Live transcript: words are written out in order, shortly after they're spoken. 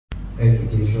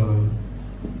Education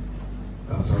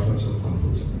and Faculty of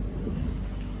Computing.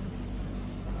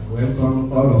 I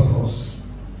welcome all of us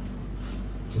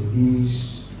to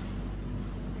this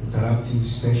interactive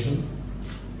session,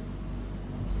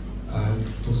 and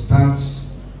to start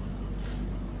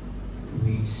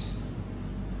with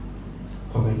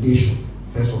commendation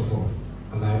first of all.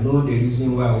 And I know the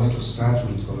reason why I want to start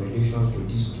with commendation to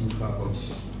these two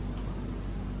faculties.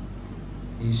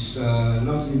 It's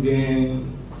not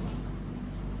even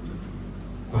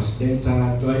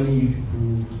coincidental joining you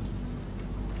people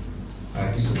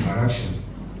at this interaction,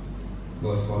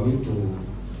 but for me to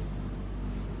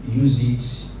use it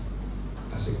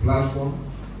as a platform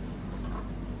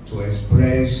to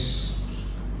express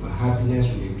my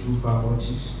happiness with the two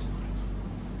faculties,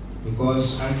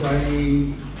 because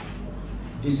actually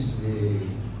this is the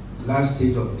last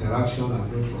stage of interaction I'm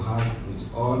going to have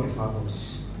with all the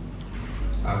faculties.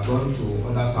 I've gone to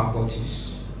other faculties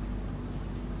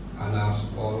and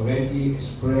I've already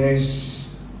expressed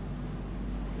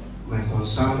my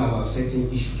concern about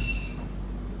certain issues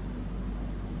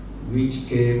which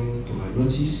came to my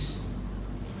notice,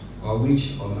 or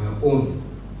which on my own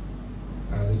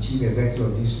as the chief executive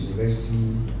of this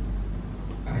university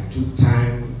I took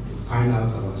time to find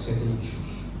out about certain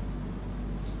issues.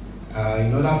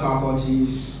 In other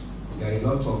faculties, there are a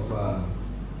lot of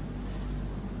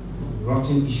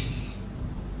rotten issues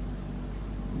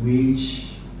which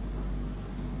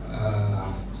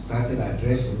I've started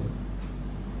addressing.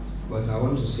 But I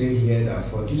want to say here that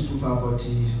for these two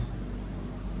faculties,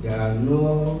 there are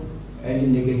no any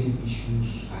negative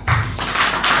issues at all.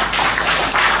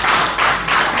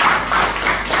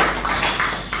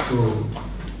 So,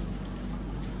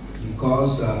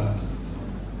 because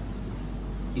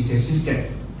it's a system,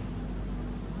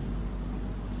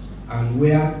 and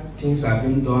where things are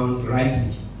being done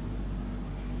rightly,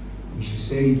 we should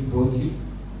say it boldly,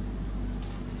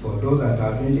 for those that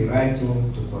are doing the right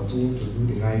thing to continue to do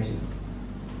the right thing,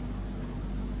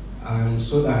 and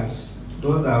so that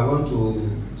those that want to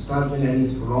start doing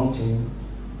any wrong thing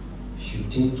should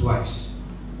think twice.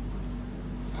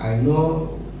 I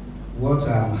know what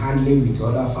I'm handling with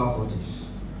other faculties,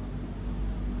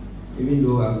 even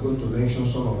though I'm going to mention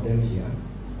some of them here.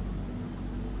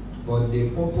 But the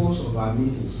purpose of our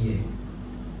meeting here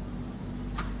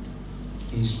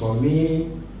is for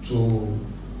me to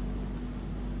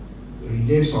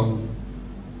relay some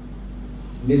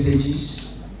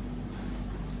messages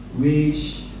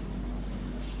which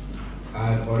I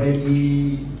had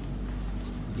already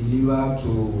delivered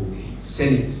to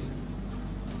Senate.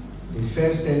 The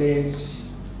first Senate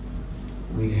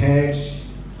we had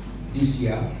this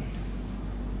year,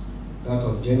 that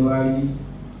of January,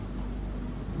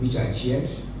 which I chaired.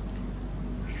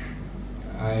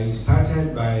 I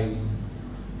started by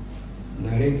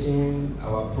narrating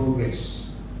our progress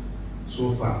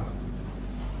so far,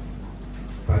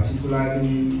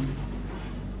 particularly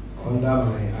under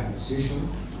my administration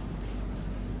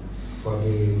for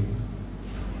the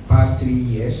past 3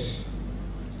 years.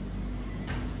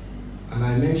 And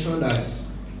I mentioned that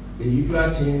the usual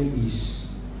thing is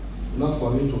not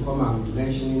for me to come and be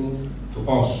mentioning to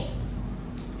us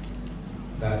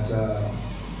that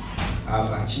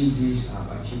I've achieved this,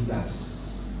 I've achieved that.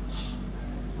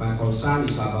 My concern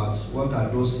is about what are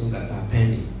those things that are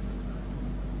pending,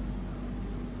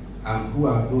 and who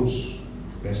are those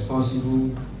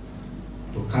responsible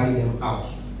to carry them out.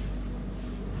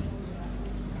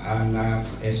 And I've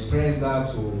expressed that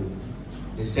to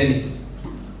the Senate,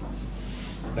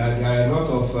 that there are a lot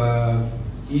of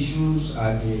issues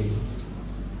at the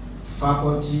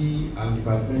faculty and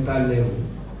departmental level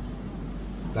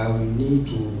that we need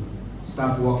to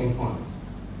start working on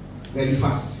very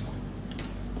fast.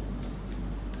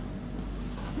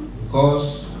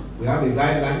 Because we have a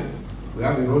guideline, we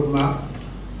have a roadmap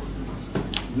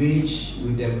which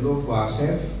we develop for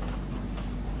ourselves,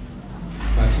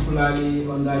 particularly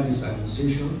under this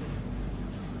administration.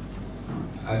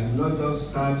 I did not just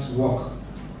start work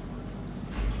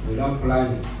without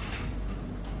planning.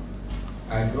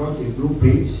 I brought a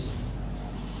blueprint,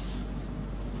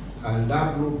 and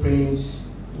that blueprint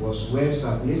was well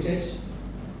circulated.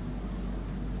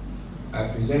 I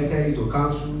presented it to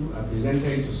council, I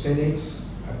presented it to Senate,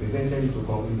 I presented it to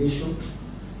congregation,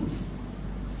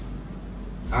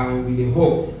 and with the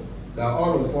hope that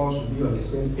all of us will be on the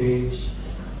same page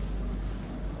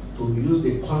to use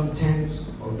the content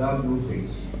of that blueprint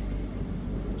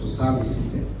to serve the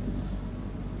system.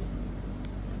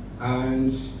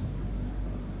 And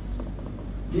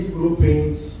this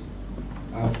blueprint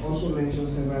I've also mentioned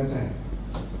several times.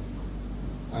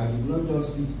 I did not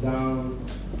just sit down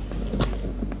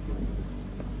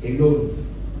alone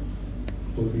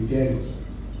to prepare it.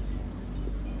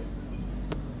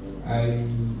 I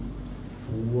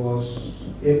was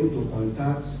able to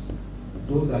contact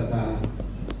those that are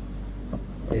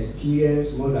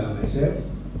experienced more than myself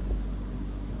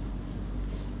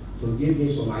to give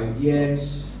me some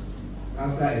ideas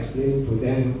after explaining to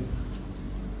them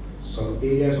some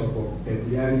areas of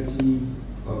peculiarity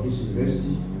of this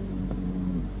university,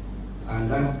 and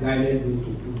that guided me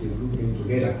to put the blueprint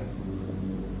together.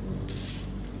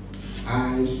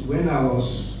 And when I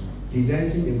was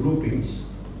presenting the blueprint,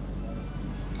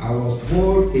 I was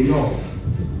bold enough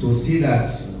to see that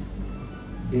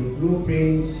the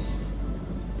blueprint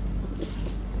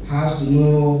has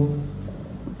no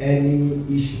any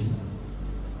issue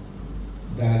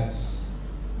that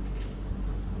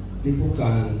people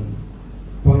can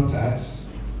point at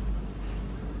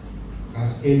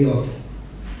as area of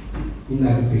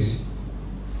inadequacy.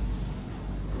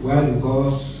 Why?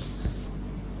 Because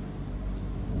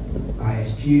I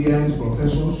experienced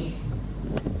professors,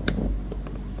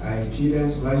 I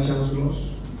experienced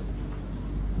vice-chancellors.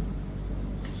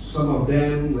 Some of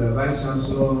them were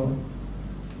vice-chancellor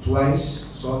twice,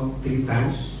 some 3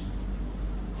 times.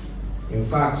 In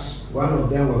fact, one of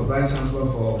them was vice-chancellor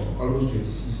for almost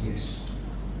 26 years.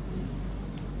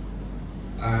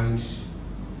 And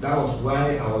that was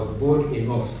why I was bold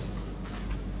enough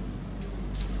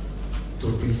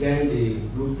to present the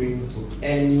blueprint to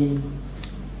any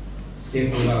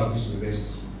stakeholder of this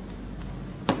university.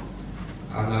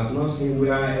 And I've not seen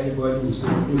where anybody will say,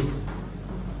 look,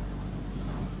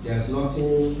 there's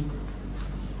nothing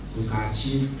we can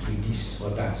achieve with this or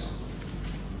that.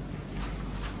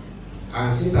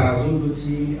 And since I assumed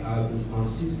duty, I've been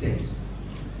consistent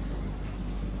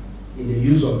in the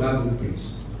use of that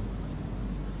blueprint.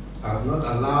 I've not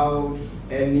allowed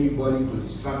anybody to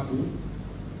distract me.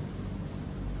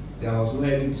 There was no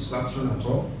any distraction at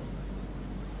all.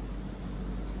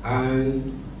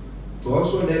 And to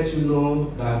also let you know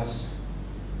that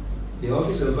the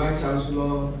Office of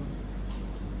Vice-Chancellor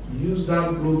used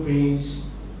that blueprint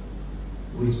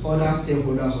with other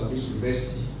stakeholders of this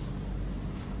university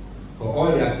for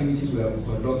all the activities we have been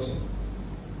conducting.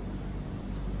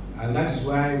 And that is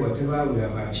why whatever we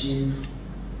have achieved,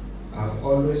 I've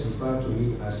always referred to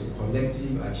it as a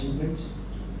collective achievement,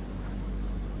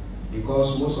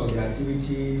 because most of the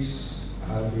activities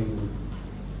have been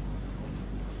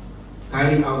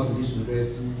carried out in this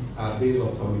university are based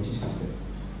on committee system.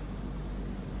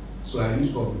 So I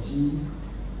use committee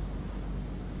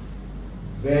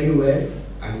very well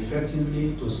and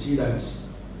effectively to see that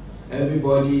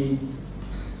everybody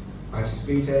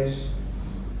participated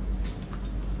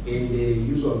in the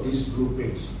use of this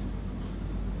blueprint.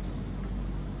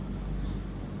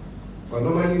 But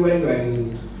normally when you are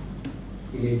in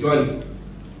a journey,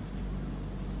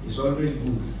 it's always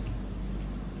good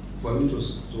for you to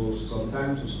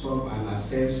sometimes to stop and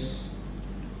assess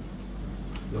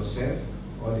yourself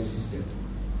or the system.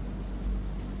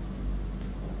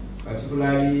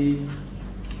 Particularly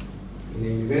in a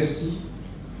university,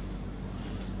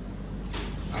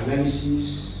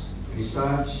 analysis,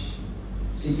 research,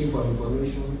 seeking for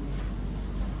information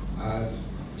are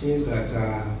things that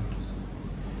are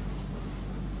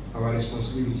our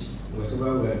responsibility,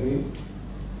 whatever we are doing.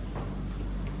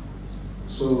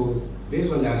 So,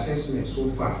 based on the assessment so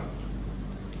far,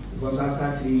 because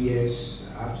after 3 years,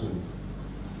 I have to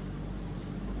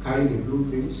carry the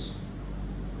blueprints,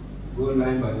 go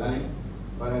line by line,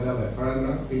 paragraph by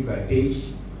paragraph, page by page.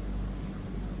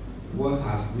 What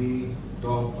have we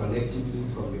done collectively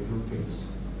from the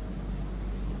blueprints?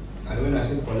 And when I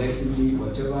say collectively,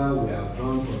 whatever we have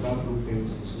done from that blueprint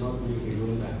is not me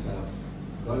alone that have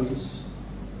done it,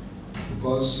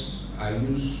 because I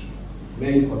use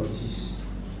many committees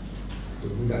to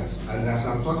do that. And as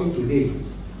I'm talking today,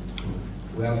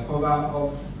 we have covered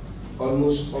up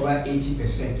almost over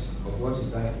 80% of what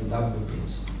is that in that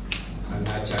blueprint. And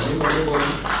I challenge everybody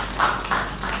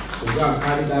to go and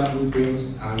carry that blueprint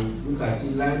and look at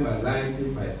it line by line,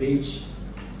 page by page,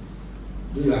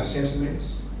 do your assessment,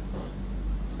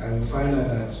 and you find out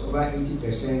that over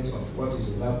 80% of what is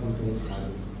in that blueprint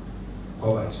can be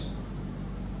covered.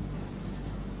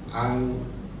 And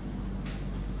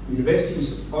university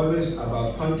is always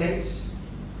about content,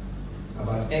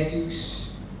 about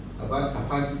ethics, about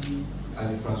capacity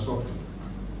and infrastructure.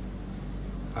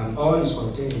 And all is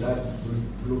contained in that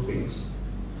blueprint.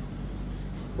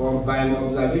 But by my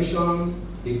observation,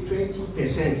 the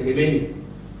 20% remaining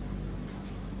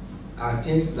are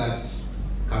things that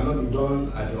cannot be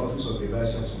done at the office of the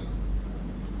Vice-Chancellor.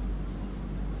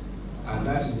 And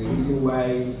that is the reason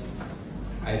why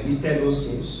I listed those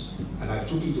things, and I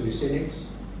took it to the Senate,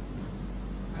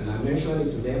 And I mentioned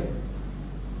it to them,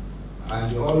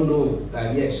 and they all know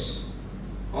that yes,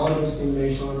 all those things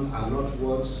mentioned are not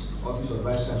what Office of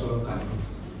Vice-Chancellor can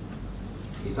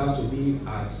do. It has to be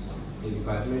at the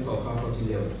department or faculty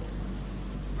level.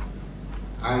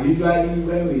 And usually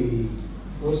when we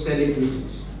hold Senate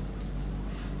meetings,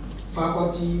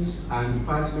 faculties and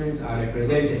departments are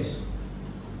represented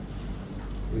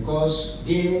because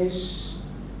deans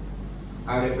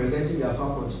are representing their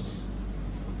faculties,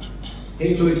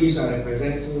 HODs are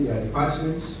representing their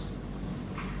departments,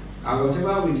 and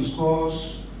whatever we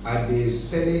discuss at the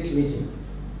Senate meeting,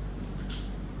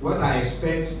 what I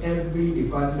expect every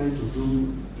department to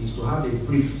do is to have a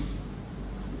brief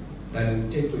that they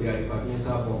will take to their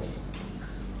departmental board.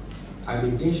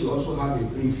 And the dean should also have a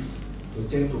brief to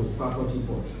take to faculty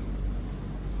board.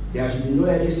 There should be no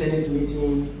any Senate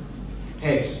meeting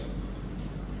held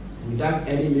without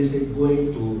any message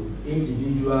going to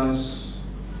individuals,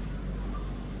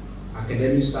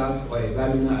 academic staff, or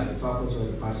examiner at the faculty or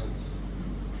departments.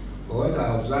 But what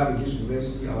I observe in this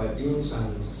university, our deans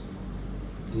and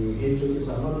the HODs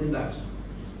are not doing that.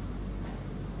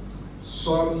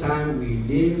 Sometimes we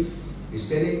leave the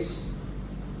Senate,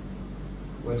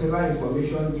 whatever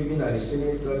information given at the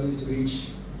Senate doesn't reach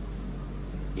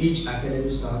each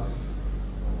academic staff,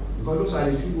 because those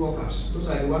are the field workers. Those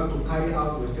are the ones to carry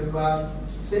out whatever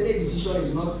Senate decision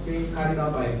is not being carried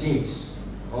out by deans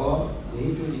or the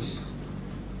HODs.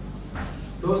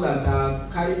 Those that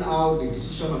are carrying out the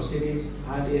decision of Senate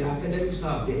are the academic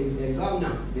staff, the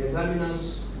examiner, the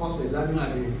examiners, post examiner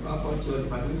at the faculty or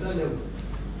departmental level.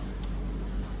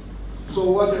 So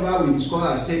whatever we discuss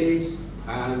at Senate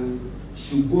and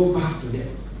should go back to them.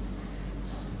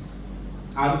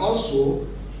 And also,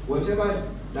 whatever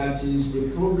that is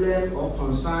the problem or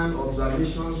concern,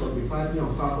 observations of the department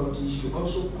or faculty should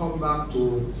also come back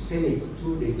to Senate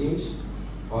through the deans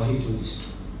or HODs.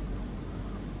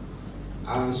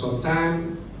 And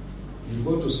sometimes you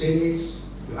go to Senate,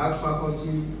 you ask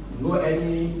faculty, no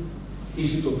any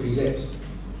issue to present.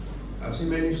 I've seen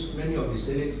many of the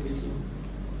Senate meetings.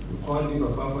 You call in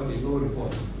of faculty, no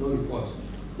report, no report.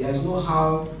 There's no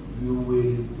how you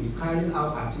will be carrying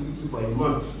out activity for a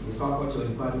month in the faculty or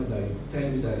department that you tell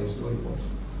me that there's no report.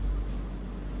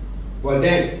 But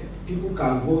then people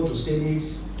can go to Senate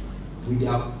with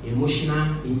their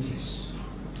emotional interest.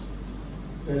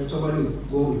 Then somebody will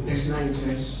go with personal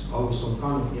interest or with some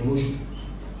kind of emotion,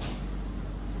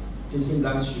 thinking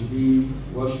that should be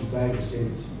what should guide the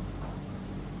Senate.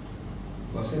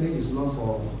 But Senate is not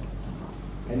for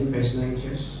any personal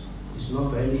interest, it's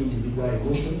not for any individual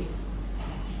emotion,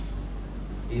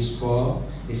 it's for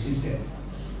the system.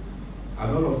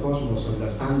 And all of us must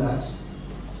understand that.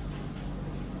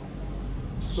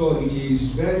 So it is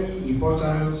very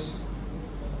important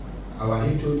our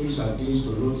HODs and deans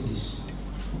to note this.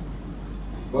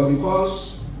 But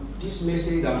because this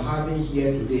message I'm having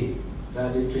here today,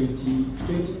 that the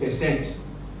 20%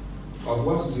 of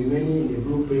what is remaining in the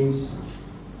blueprint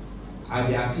are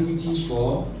the activities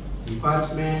for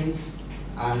departments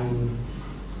and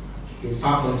the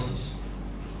faculties,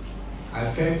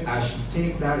 I felt I should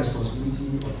take that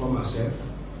responsibility upon myself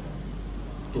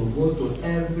to go to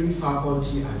every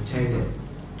faculty and tell them,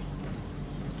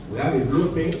 we have a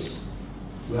blueprint,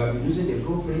 we have been using the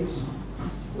blueprint,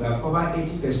 we have covered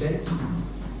 80%,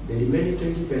 the remaining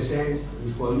 20%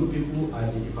 is for you people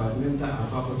at the departmental and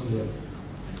faculty level.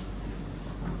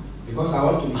 Because I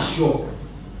want to be sure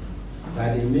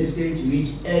that the message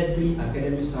reach every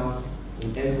academic staff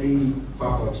in every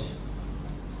faculty.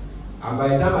 And by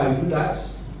the time I do that,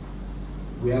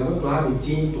 we are going to have a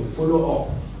team to follow up,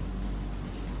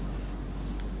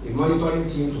 a monitoring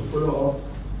team to follow up,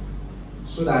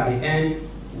 so that at the end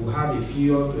we'll have a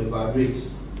period to evaluate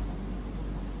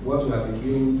what we have been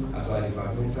doing at our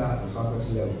departmental and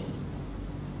faculty level.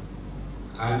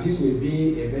 And this may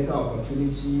be a better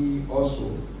opportunity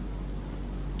also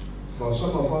for some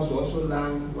of us to also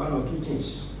learn one or two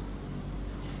things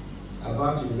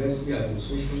about university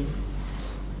administration,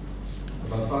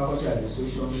 about faculty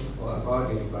administration, or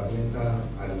about the departmental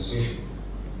administration.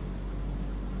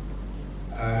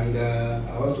 And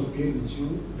I want to plead with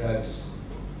you that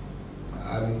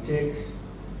I will take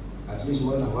at least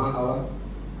more than 1 hour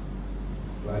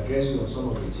to address you on some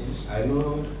of the things. I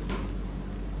know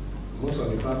most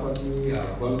of the faculty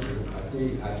are gone through. I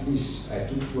think at least I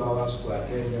took 2 hours to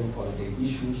address them on the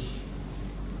issues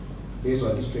based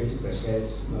on this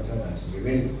 20% matter that is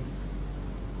remaining.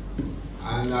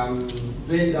 And I'm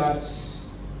doing that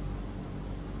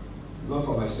not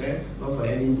for myself, not for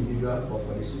any individual, but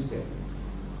for the system.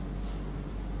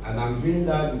 And I'm doing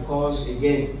that because,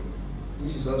 again,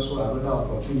 this is also another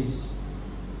opportunity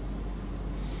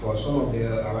for some of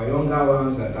our younger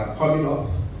ones that are coming up,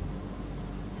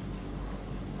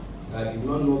 that did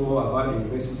not know more about the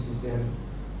university system,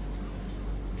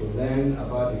 to learn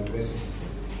about the university system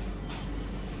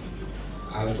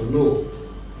and to know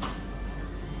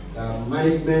that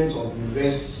management of the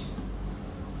university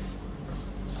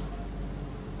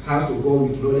has to go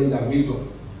with knowledge and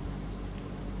wisdom.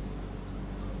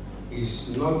 It's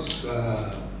not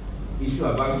issue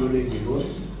about knowledge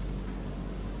alone.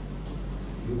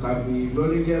 You can be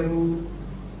knowledgeable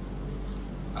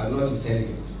and not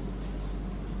intelligent.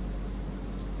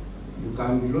 You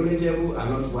can be knowledgeable and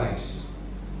not wise.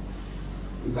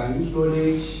 You can use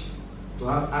knowledge to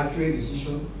have accurate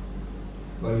decision,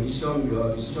 but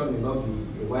your decision may not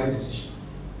be a wise decision.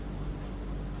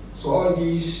 So all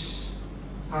this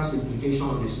has implication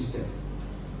on the system,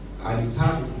 and it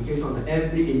has implication on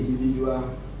every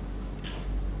individual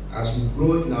as we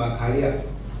grow in our career.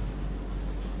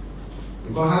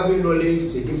 Because having knowledge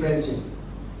is a different thing.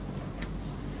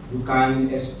 You can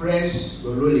express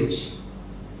your knowledge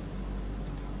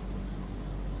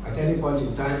at any point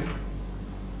in time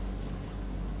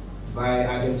by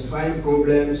identifying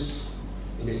problems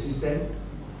in the system.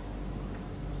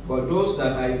 But those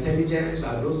that are intelligent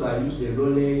are those that use their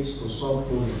knowledge to solve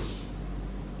problems.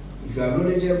 If you are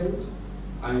knowledgeable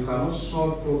and you cannot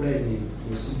solve problems in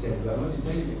the system, you are not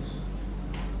intelligent.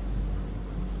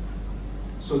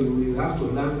 So you will have to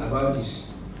learn about this.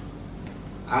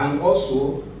 And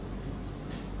also,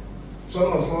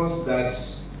 some of us that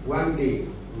one day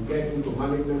will get into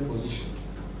management position,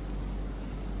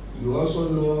 you also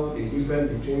know the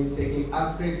difference between taking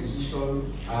accurate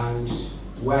decision and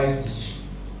wise decision.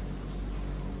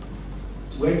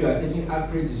 When you are taking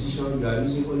accurate decision, you are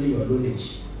using only your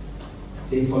knowledge.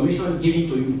 The information given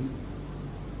to you,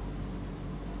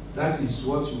 that is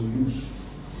what you use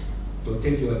to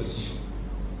take your decision.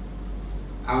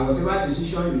 And whatever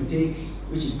decision you take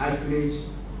which is accurate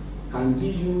can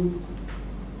give you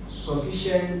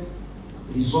sufficient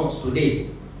results today.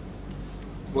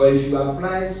 But if you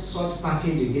apply such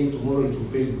package again tomorrow, it will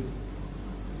fail you.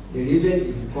 The reason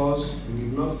is because you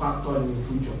did not factor in the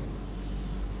future.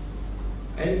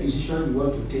 Any decision you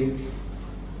want to take,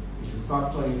 you should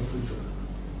factor in the future.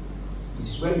 It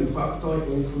is when you factor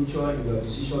in future in your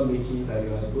decision making that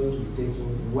you are going to be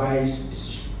taking wise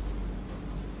decisions.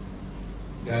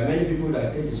 There are many people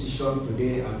that take decisions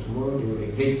today and tomorrow they will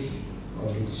regret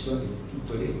of the decision they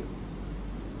took today.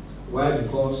 Why?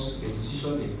 Because the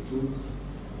decision they took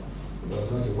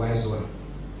was not a wise one.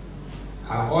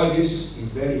 And all this is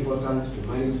very important to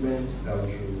management that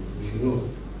we should know.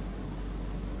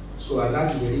 So and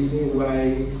that's the reason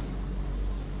why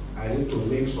I need to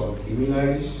make some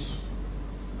preliminaries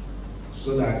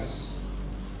so that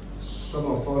some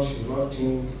of us should not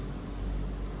think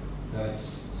that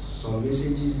some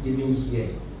messages given here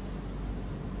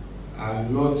are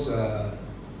not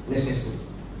necessary.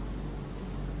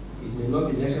 It may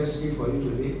not be necessary for you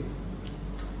today,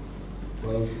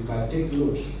 but if you can take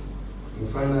notes, you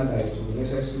find out that it will be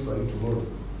necessary for you tomorrow.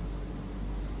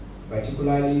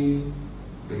 Particularly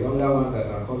the younger ones that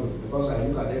are coming, because I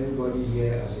look at everybody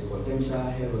here as a potential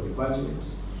head of department,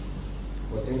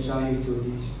 potential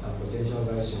HODs, and potential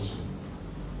Vice-Chancellor.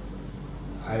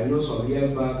 I know some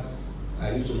years back,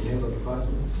 I used to be head of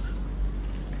department.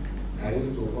 I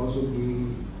used to also be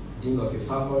dean of a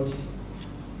faculty.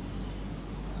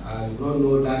 I did not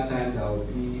know that time that I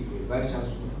would be a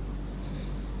Vice-Chancellor.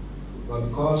 But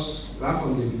because right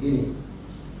from the beginning,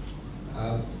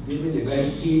 I've given a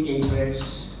very key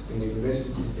interest in the university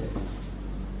system.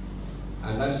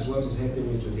 And that is what is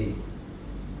helping me today.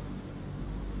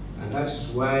 And that is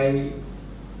why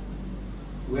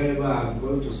whenever I'm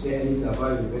going to say anything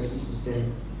about the university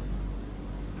system,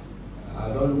 I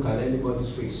don't look at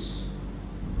anybody's face.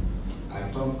 I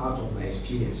talk out of my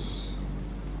experience.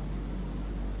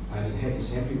 And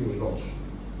it's helping me a lot.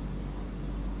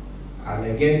 And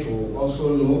again, to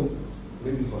also know,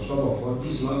 maybe for some of us,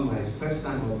 this is not my first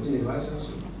time of being a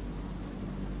Vice-Chancellor.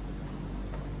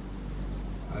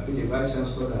 I've been a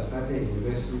Vice-Chancellor that started a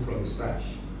university from scratch.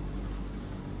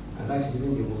 And that's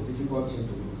even the most difficult thing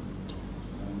to do.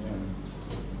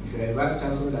 If you're a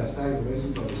Vice-Chancellor that started a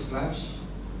university from scratch,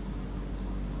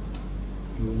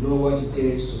 you know what it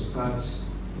takes to start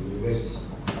a university.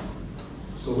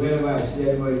 So wherever I see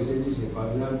everybody say this is a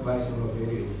permanent Vice-Chancellor of a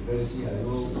university, I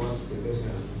know what the person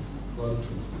has gone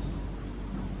through.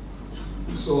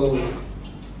 So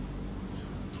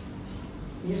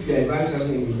if you're a Vice-Chancellor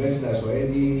in a university that's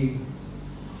already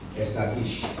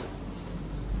established,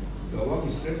 your work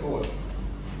is straightforward.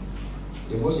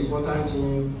 The most important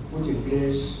thing, put in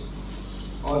place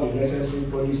all the necessary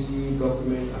policy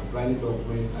document and planning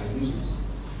document and use it.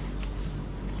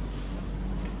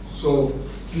 So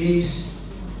please,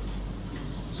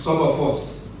 some of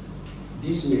us,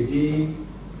 this may be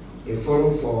a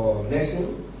forum for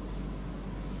lesson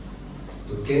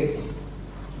to take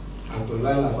and to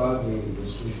learn about the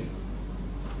institution.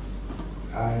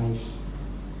 And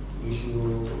we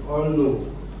should all know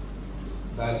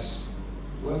that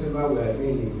whatever we are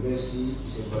doing in the university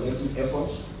is a collective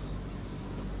effort,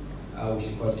 and we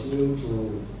should continue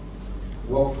to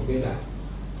work together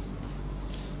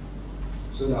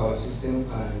so that our system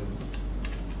can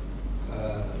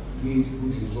yield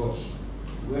good results.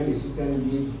 When the system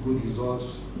yields good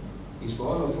results, it's for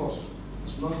all of us.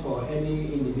 It's not for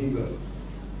any individual.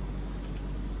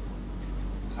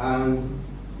 And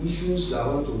issues that I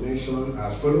want to mention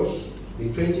are as follows. The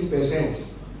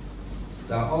 20%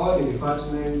 that all the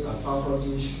departments and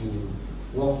faculties should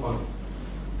work on.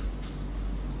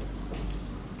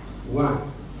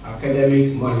 1,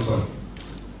 academic monitoring.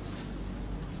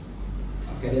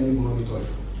 Academic monitoring.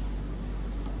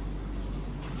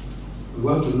 We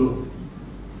want to know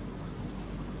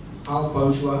how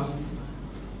punctual,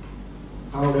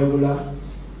 how regular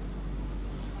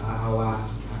are our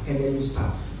academic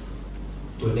staff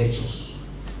to lectures,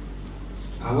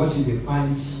 and what is the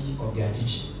quality of their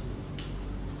teaching.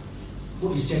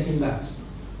 Who is checking that?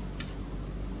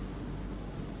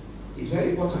 It's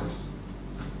very important,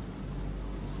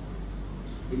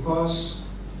 because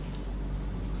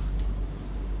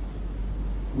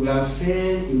we have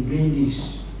failed in doing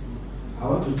this. I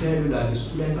want to tell you that the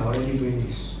students are already doing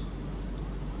this.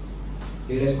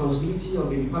 The responsibility of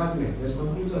the department,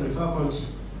 responsibility of the faculty,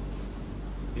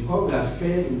 because we have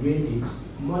failed in doing it,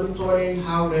 monitoring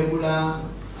how regular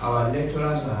our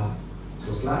lecturers are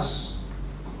to class,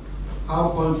 how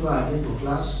punctual are they to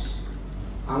class,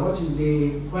 and what is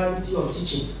the quality of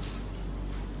teaching.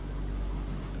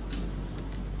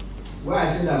 Why I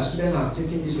say that students have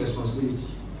taken this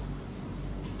responsibility,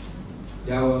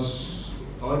 there is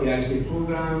a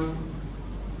program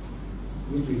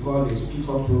which we call the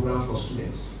P4 program for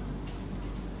students.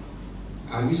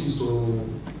 And this is to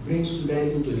bring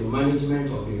students into the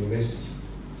management of the university,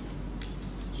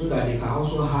 so that they can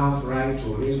also have right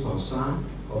to raise concern,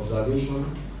 observation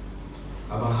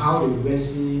about how the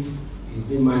university is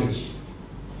being managed.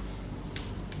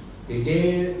 The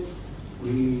day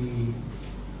we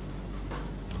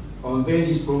unveil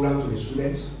this program to the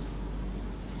students,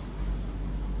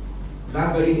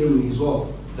 that very day we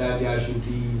resolve that there should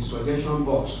be suggestion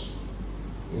box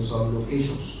in some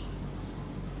locations,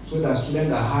 so that students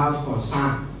that have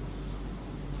concern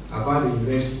about the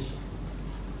university,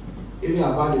 even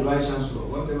about the Vice-Chancellor,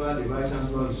 whatever the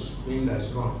Vice-Chancellor is doing that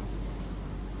is wrong,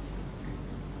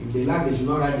 if they like, they should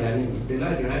not write their name. If they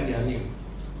like, they write their name.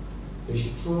 They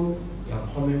should throw their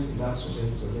comment in that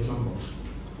suggestion box.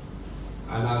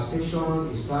 And our station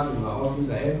is staffed in our office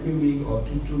that every week or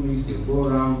two weeks they go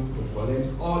around to collect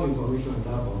all the information in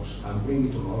that box and bring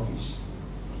it to my office.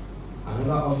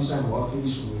 Another officer in my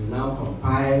office will now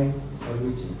compile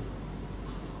everything.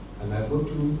 And I go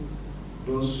through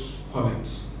those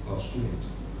comments of students,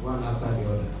 one after the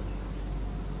other.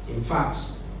 In fact,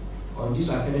 on this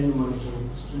academic monitoring,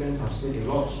 students have said a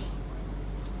lot.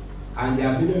 And they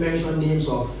have even mentioned names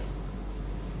of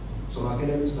some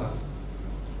academic staff.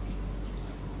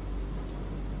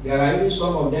 There are even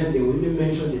some of them, they will even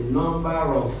mention the number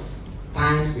of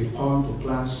times they come to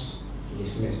class in a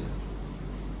semester.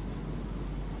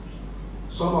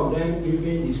 Some of them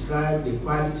even describe the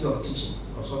quality of teaching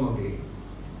of some of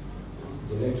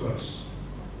the lecturers.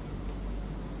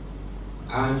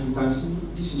 And you can see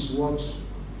this is what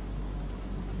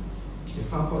the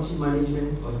faculty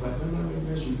management or departmental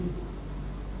management should do.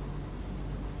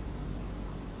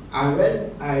 And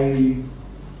when I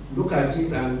look at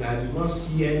it and I do not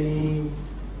see any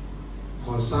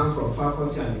concern from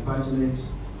faculty and department,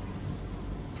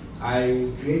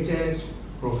 I created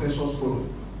Professors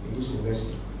Forum in this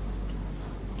university.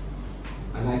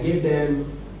 And I gave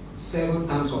them 7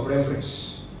 terms of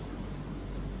reference.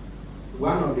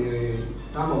 One of the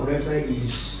terms of reference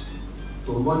is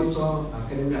to monitor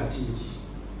academic activities.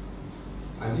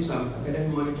 And this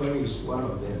academic monitoring is one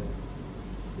of them.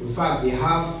 In fact, they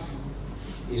have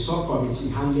a subcommittee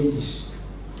handling this.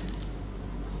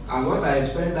 And what I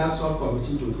expect that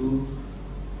subcommittee to do,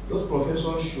 those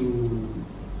professors should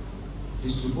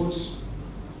distribute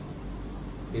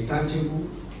the timetable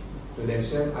to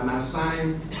themselves and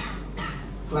assign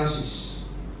classes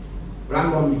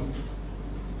randomly.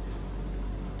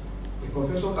 The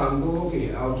professor can go, okay,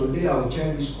 today I will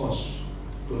check this course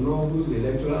to know who is the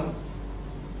lecturer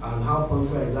and how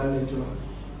punctual is that lecturer.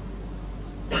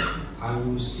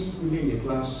 and you sit even in the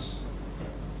class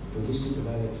to listen to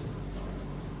that lecture.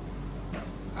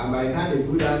 And by the time they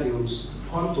do that, they will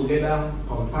come together,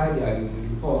 compile their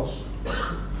reports,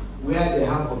 where they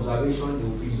have observation, they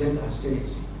will present as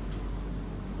Senate.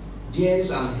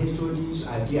 DNs and HODs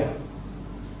are there.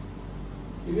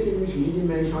 Even if you didn't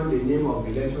mention the name of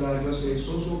the lecturer, just say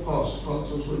so-so course,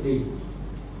 so-so day.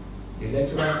 The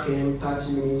lecturer came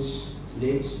 30 minutes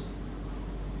late,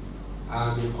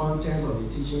 and the content of the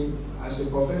teaching, as a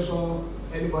professor,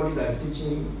 anybody that is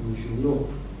teaching, you should know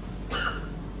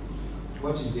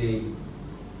what is the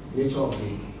nature of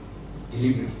the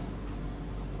delivery.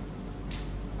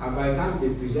 And by the time they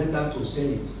present that to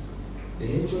Senate, the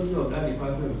HOD of that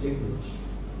department will take notes.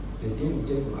 The team will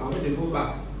take notes. And when they go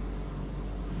back,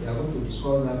 they are going to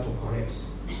discuss that to correct.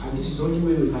 And this is the only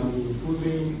way we can be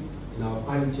improving in our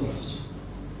quality of teaching.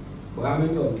 But how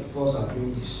many of us are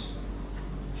doing this?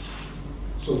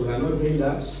 So we are not doing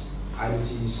that, and it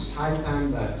is high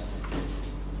time that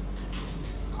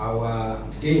our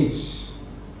deans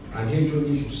and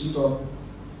HOD should sit up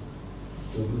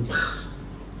to do this.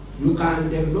 You can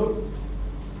develop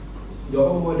your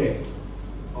own model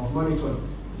of monitoring.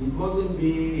 It mustn't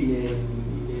be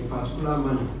in a particular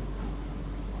manner.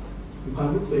 You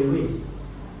can look for a way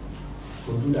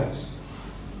to do that,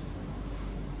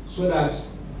 so that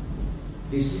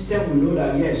the system will know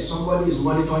that yes, somebody is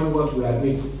monitoring what we are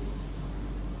doing.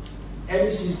 Any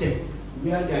system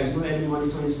where there is no any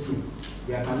monitoring scheme,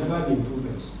 there can never be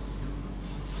improvement.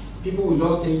 People will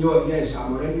just think, oh, yes,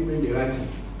 I'm already doing the right thing.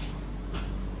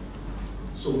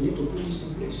 So we need to put this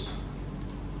in place.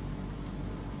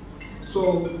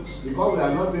 So because we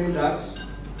are not doing that,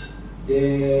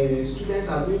 the students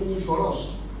are doing it for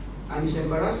us, and it's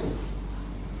embarrassing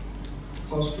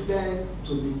for students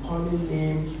to be calling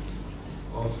names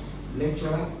of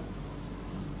lecturer.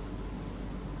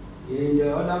 In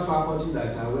the other faculty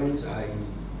that I went,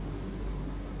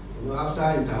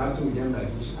 after interacting with them like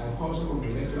this, I called some of the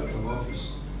lecturers from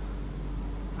office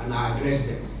and I addressed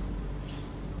them.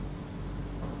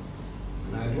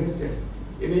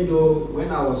 Even though when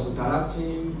I was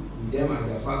interacting with them at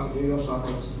their various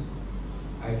faculty,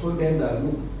 I told them that,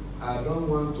 look, I don't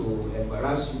want to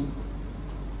embarrass you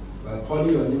by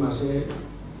calling your name and say,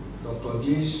 Dr.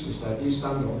 This, Mr. This,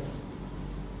 stand up.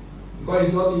 Because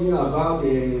it's not even about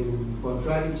the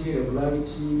punctuality,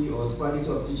 regularity, or the quality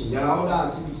of teaching. There are other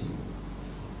activities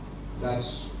that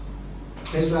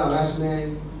sexual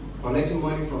harassment, collecting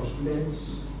money from students.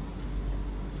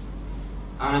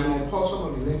 And I called some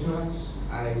of the lecturers,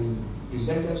 I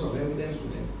presented some evidence to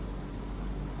them.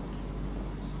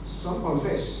 Some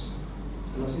confessed,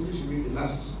 and I said this should be the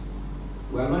last.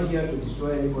 We are not here to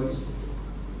destroy anybody's future.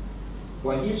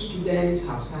 But if students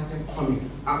have started coming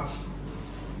out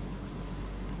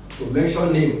to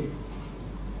mention name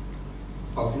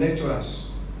of lecturers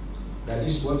that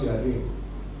this is what we are doing,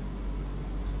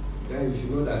 then you should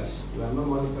know that we are not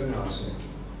monitoring ourselves.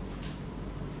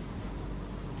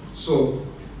 So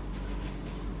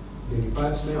the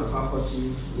Department of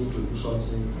Faculty need to do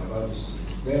something about this.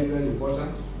 Very, very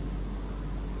important.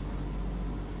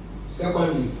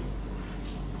 Secondly,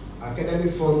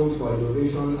 Academic Forum for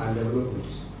Innovation and Development.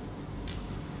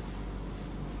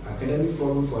 Academic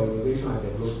Forum for Innovation and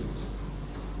Development.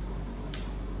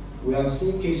 We have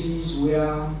seen cases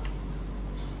where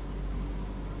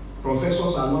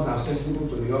professors are not accessible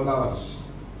to the younger ones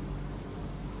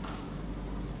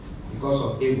because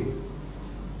of ego.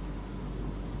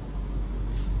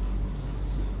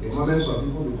 The moment some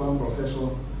people become professor,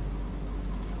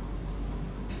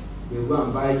 they go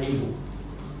and buy ego.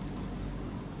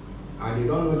 And you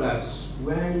don't know that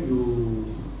when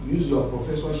you use your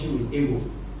professorship with ego,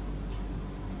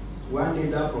 one day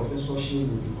that professorship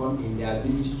will become a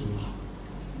liability to you.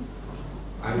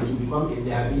 And it will become a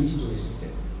liability to the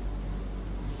system.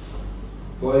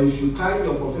 But if you carry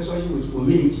your professorship with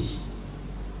humility,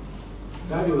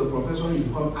 then your professor will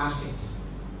become assets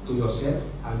to yourself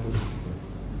and to the system.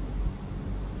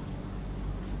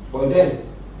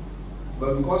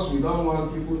 But because we don't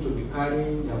want people to be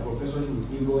carrying their professorship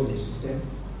with ego in the system,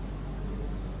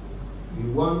 we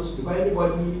want, because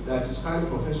anybody that is carrying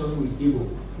professorship with ego,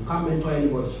 you can't mentor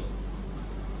anybody.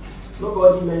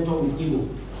 Nobody mentor with ego.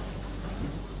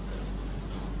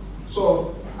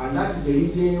 So, and that is the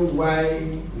reason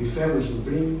why we felt we should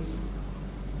bring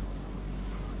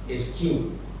a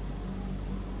scheme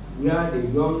where the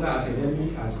younger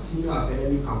academic and senior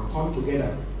academic can come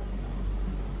together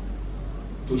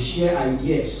to share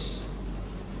ideas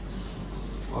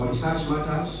on research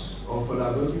matters, or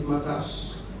collaborative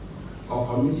matters, or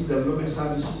community development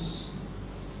services,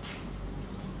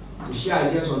 to share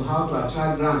ideas on how to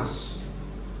attract grants,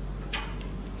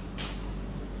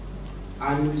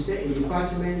 And we say a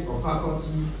department or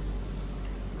faculty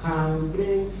can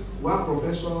bring one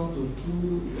professor to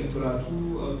two lecturer,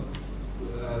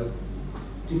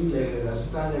 three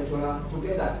assistant lecturer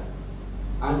together,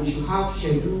 and they should have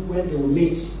schedule when they will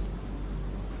meet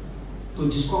to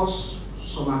discuss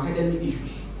some academic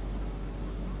issues.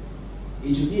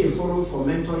 It will be a forum for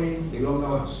mentoring the younger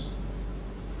ones.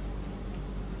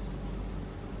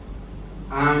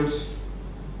 And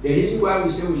the reason why we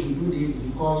say we should do this is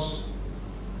because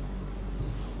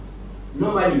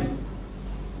normally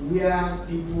where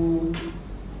people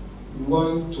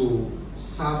want to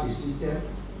serve the system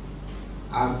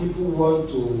and people want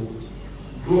to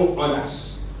grow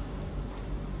others,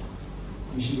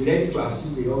 you should be ready to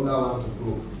assist the younger one to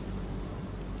grow.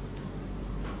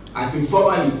 And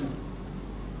informally,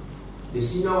 the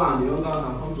senior one and the younger one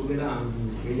can come together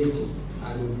and be relating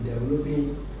and will be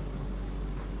developing.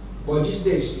 But these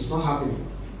days, it's not happening.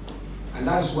 And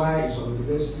that's why in some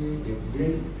university, they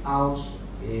bring out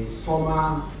a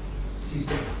formal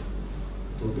system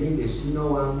to bring the senior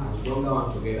one and the younger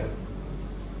one together.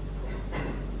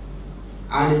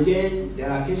 And again, there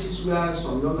are cases where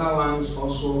some younger ones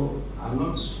also are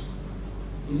not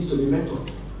easy to be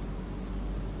mentored.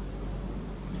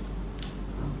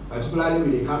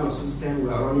 Particularly with the kind of system we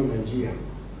are running in Nigeria.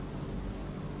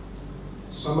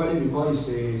 Somebody, because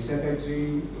he's a secretary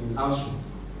in ASU,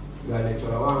 you are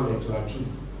lecturer 1, lecturer 2.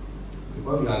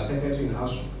 Because you are secretary in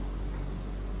ASU,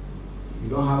 you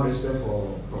don't have respect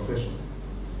for profession.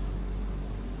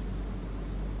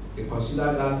 They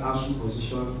consider that ASU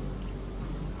position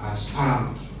as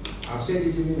paramount. I've said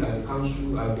it even at the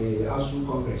council, at the ASU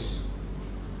Congress.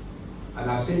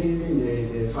 And I've said it even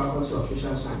in the faculty of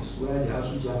social science, where the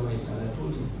ASU chairman is, and I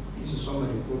told him, this is some of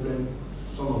the problem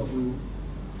some of you,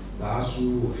 the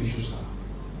ASU officials are.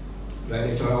 You are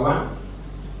lecturer 1,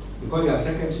 because you are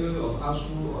secretary of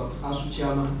ASU or ASU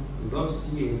chairman, you don't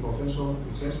see a professor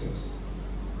with respect.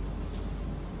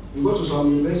 You go to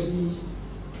some university,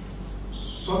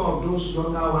 some of those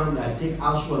younger ones that take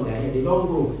ASU on their head, they don't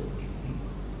grow.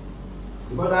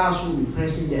 Because the ASU will be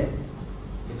pressing them.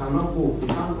 They cannot go, they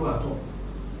can't grow at all.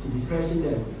 To be pressing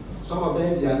them. Some of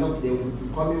them, they are not, they will be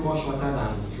becoming more shorter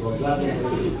than if you observe them.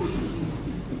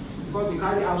 Because they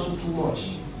carry ASU too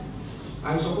much.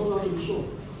 And it's supposed not to be so.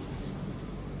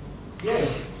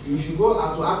 Yes, if you go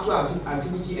to actual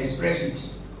activity, express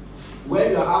it.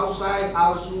 When you are outside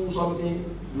ASU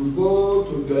something, you go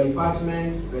to your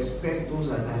department, respect those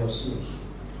that are your seniors.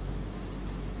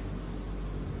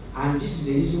 And this is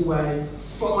the reason why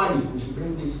formally we should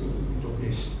bring this into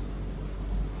place.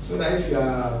 So that if you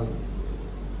are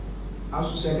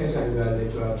ASU secretary and you are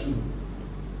lecturer 2,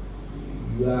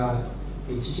 you are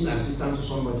a teaching assistant to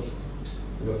somebody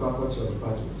in your faculty or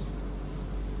department.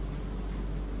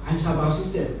 And it's about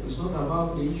system. It's not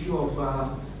about the issue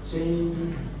of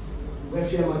saying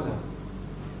welfare matter,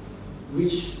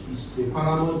 which is the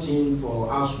paramount thing for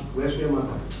ASU, welfare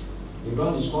matter. They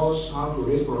don't discuss how to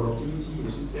raise productivity in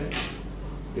the system.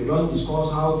 They don't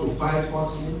discuss how to fight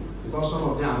courtism, because some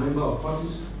of them are members of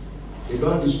parties. They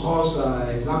don't discuss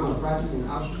exam and practice in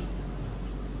ASU.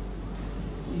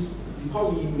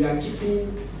 Because we are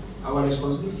keeping our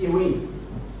responsibility away.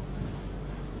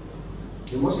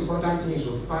 The most important thing is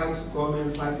to fight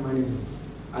government, fight management.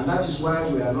 And that is why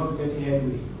we are not getting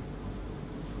headway.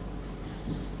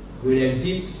 We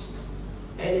resist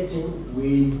anything,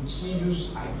 we still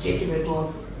use a cake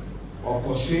method of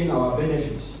pursuing our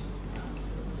benefits.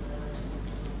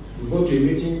 You go to a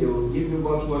meeting, they will give you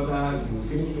bottled water, you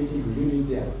finish meeting, you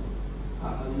leave it there.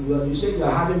 You say you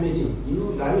are having meeting.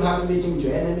 Are you having meeting with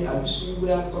your enemy? Have you seen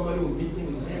where somebody will meeting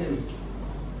with his enemy?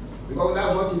 Because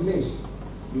that's what it means.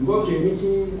 You go to a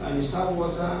meeting and you serve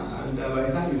water, and by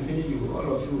the time you finish,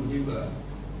 all of you will leave.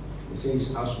 They say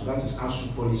it's ASU. That is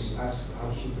ASU policy,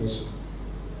 ASU principle.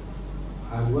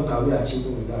 And what are we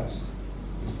achieving with that?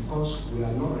 It's because we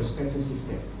are not respecting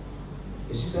system.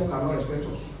 The system cannot respect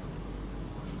us.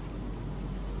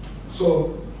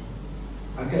 So,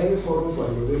 academic forum for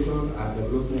innovation and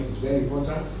development is very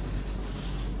important.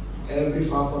 Every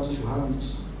faculty should have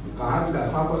it. You can have it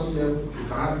at faculty level, you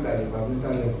can have it at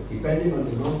departmental level, depending on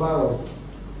the number of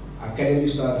academic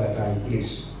staff that are in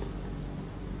place.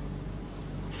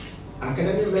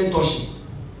 Academic mentorship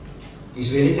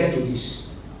is related to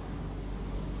this.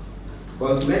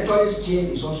 But mentoring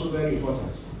scheme is also very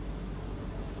important.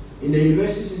 In the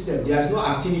university system, there is no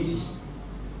activity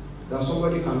that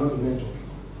somebody cannot be mentored.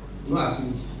 No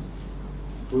activity.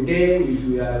 Today, if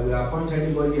we appoint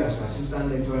anybody as an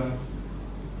assistant lecturer,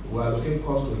 we allocate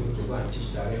cost to him to go and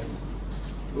teach directly.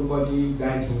 Nobody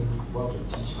guide him what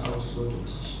to teach, how to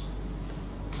teach.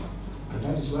 And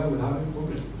that is why we're having a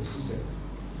problem with the system.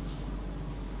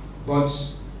 But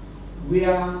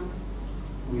where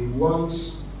we want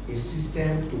a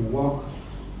system to work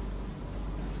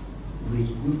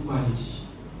with good quality,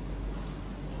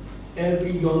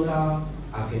 every younger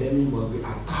academic must be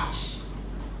attached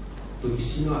to the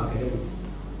senior academic.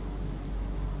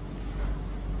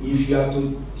 If you have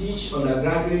to teach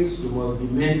undergraduates, you must be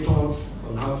mentored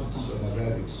on how to teach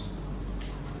undergraduates.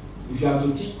 If you have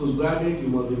to teach postgraduates, you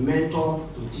must be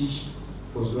mentored to teach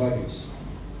postgraduates.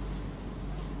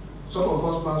 Some of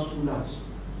us passed through that.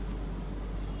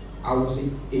 I was a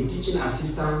teaching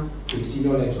assistant to a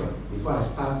senior lecturer before I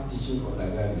started teaching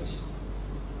undergraduates.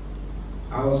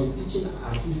 I was a teaching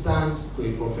assistant to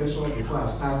a professor before I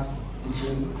started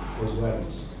teaching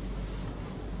postgraduates.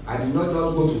 I did not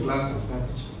just go to class and start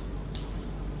teaching.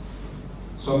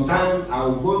 Sometimes I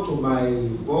would go to my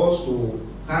boss to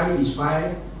carry his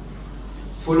file,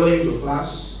 follow him to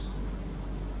class.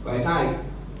 By the time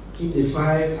I keep the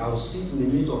file, I will sit in the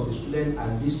midst of the student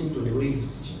and listen to the way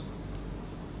he's teaching.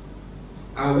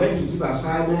 And when he give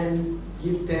assignment,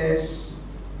 give tests,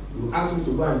 you ask me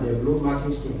to go and develop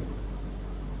marking scheme.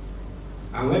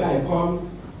 And when I come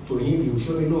to him, he will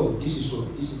show me, no, this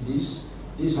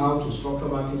is how to structure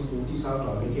marking scheme, this is how to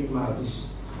allocate mark,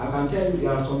 this. I can tell you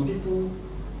there are some people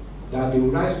that they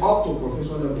will rise up to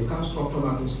professional level, they can't structure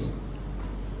marking scheme.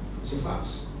 It's a fact.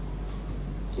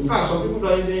 In fact, some people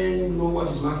don't even know what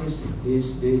is marking scheme.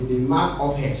 They mark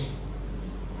off head.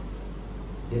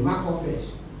 They mark off head.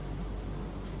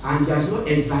 And there's no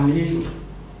examination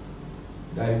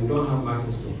that you don't have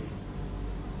marking scheme.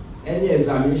 Any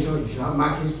examination, you should have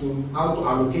marking scheme, how to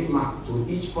allocate mark to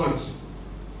each point.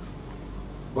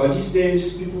 But these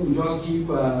days, people will just keep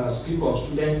a script of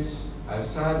students and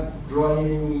start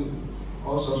drawing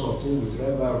all sorts of things with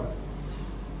red barrel.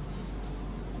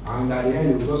 And at the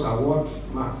end, you just award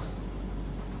mark.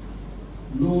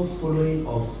 No following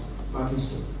of marking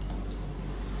scheme.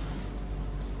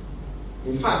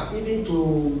 In fact, even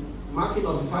to marking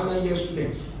of the final year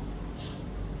students,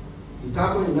 it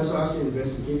happened in National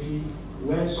University Kefi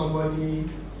when somebody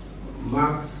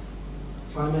marked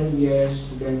final year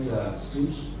student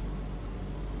scripts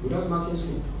without marking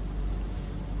scheme.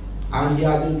 And he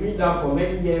had been doing that for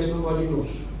many years, nobody knows.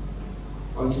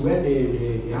 Until when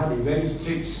they had a very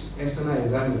strict external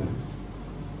examiner.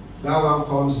 That one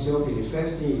comes, he says, okay, the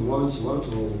first thing you want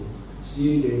to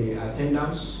see the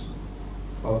attendance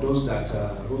of those that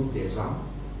wrote the exam.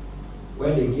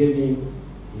 When they gave him,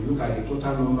 you look at the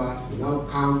total number, you now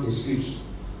count the scripts,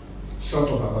 short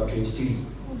of about 23.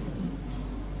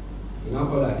 You now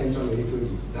call attention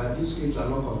immediately that these scripts are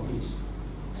not complete.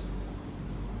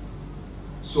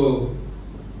 So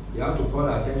you have to call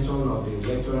attention of the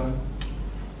lecturer,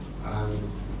 and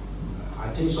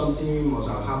I think something must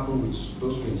have happened with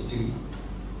those 23.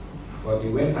 But they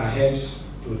went ahead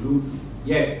to look,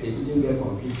 yet they didn't get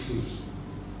complete scripts.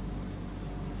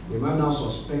 The man now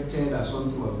suspected that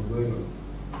something must be going on.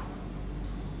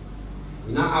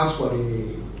 He now asked for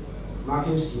the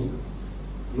marking scheme,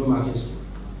 no marking scheme.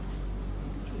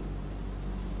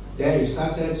 Then he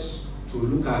started to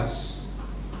look at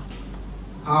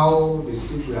how the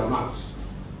scripts were marked.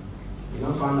 He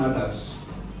now found out that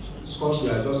scores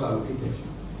were just allocated.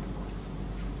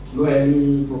 No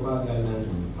any proper guideline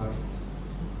on marking.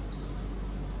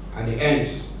 At the end,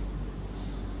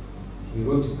 he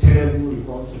wrote a terrible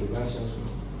report to the Vice-Chancellor.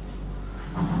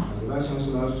 And the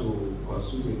Vice-Chancellor has to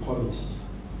constitute a committee.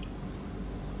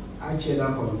 I chair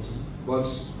that committee. But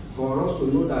for us to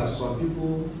know that some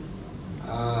people,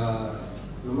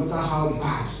 no matter how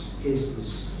bad case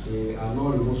is, they are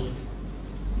not remorseful.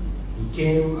 He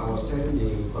came, I was telling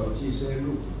the committee, he said,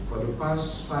 look, for the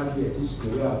past 5 years, this is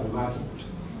the way I've been marking.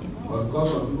 But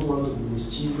because some people want to be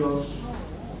mischievous,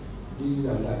 this is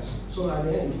and that. So at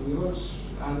the end, we wrote,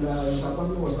 and his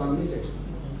appointment was terminated.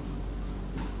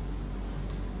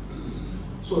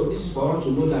 So this is for us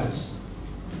to know that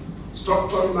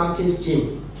structural marking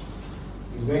scheme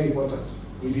is very important.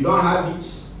 If you don't have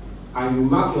it and you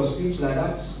mark your scripts like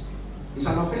that, it's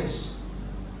an offense.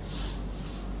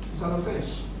 It's an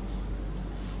offense.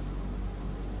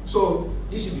 So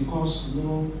this is because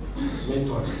no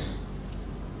mentoring.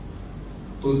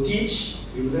 To teach,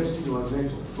 university you must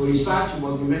mentor. To research, you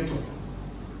must be mentored.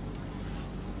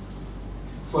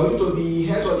 For you to be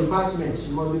head of department,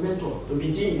 you must be mentored. To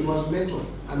be dean, you must be mentored.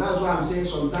 And that's why I'm saying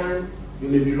sometimes you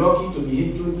may be lucky to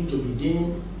be HOD, to be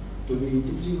dean, to be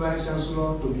deputy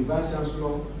vice-chancellor, to be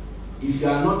vice-chancellor. If you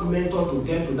are not mentored to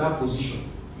get to that position,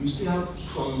 you still have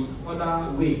some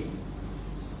other way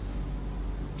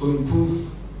to improve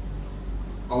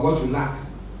on what you lack.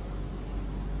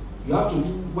 You have to do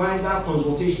wider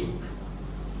consultation.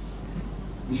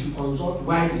 You should consult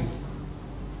widely.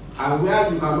 And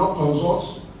where you cannot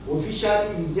consult,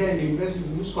 officially is there in the university,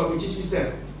 you use committee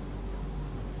system.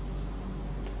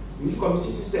 You use committee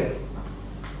system.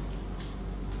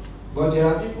 But there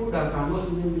are people that cannot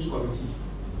even use committee.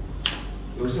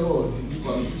 They will say, oh, if you use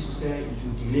committee system, it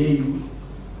will delay you,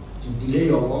 it will delay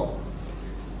your work.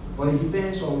 But it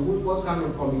depends on what kind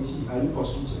of committee are you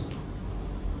constituting.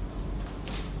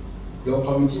 Your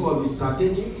committee must be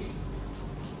strategic,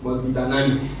 must be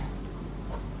dynamic.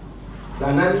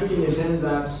 Dynamic in the sense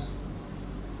that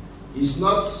it's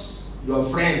not your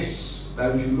friends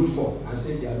that you should look for and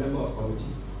say they are member of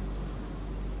committee.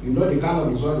 You know the kind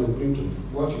of result they will bring to you.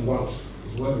 What you want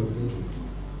is what they will bring to you.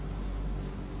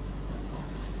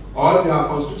 Or you are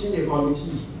constituting a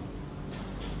committee,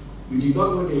 you did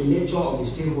not know the nature of the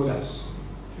stakeholders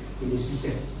in the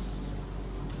system.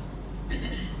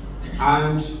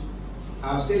 And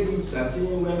I've said it, I think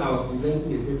when I was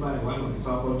presenting a paper in one of the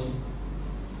faculty,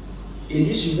 in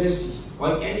this university,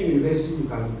 or any university you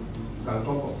can talk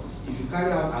of, if you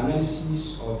carry out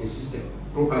analysis of the system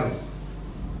properly,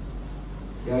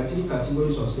 there are 3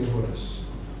 categories of stakeholders.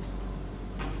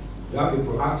 You have the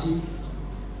proactive,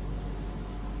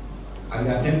 and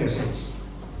they are 10%.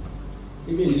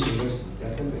 Even in this university, they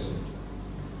are 10%.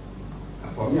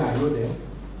 And for me, I know them,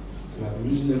 and I've been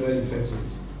using them very effectively.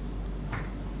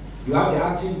 You have the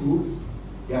active group,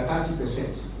 they are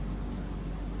 30%.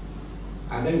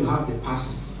 And then you have the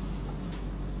passive.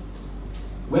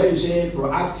 When you say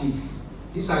proactive,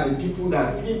 these are the people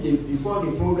that even before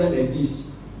the problem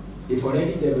exists, they've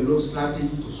already developed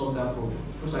strategy to solve that problem.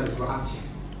 Those are the proactive.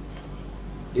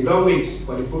 They don't wait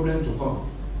for the problem to come.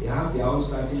 They have their own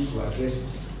strategy to address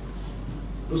it.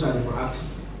 Those are the proactive.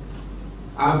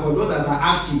 And for those that are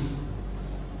active,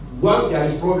 once there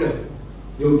is problem,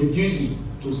 they will be busy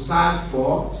to search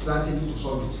for strategy to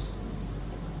solve it.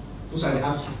 Those are the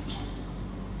active.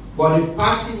 But the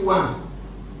passive one,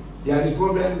 there is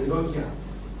problem, they don't care.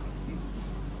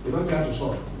 They don't care to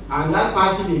solve. And that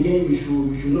passive again, you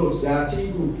should note, there are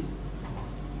 3 groups.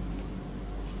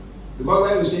 Because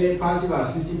when we say passive at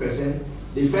 60%,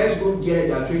 the first group get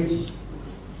their 20%.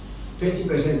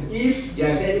 If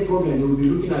there's any problem, they will be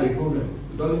looking at the problem.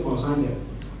 It doesn't concern them.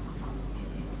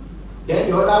 Then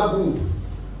the other group,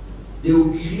 they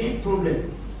will create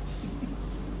problem.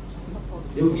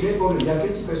 They will create problem. They are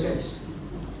 20%.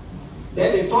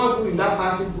 Then the third group in that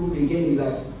passive group again is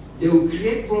that they will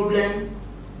create problem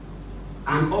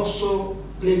and also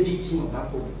play victim of that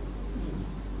problem.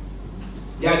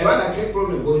 They are the one that create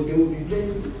problem, but they will be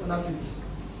playing other people.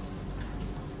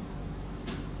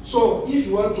 So if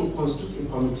you want to constitute a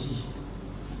committee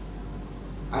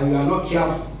and you are not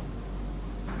careful,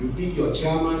 you pick your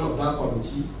chairman of that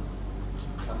committee,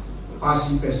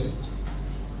 passive person.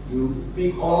 You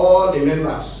pick all the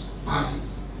members, passive.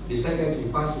 The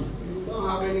secretary, passive. You don't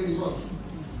have any result.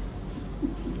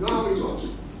 You don't have results.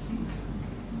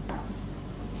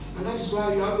 And that is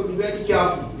why you have to be very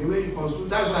careful the way you constitute.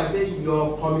 That's why I say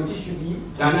your committee should be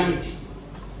dynamic.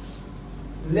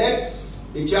 Let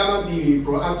the chairman be a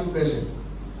proactive person.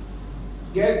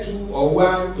 Get 2 or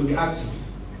 1 to be active.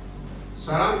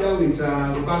 Surround them with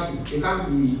the passive. They can't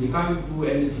do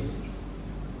anything.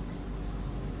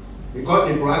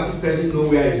 Because the proactive person knows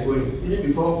where he's going. Even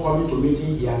before coming to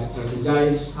meeting, he has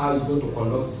strategized how he's going to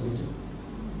conduct his meeting.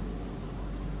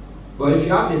 But if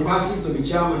you have the passive to be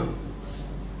chairman,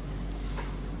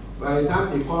 by the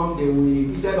time they come, they will,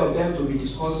 instead of them to be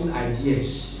discussing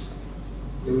ideas,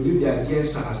 they will leave their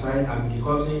ideas aside and be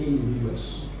discussing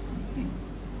individuals.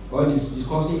 Or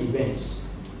discussing events.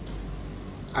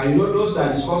 And you know those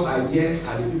that discuss ideas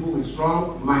are the people with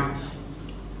strong mind.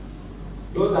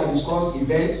 Those that discuss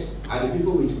events are the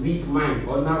people with weak mind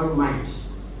or narrow mind.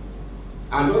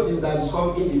 And those that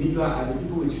discuss individual are the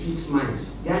people with fixed mind.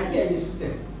 They are here in the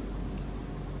system.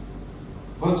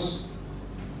 But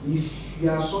if you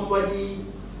are somebody,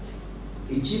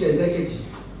 a chief executive,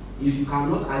 if you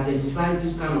cannot identify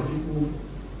this kind of people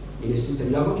in the system,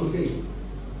 you are going to fail.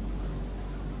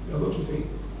 You are going to fail.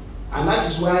 And that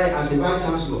is why, as a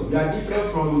Vice-Chancellor, you are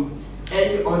different from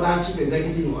any other chief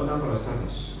executive in other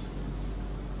parastatals.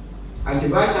 As a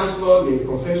Vice-Chancellor, you're a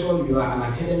professor, you are an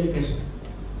academic person.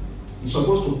 You're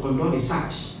supposed to conduct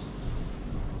research.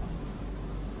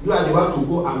 You are the one to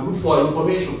go and look for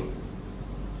information.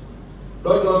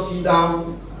 Don't just sit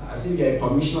down as if you're a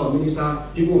commissioner or minister,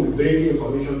 people will be bringing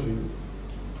information to you.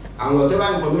 And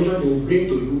whatever information they will bring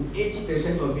to you,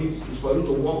 80% of it is for you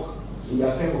to work in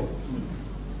their favor.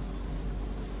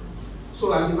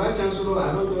 So as a Vice-Chancellor,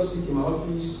 I don't just sit in my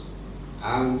office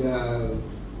and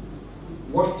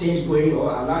what things going or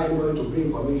allow anybody to bring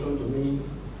information to me.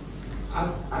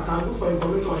 I can look for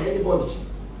information on anybody.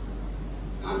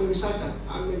 I'm a researcher.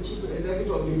 I'm a chief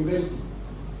executive of the university.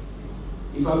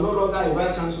 If I'm no longer a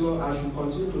Vice-Chancellor, I should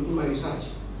continue to do my research.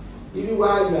 Even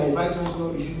while you are a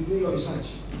Vice-Chancellor, you should be doing your research.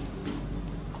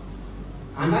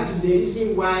 And that is the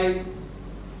reason why,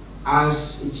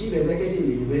 as a chief executive in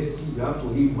the university, you have to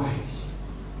read wide.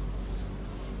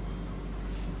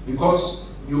 Because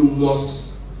you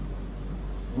must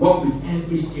work with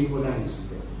every stakeholder in the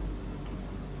system.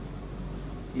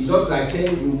 It's just like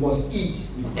saying you must eat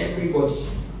with everybody.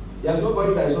 There's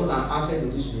nobody that is not an asset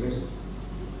in this university.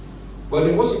 But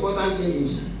the most important thing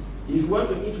is, if you want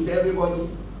to eat with everybody,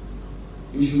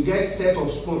 you should get a set of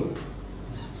spoons.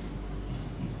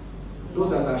 Those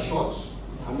that are short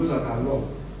and those that are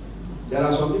long. There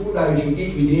are some people that you should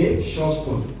eat with a short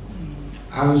spoon.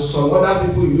 And some other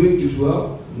people you eat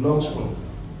well, long spoon.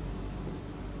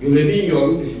 You may be in your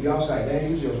room, you should be outside,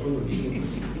 then use your spoon to eat.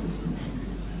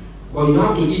 But you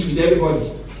have to eat with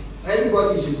everybody.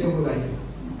 Everybody is a stakeholder here.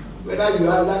 Whether you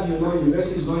are that, you know,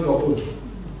 university is not your own.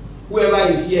 Whoever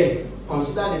is here,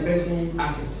 consider the person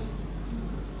assets.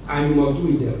 And you must do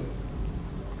with them.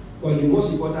 But the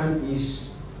most important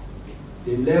is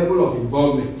the level of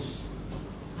involvement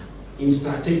in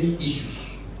strategic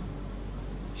issues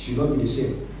should not be the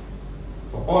same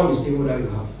for all the stakeholders you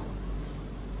have.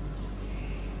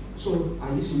 So,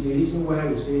 and this is the reason why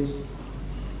we say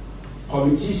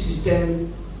committee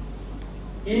system,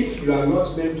 if you are not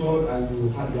mentored and you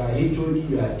are HOD,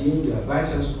 you are Dean, you are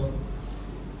Vice-Chancellor,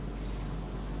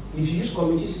 if you use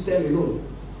committee system alone,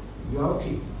 you are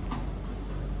okay.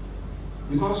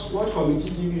 Because what committee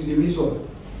gives you is the wisdom.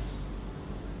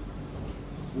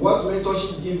 What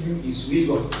mentorship gives you is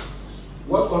wisdom.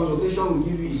 What consultation will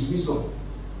give you is wisdom.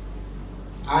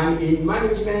 And in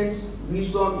management,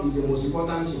 wisdom is the most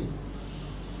important thing.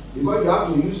 Because you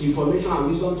have to use information and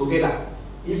wisdom together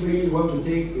if really you want to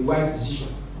take a wise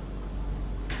decision.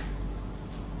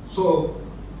 So,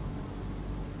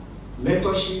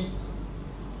 mentorship,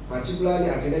 particularly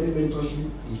academic mentorship,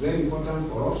 is very important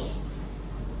for us.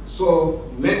 So,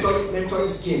 mentoring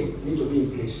scheme need to be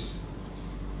in place.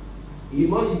 It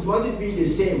mustn't be the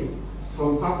same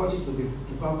from faculty to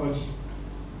faculty.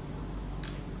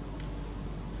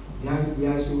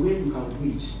 There is a way you can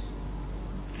do it.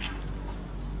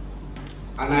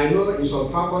 And I know in some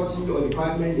faculty or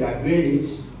department they are doing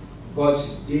it, but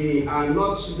they are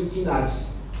not looking at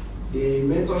the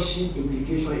mentorship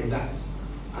implication in that.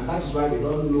 And that is why they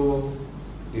don't know,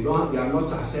 they are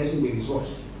not assessing the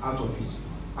results out of it.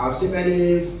 I've seen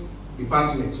many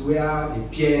departments where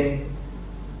they pair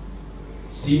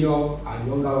senior and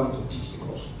younger one to teach the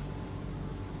course.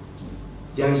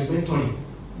 There is mentoring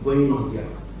going on there.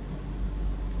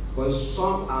 But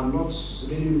some are not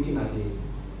really looking at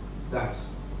that,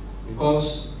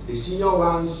 because the senior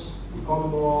ones become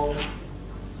more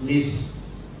lazy.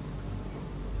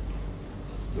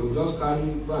 They will just go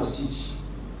and teach.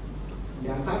 They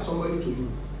attach somebody to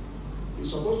you. You're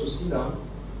supposed to sit down,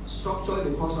 structure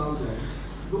the course outline,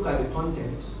 look at the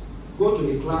content, go to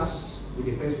the class with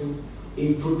the person,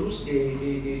 introduce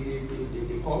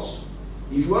the course.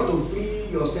 If you want to free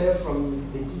yourself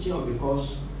from the teaching of the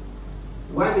course,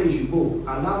 one day you should go,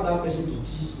 allow that person to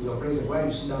teach in your presence while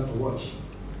you sit down to watch.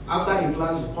 After the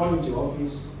class, you call him to the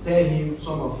office, tell him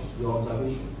some of your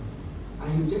observation,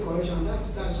 and you take correction.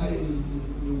 That's how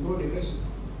you grow the person.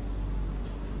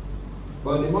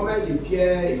 But the moment you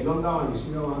pair a younger one, the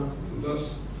senior one, you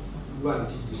just go and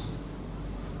teach this.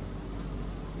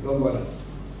 You don't bother.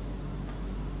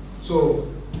 So,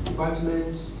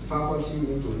 departments, faculty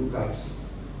need to look at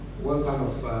what kind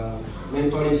of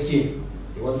mentoring scheme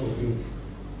they want to bring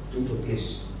into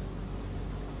place.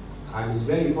 And it's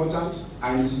very important,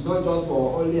 and it is not just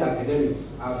for only academics.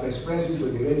 I've expressed it to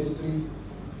the registry,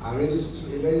 and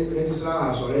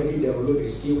registrar has already developed a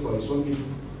scheme for his own people.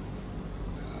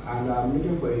 And I'm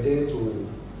looking for a day to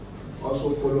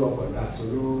also follow up on that, to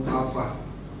know how far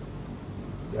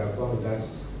they have gone with that.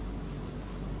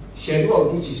 Schedule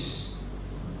of duties.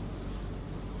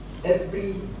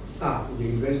 Every staff in the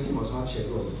university must have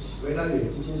schedule of duties, whether you're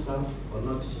a teaching staff or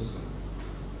not teaching staff.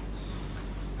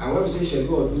 And when we say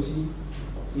schedule of duty,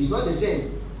 it's not the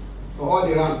same for all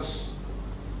the ranks.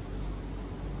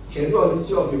 Schedule of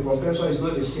duty of a professor is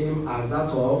not the same as that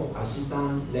of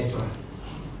assistant lecturer.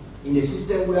 In the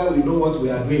system where we know what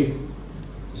we are doing,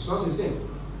 it's not the same.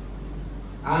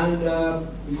 And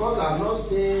because I've not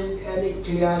seen any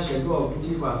clear schedule of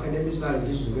duty for academic staff in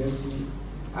this university,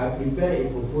 I prepared a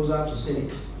proposal to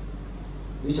Senate,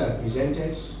 which I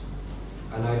presented,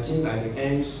 and I think at the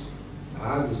end,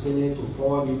 I have the Senate to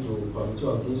forward it to Committee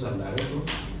of Deans and Director.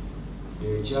 The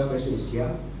chairperson is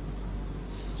here.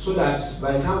 so that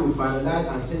by the time we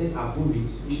finalize and Senate approve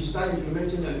it, we should start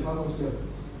implementing at the faculty level.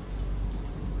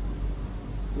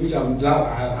 Which I'm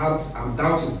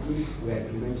doubting if we are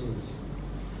implementing it.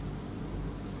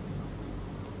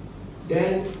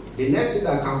 Then the next thing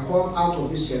that can come out of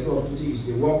this schedule of duty is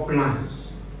the work plans.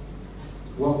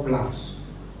 Work plans.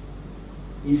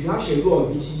 If you have schedule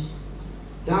of duty,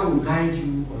 that will guide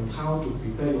you on how to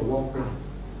prepare your work plan.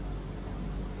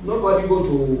 Nobody go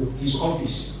to his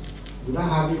office without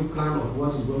having a plan of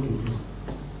what he's going to do,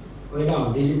 whether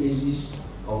on daily basis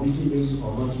or weekly basis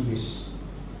or monthly basis.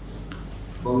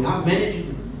 But we have many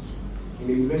people in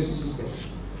the university system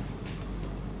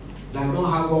that don't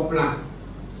have work plan.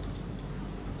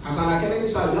 As an academic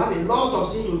staff, you have a lot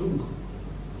of things to do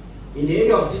in the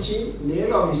area of teaching, in the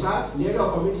area of research, in the area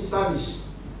of community service.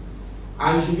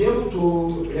 And you should be able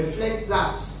to reflect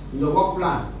that in your work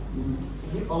plan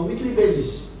on a weekly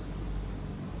basis.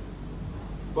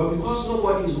 But because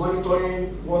nobody is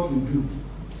monitoring what we do,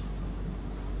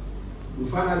 we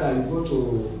find out that you go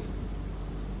to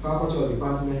faculty or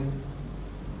department,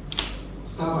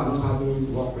 staff are not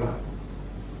having work plan.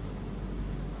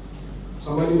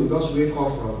 Somebody will just wake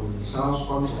up from his house,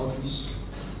 come to office,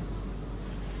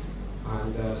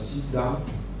 and sit down.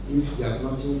 If there's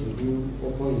nothing to do,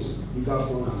 open his bigger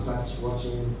phone and start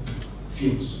watching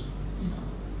films.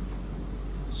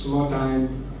 Small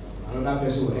time, another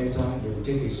person will enter, they will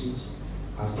take a seat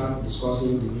and start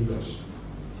discussing individuals,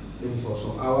 maybe for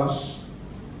some hours.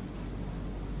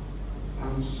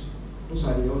 And those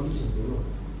are the only things they know.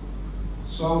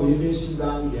 Some will even sit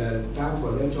down, their time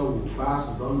for lecture will pass,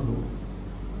 don't know.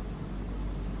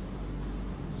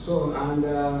 So, and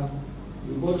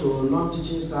you go to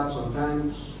non-teaching staff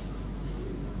sometimes,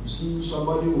 you see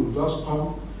somebody will just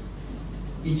come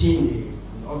eating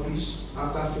in the office,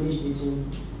 after finish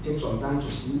eating, take some time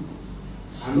to sleep,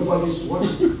 and nobody's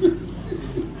watching.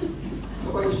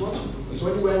 Nobody's watching. It's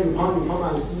only when you come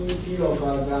and see a pile of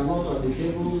granite on the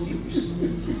table, you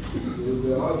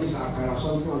see all this akara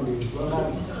something on the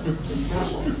floor, you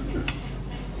can't watch.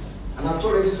 And I've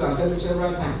told this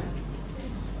several times.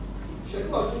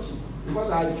 Schedule of duty.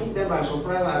 Because I took them by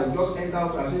surprise, I just entered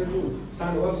out and said, "No,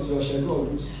 Stanley, what is your schedule of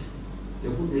duty?" They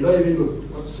don't even know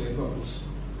what is schedule of duty.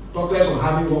 Talk less of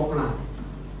having work plan.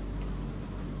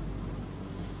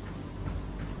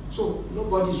 So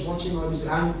nobody's watching all this,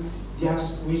 and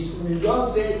we don't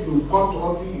say you come to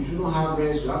office, you shouldn't have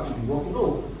rest, you have to be working.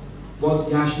 No, but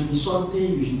there should be something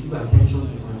you should give attention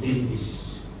to on a daily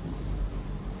basis.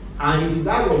 And it is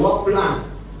that your work plan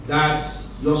that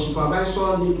your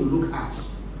supervisor need to look at.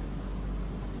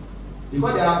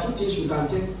 Because there are two things we can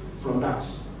take from that.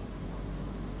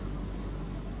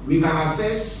 We can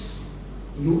assess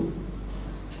you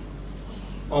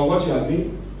or what you are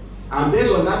doing, and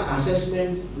based on that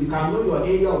assessment, we can know your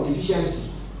area of deficiency.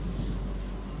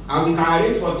 And we can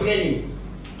arrange for training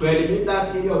to eliminate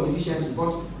that area of deficiency.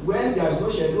 But when there is no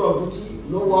schedule of duty,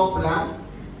 no work plan,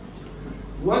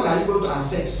 what are you going to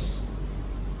assess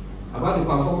about the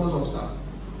performance of staff?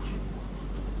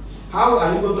 How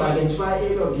are you going to identify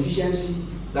area of deficiency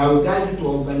that will guide you to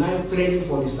organize training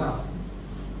for the staff?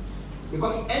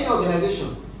 Because in any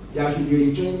organization, there should be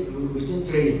routine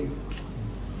training.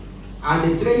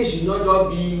 And the training should not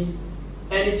just be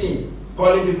anything,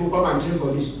 calling people come and train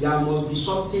for this. There must be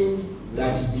something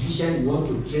that is deficient you want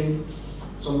to train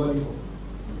somebody for.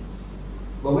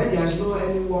 But when there is no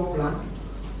any work plan,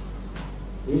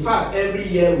 in fact, every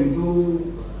year we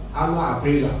do annual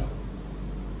appraisal.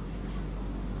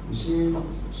 You see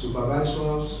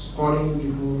supervisors calling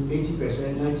people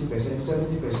 80%, 90%,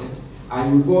 70%,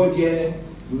 and you go there,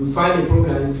 you find a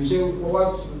problem. If you say,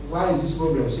 well, why is this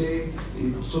problem? Say,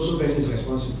 so person is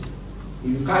responsible.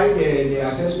 If you carry the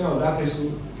assessment of that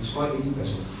person, you score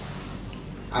 80%.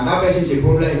 And that person is a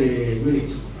problem in the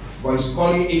unit, but it's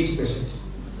scoring 80%.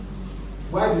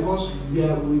 Why? Because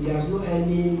there's no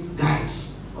any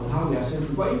guides on how we assess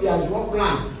people. But if there is work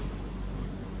plan,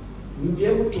 you'll be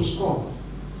able to score.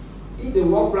 If the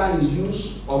work plan is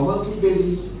used on monthly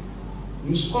basis,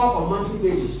 you score on monthly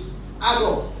basis. Add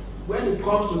up. When it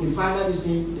comes to the final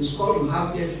listing, the score you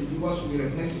have there should be what should be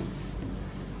reflected.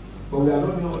 But we are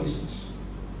not doing all these things.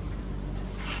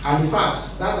 And in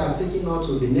fact, that has taken us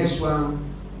to the next one,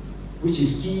 which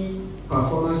is key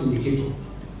performance indicator.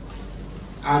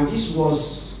 And this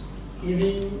was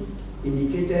even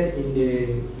indicated in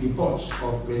the report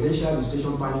of Presidential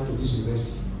Administration Panel to this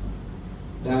university,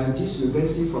 that this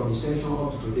university from inception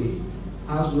up to today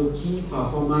has no key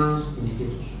performance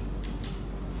indicators.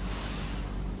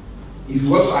 If you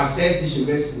want to assess this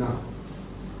university now,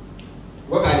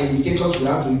 what are the indicators we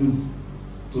have to use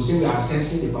to say we are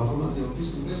assessing the performance of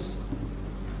this university?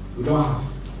 We don't have.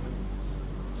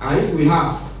 And if we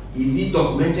have, is it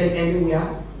documented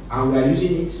anywhere and we are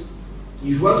using it? If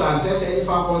you want to assess any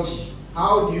faculty,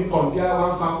 how do you compare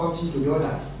one faculty to the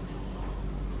other?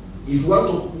 If you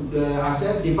want to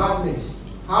assess departments,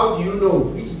 how do you know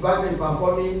which department is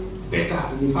performing better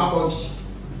in the faculty?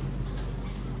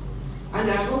 And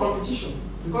there is no competition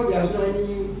because there is no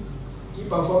any key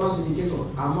performance indicator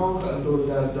among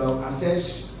the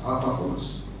assess our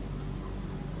performance.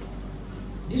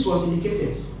 This was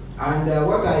indicated, and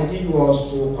what I did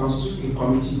was to constitute a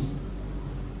committee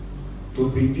to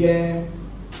prepare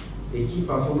the key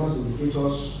performance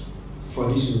indicators for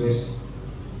this university.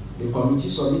 The committee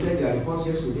submitted their report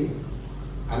yesterday,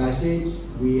 and I said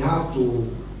we have to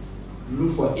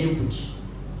look for inputs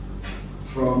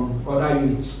from other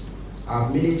units.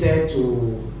 I've milited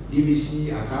to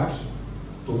DVC ACAD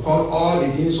to call all the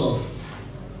deans of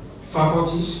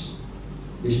faculties.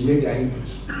 They should make their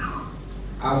inputs.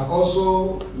 I've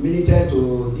also milited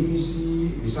to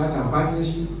DVC Research and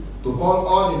Partnership to call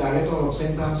all the directors of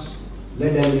centers,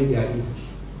 let them make their inputs.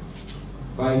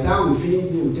 By the time we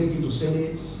finish it, we'll take it to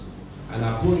Senate and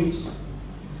approve it,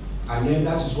 and then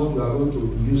that is what we are going to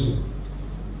be using.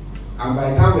 And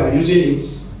by the time we are using it,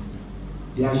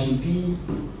 there should be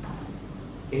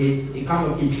a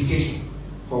kind of implication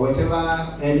for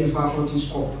whatever any faculty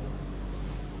score.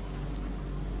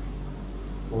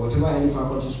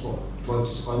 But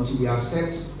until we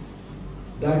assess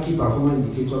that key performance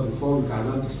indicator before, we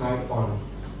cannot decide on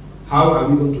how are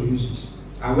we going to use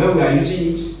it. And when we are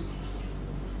using it,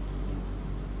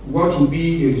 what will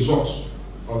be the results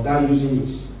of that using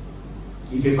it?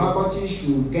 If a faculty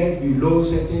should get below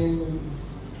certain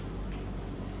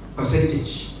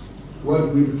percentage, what do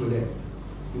we do to them?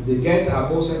 If they get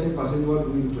above certain percent, what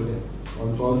do we do to them?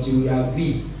 Until we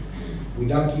agree with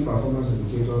that key performance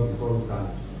indicator before we can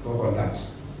work on that.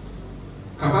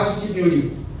 Capacity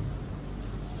building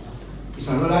is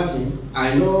another thing.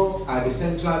 I know at the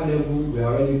central level we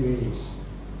are already doing it.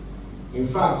 In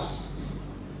fact,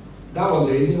 that was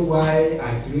the reason why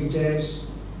I created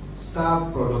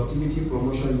staff productivity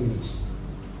promotion units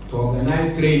to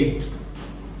organize training.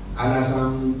 And as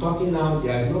I'm talking now,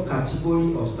 there is no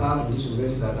category of staff in this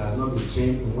university that has not been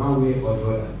trained in one way or the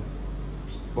other.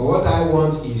 But what I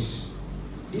want is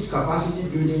this capacity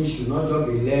building should not just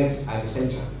be left at the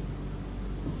center.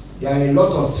 There are a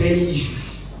lot of training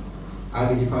issues at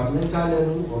the departmental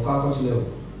level or faculty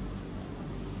level.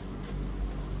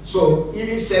 So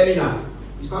even seminar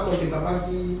is part of the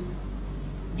capacity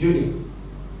building.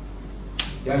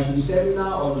 There should be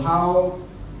seminar on how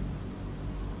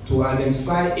to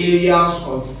identify areas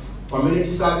of community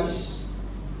service.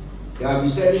 There will be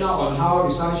seminar on how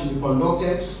research should be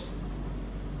conducted.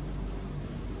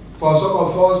 For some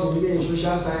of us in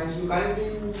social science, you can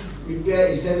even prepare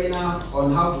a seminar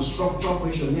on how to structure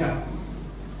questionnaire,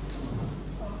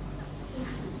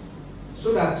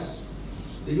 so that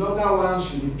the younger ones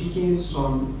should be picking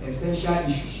some essential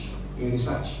issues in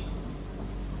research.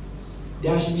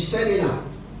 There should be seminar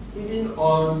even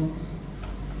on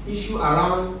issue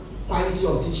around quality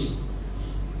of teaching.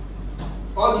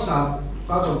 All these are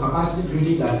part of capacity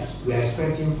building that we are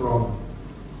expecting from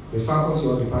the faculty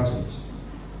or department.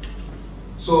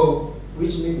 So,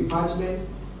 which means department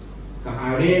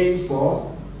can arrange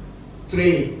for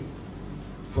training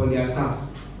for their staff.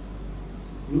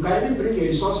 You can even bring a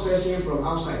resource person from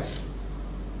outside.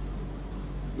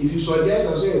 If you suggest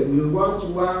and say, we want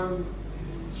one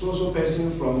so-so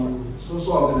person from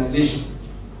so-so organization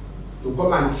to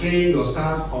come and train your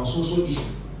staff on so-so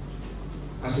issue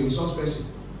as a resource person.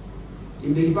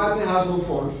 If the department has no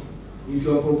fund, if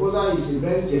your proposal is a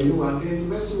very genuine one, the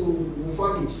university will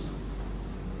fund it.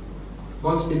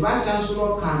 But the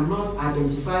Vice-Chancellor cannot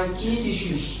identify key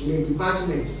issues in a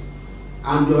department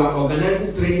and you are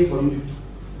organizing training for you.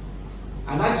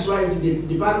 And that is why it's the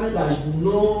department that you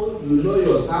know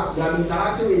your staff, you are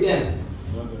interacting with them.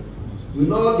 You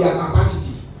know their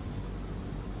capacity.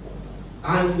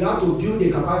 And you have to build the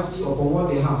capacity upon what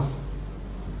they have.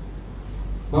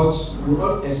 But we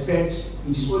don't expect it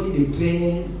is only the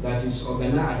training that is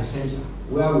organized at the center,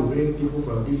 where we bring people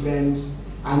from different,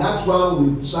 and that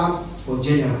one will serve for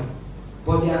general.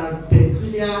 But there are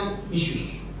peculiar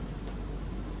issues.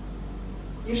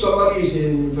 If somebody is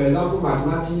in, for example,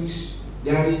 mathematics,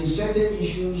 there is certain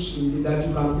issues that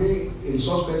you can bring a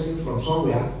resource person from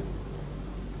somewhere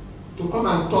to come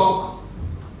and talk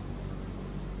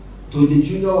to the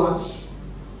junior ones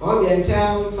or the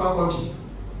entire faculty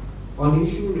on the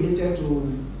issue related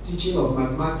to teaching of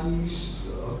mathematics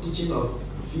or teaching of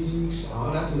physics and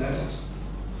other things like that.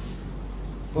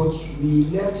 But we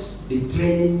left the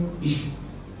training issue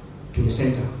to the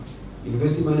center.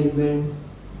 University management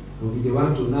will be the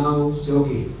one to now say,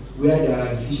 okay, where there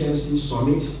are deficiencies,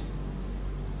 submit.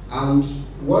 And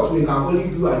what we can only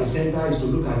do at the center is to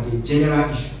look at the general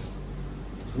issue,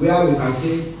 where we can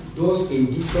say those in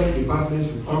different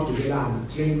departments will come together and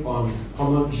train on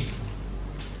common issue.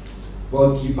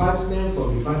 But department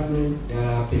for department, there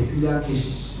are peculiar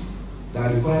cases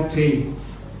that require training,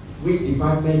 which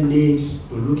department needs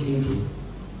to look into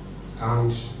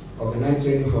and organize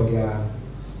training for their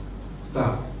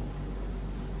staff.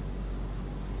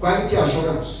 Quality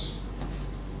assurance.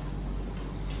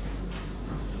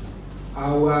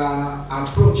 Our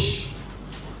approach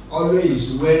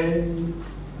always when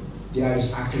there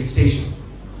is accreditation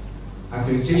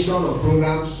of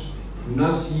programs, you now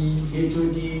see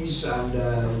HODs and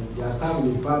their staff in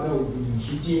the department will be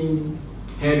hitting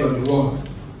head on the wall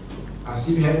as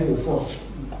if heaven will fall.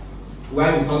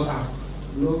 Why? Because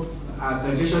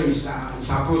accreditation is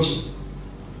approaching.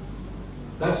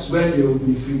 That's when they will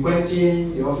be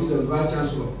frequenting the office of the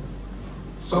Vice-Chancellor.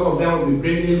 Some of them will be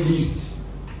bringing lists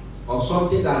of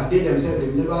something that they themselves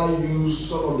have never used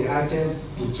some of the items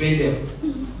to train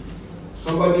them.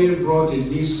 Somebody brought a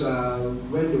list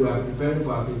when they were preparing for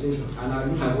accreditation, and I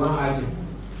looked at one item,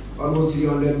 almost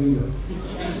 300 million.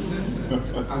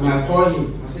 And I called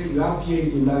him. I said, "You have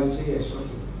PhD in that?" He said, "Yes."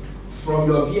 Okay. From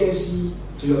your BSc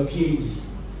to your PhD,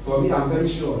 for me, I'm very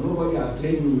sure nobody has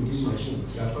trained me with this machine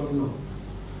you are talking of.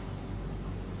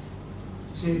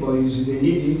 He said, "But they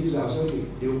need this." I said, "Okay.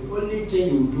 The only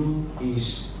thing you do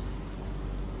is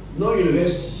no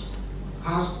university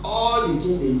has all the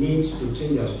things they need to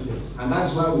train their students, and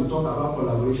that's why we talk about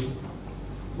collaboration.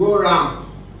 Go around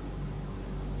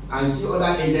and see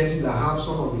other agencies that have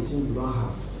some of the things we don't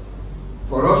have.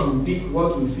 For us, we pick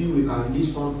what we feel we can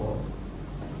release funds for.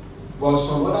 But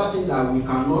some other things that we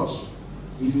cannot,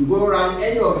 if you go around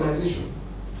any organization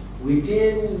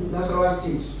within Nasarawa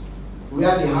State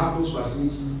where they have those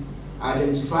facilities,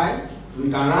 identify,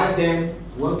 we can write them,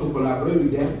 we want to collaborate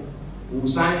with them, we will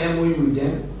sign MOU with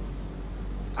them,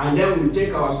 and then we will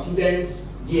take our students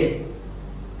there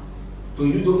to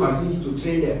use those facilities to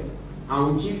train them,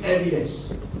 and we keep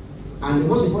evidence. And the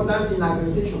most important thing in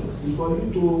accreditation is for you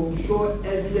to show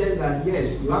evidence that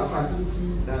yes, you have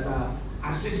facilities that are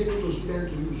accessible to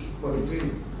students to use for the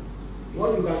training.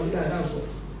 What you can do that's all.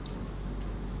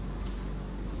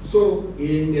 So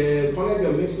in the College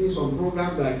of Medicine, some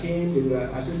programs that came,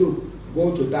 I said, look,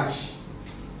 go to Dash.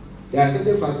 There are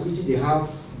certain facilities they have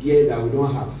there that we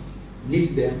don't have.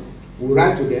 List them, we'll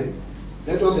write to them,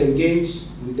 let us engage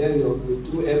with them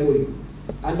through MOU.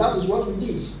 And that is what we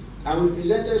did. And we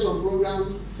presented some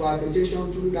programs for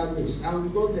accreditation through that means, and we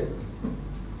got them.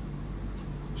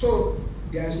 So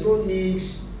there is no need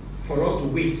for us to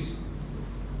wait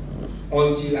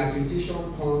until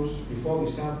accreditation comes before we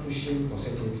start pushing for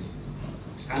certainty.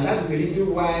 And that's the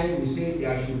reason why we say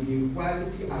there should be a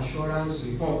quality assurance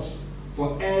report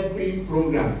for every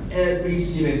program, every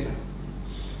semester.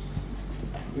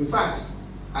 In fact,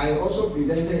 I also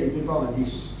presented a paper on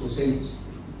this to Senate.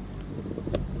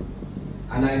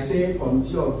 And I said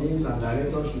committee of deans and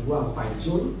directors should go and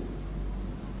fine-tune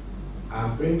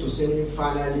and bring to Senate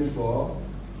finally for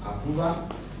approval.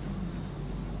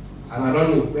 And I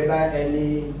don't know whether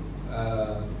any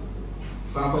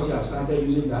faculty have started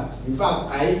using that. In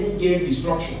fact, I even gave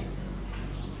instruction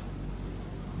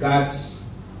that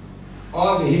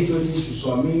all the HODs should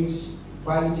submit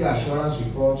quality assurance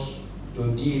reports to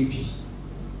DAP,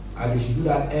 and they should do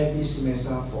that every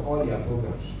semester for all their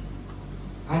programs.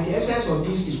 And the essence of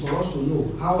this is for us to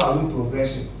know how are we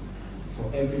progressing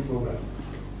for every program.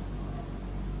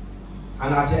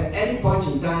 And at any point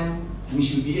in time, we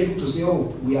should be able to say,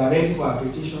 oh, we are ready for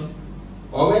accreditation.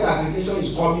 Or when accreditation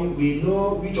is coming, we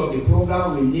know which of the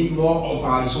programs will need more of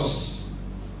our resources.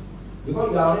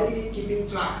 Because we are already keeping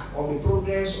track of the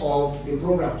progress of the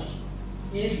programs.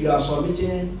 If you are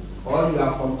submitting or you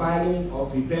are compiling or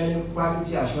preparing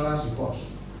quality assurance reports.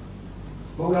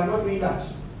 But we are not doing that.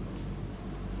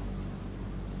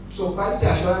 So quality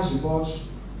assurance reports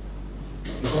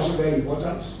is also very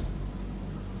important.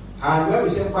 And when we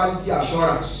say quality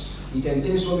assurance, it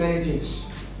entails so many things.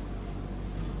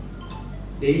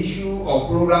 The issue of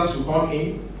programs will come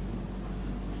in,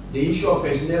 the issue of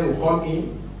personnel will come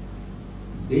in,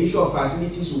 the issue of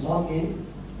facilities will come in,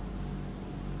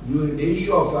 the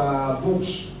issue of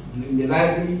books in the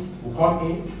library will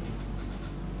come in,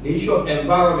 the issue of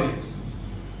environment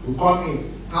will come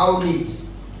in. How neat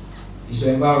is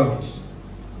your environment?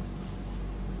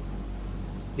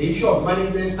 The issue of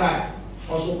management style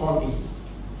also come in.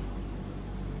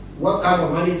 What kind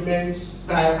of management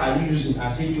style are you using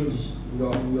as HOD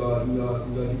in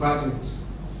your department?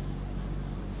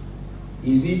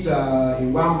 Is it a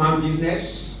one-man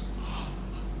business?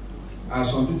 As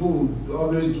some people would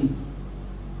always do.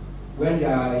 When they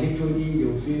are HOD, they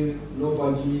will feel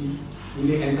nobody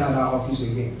even enter that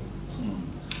office again.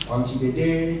 Until the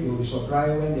day they will be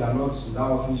surprised when they are not in that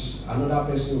office, another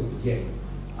person will be there.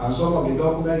 And some of the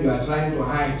documents you are trying to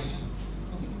hide,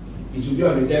 it will be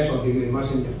on the desk of the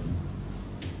messenger.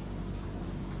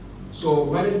 So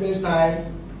management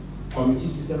style, committee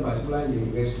system, particularly in the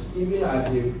university, even at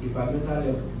the departmental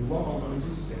level, we work on committee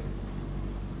system.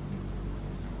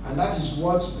 And that is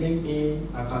what brings in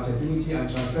accountability and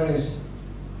transparency.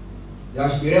 There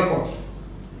should be record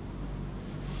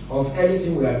of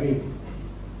anything we are doing.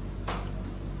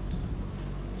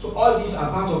 So all these are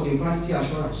part of the quality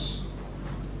assurance.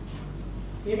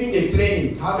 Even the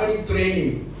training, how many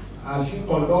training have you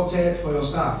conducted for your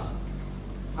staff?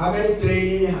 How many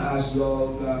training has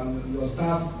your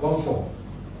staff gone for?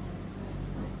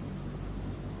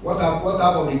 What type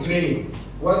of the training?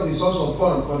 What is the source of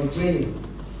fund for the training?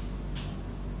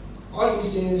 All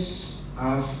these things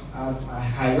I've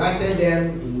highlighted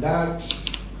them in that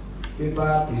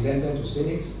paper presented to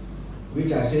Senate,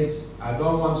 which I said I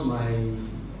don't want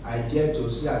my idea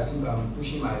to see as if I'm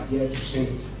pushing my idea to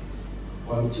Senate.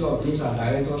 Committee of Deans and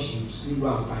Directors should still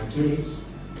go and fine-tune it.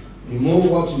 Remove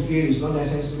what you feel is not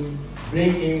necessary.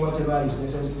 Bring in whatever is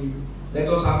necessary. Let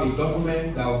us have a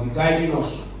document that will be guiding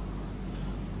us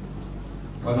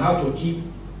on how to keep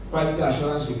quality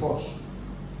assurance reports.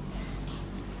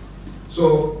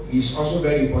 So it's also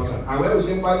very important. And when we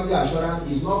say quality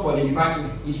assurance, it's not for the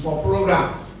department, it's for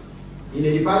program. In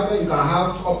a department, you can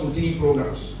have up to 3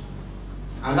 programs.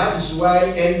 And that is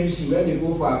why NUC, when they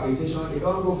go for accreditation, they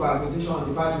don't go for accreditation on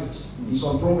department, it's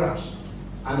on programs.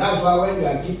 And that's why when we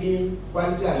are keeping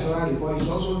quality assurance report, it's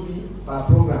also be per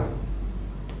program.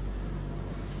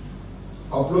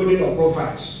 Uploading of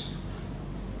profiles.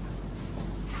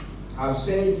 I've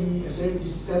said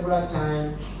this several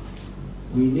times.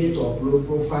 We need to upload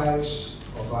profiles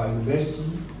of our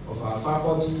university, of our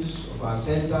faculties, of our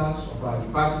centers, of our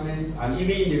department, and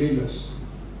even individuals.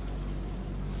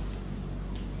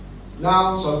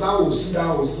 Now, sometimes we'll sit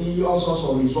down, we'll see all sorts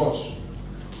of results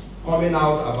coming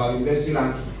out about university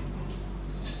ranking.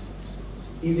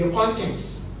 It's the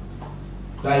content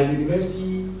that the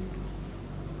university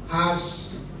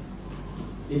has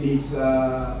in its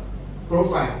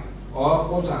profile or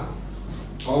portal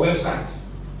or website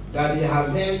that they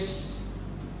harvest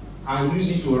and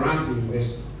use it to rank the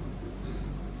university.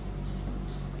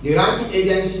 The ranking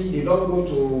agency, they don't go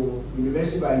to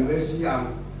university by university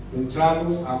and they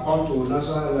travel and come to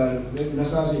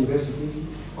National University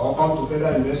or come to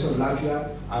Federal University of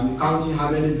Lafia and be counting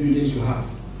how many buildings you have,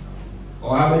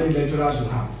 or how many lecturers you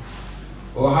have,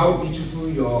 or how beautiful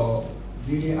your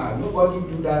building are. Nobody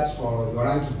do that for your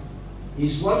ranking.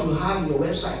 It's what you have in your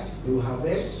website. They will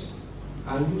harvest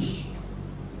and use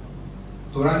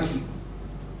to rank you.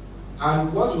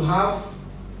 And what you have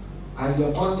as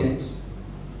your content,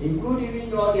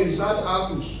 including all the research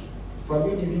outputs from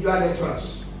individual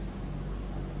lecturers,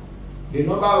 the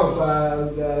number of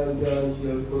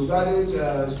the postgraduate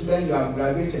students you have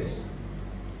graduated,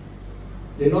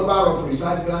 the number of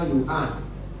research grants you earn,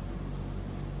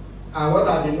 and what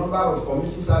are the number of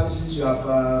community services you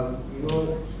have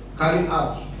carried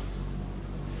out.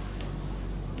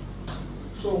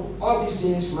 So all these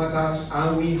things matters,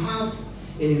 and we have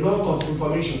a lot of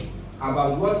information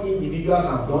about what individuals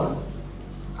have done,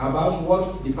 about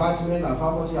what department and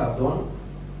faculty have done,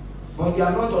 but they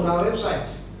are not on our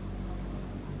website.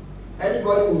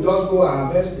 Anybody will just go and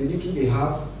harvest the little they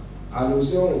have, and will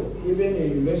say, oh, even a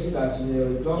university that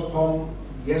just come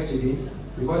yesterday,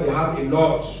 because they have a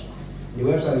lot, the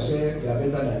website will say they are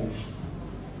better than you.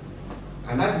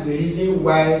 And that is the reason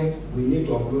why we need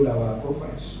to upload our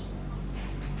profiles.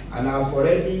 And I've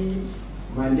already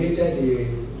mandated the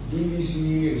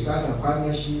DVC Research and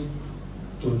Partnership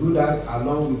to do that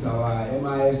along with our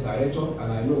MIS director,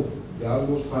 and I know they are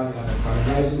almost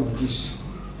finalizing on this.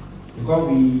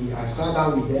 Because I sat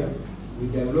down with them, we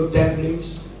developed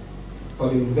templates for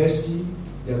the university,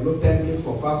 developed templates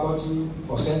for faculty,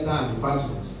 for center and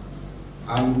departments.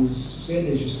 And we said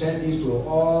they should send this to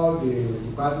all the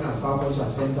department and faculty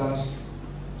and centers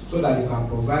so that they can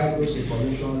provide those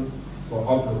information for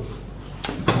upload.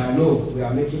 And I know we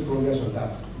are making progress on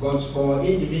that. But for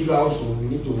individuals also, we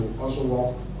need to also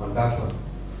work on that one.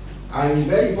 And it's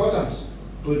very important.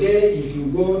 Today, if you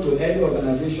go to any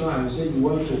organization and say you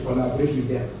want to collaborate with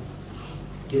them,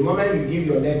 the moment you give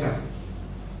your data,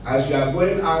 as you are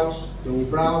going out, they will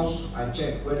browse and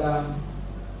check whether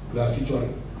you are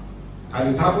featuring.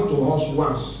 And it happened to us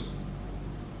once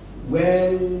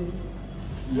when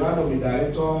one of the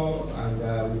director and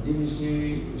with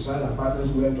DVC, Usman and partners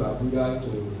went to Abuja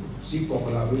to seek for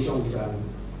collaboration with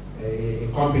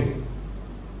a company.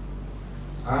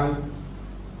 And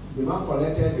the man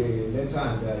collected the letter,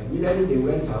 and immediately they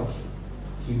went out.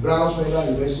 He browsed Federal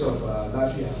University of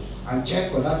Lafia and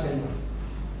checked for that center.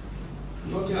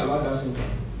 Nothing about that center.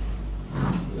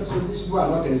 You know, these people are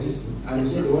not existing, and they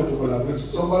say they want to collaborate.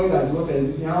 Somebody that is not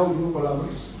existing, how will you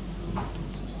collaborate?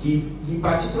 He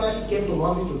particularly came to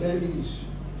me to tell me this.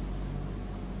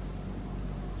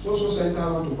 So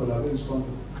center want to collaborate with this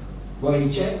company. But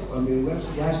he checked on the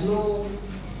website, there's no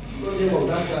name of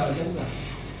that center.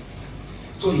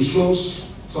 So it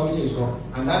shows something is wrong.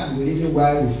 And that is the reason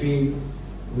why we feel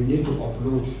we need to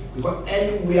upload. Because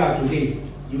anywhere today,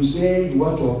 you say you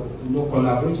want to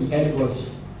collaborate with anybody,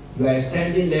 you are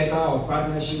extending letter of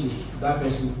partnership with that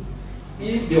person.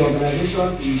 If the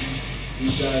organization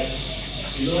is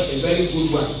a very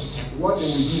good one, what they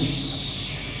will do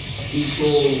is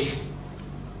to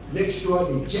make sure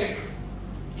they check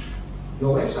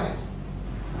your website.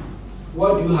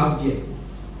 What do you have there?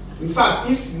 In fact,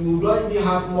 if you don't even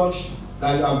have much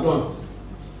that you have done,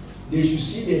 they should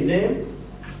see the name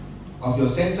of your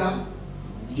center,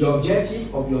 the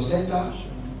objective of your center,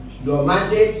 your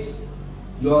mandates,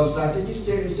 your strategic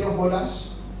stakeholders.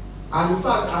 And in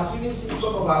fact, I've even seen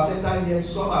some of our centers here,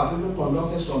 some have even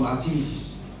conducted some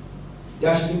activities.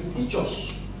 There should be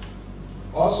pictures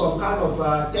or some kind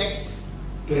of text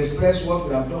to express what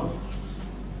we have done.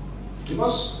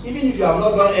 Because even if you have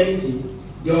not done anything,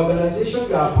 the organization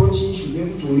you are approaching should be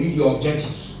able to read your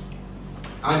objectives.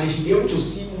 And they should be able to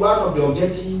see one of the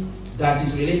objectives that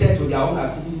is related to their own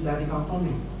activity that they can come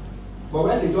in. But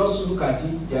when they just look at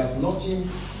it, there's nothing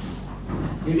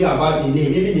maybe about the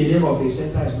name. Maybe the name of the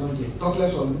center is not there. Talk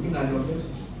less of looking at the objectives.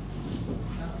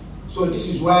 So this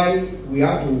is why we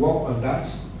have to work on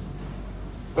that.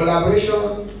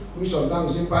 Collaboration, which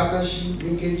sometimes we say partnership,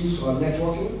 linkages, or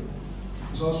networking,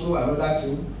 is also another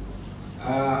thing.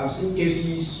 I've seen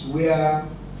cases where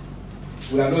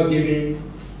we are not giving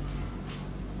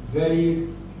very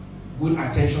good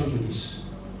attention to this.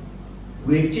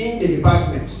 Within the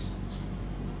department,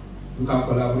 you can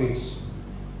collaborate.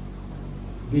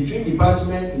 Between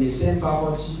departments in the same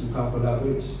faculty, you can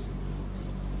collaborate.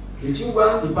 Between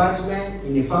one department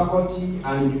in a faculty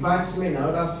and a department in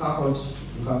another faculty,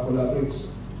 you can collaborate.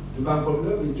 You can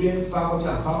collaborate between faculty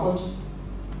and faculty,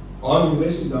 or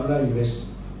university and another university.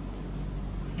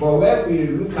 But when we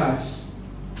look at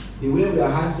the way we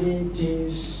are handling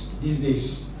things these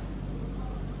days,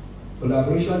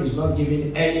 collaboration is not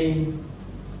giving any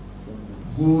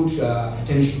good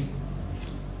attention.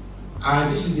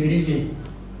 And this is the reason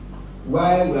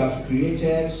why we have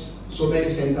created so many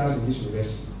centers in this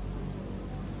university.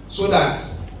 So that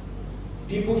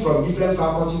people from different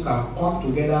faculties can come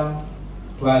together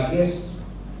to address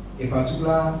a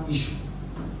particular issue.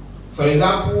 For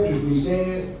example, if we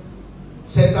say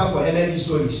Center for Energy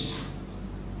Studies,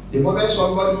 the moment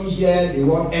somebody here they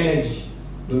want energy,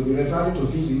 they'll be referring to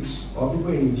physics or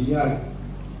people in engineering.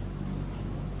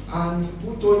 And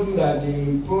who told you that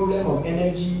the problem of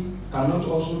energy cannot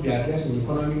also be addressed in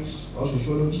economics or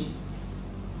sociology?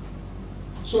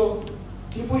 So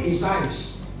people in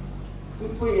science,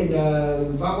 people in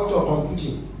the faculty of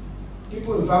computing,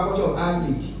 people in the faculty of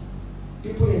Agric,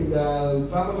 people in the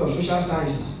faculty of social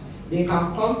sciences, they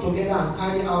can come together and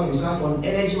carry out research on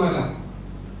energy matter.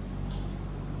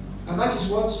 And that is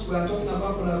what we are talking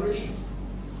about, collaboration.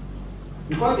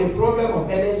 Because the problem of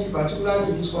energy,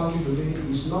 particularly in this country today,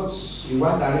 is not a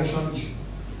one-direction issue.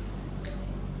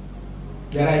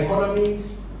 There are economic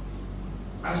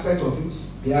aspects of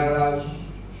it, there are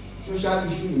social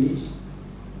issues in it,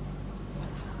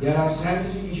 there are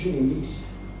scientific issues in it.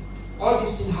 All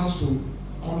these things has to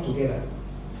come together.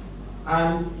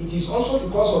 And it is also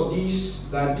because of this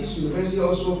that this university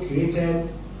also created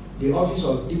the Office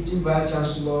of Deputy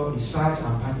Vice-Chancellor, Research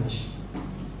and Partnership.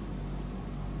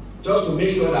 Just to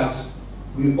make sure that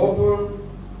we open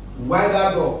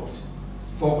wider door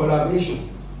for collaboration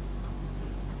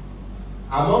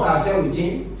among ourselves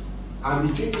within and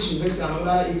between this university and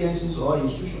other agencies or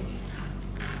institutions.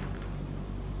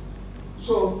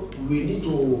 So we need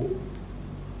to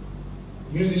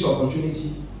use this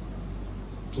opportunity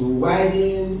to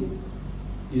widen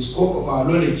the scope of our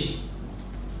knowledge.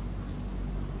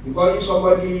 Because if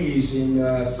somebody is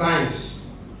in science,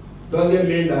 doesn't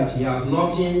mean that he has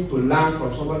nothing to learn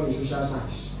from somebody in social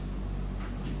science.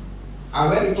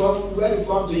 And when it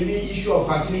comes to even issue of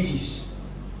facilities,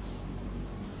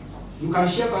 you can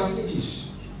share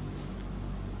facilities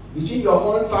between your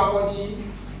own faculty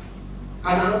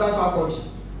and another faculty.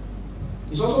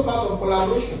 It's also part of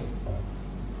collaboration.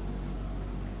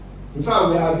 In fact,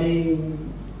 we have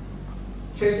been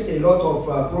facing a lot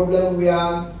of problems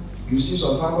where you see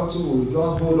some faculty will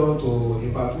just hold on to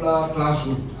a particular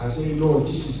classroom and say, no,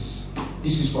 this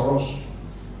is for us.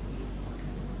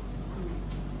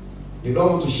 They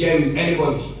don't want to share with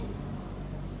anybody.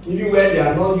 Even when they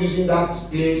are not using that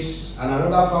place and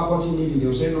another faculty needs it, they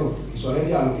will say, no, it's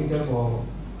already allocated for.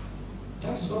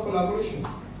 That is not collaboration.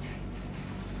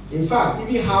 In fact,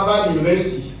 even Harvard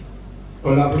University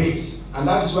collaborates, and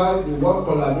that is why the word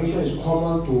collaboration is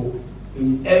common to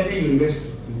in every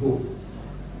university you go.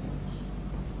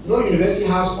 No university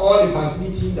has all the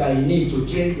facilities that you need to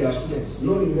train their students.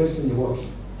 No university in the world.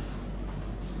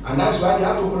 And that's why they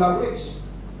have to collaborate.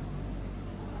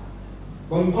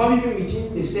 But you come even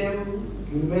within the same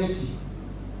university,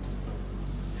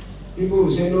 people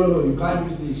will say, no, you can't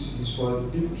do this. It's for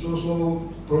the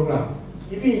social program.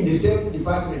 Even in the same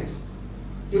department,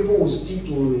 people will stick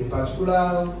to a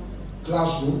particular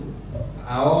classroom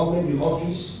or maybe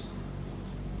office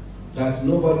that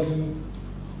nobody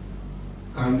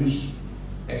can use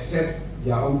except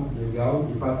their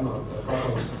own department or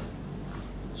faculty.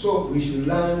 So we should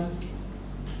learn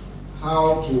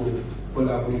how to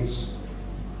collaborate.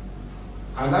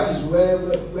 And that is where,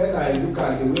 when I look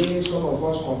at the way some of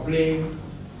us complain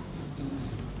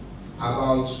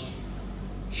about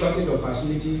shortage of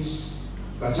facilities,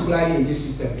 particularly in this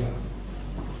system here.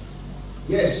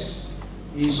 Yes,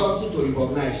 it's something to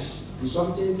recognize, it's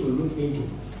something to look into.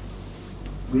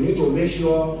 We need to make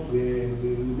sure we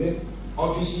make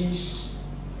offices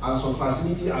and some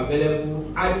facility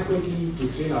available adequately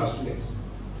to train our students.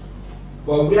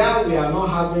 But where we are not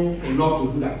having enough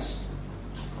to do that,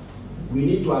 we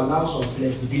need to allow some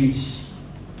flexibility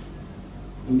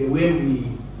in the way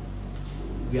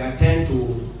we attend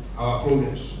to our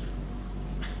problems.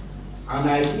 And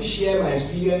I do share my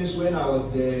experience when I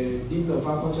was the Dean of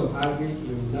Faculty of Agric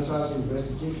in Nassau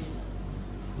University.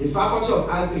 The Faculty of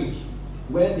Agric,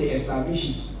 when they established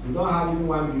it, we don't have even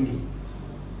one building.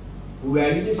 We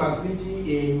were using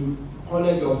facility in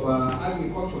College of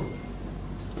Agriculture.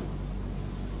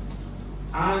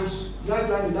 And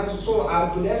gradually, that's so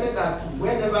to the extent that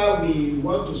whenever we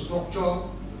want to structure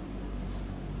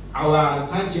our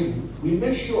timetable, we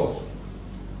make sure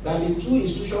that the two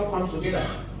institutions come together.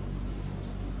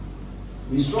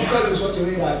 We structure in such a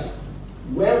way that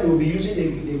when we'll be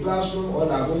using the classroom or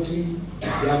laboratory,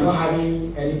 they are not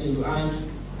having anything to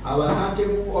hand. Our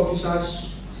timetable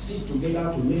officers sit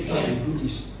together to make sure we do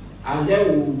this. And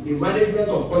then the management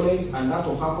of college and that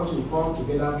of faculty will come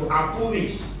together to approve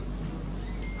it.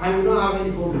 And we don't have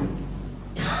any problem.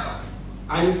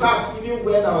 And in fact, even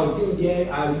when I was in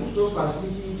there, I used those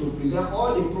facilities to present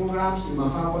all the programs in my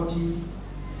faculty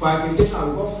for accreditation.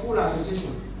 I got full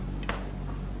accreditation.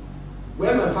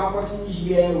 When my faculty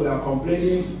here were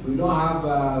complaining, we don't have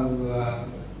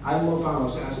animal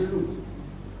farmers, I said, look,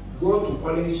 go to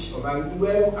college of agric.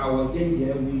 When I was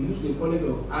there, we used the college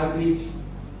of agric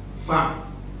farm.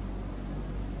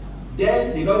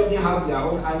 Then they don't even have their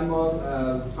own animal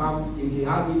farm, they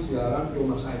have it around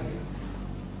Thomas area.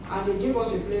 And they gave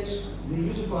us a place, we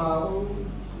use it for our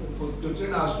own, to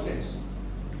train our students.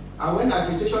 And when the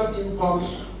accreditation team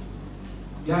comes,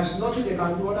 there's nothing they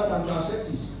can do other than to accept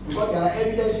it. Because there are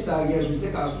evidences that yes, we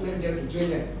take our students there to train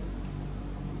them.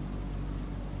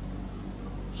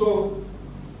 So,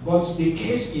 but the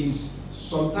case is,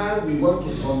 sometimes we want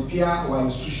to compare our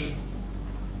institution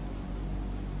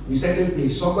in certain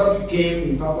place. Somebody came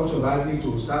in Faculty of Agric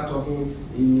to start talking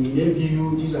in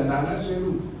ABU, this and that. And I said,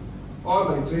 look, all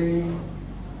my training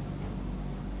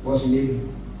was in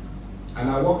ABU. And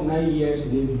I worked 9 years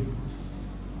in ABU.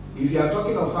 If you are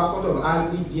talking of Faculty of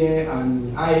Agric there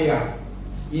and IAR,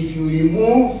 if you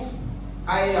remove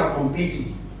IAR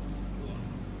completely,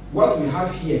 what we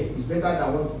have here is better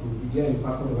than what will be there in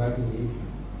Faculty of Agric in ABU.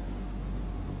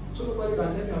 So nobody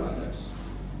can tell me about that.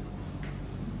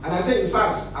 And I say, in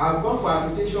fact, I've gone for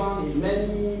accreditation in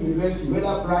many universities,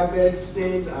 whether private,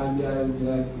 state,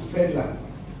 and federal,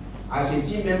 as a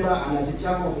team member and as a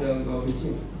chairman of a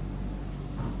team.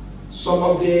 Some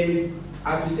of the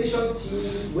accreditation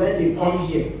team, when they come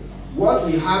here, what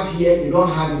we have here, they don't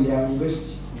have in their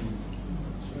university.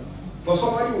 But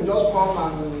somebody will just come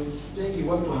and think he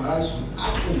wants to harass you.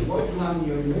 Ask him, what do you have in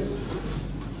your university?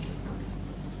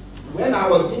 When I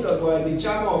was the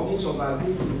chairman of Deans of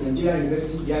Agric in Nigeria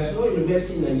University, there is no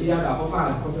university in Nigeria that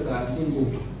offers agriculture that I didn't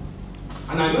go to.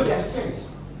 And I know their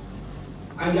strengths.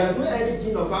 And there is no any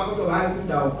dean of Faculty of Agric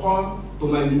that will come to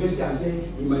my university and say,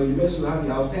 in my university,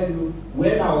 I will tell you,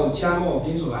 when I was chairman of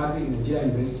Deans of Agric in Nigeria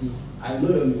University, I know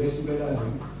your university better than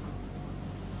you.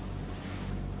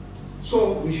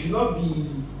 So we should not be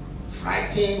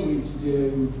frightened with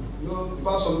the,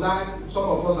 because sometimes some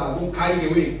of us are being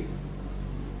carried away.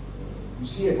 You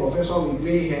see a professor with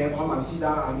gray hair come and sit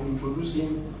down and introduce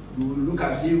him. You look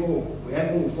and say, oh, we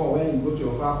have to for when you go to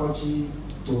your faculty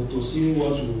to see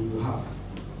what you have.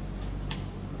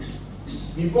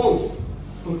 Be bold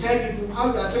to tell people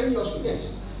how you are training your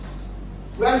students.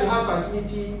 Where you have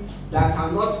facility that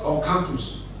are not on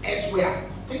campus, elsewhere,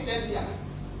 take them there.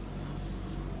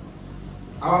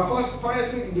 Our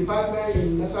forestry department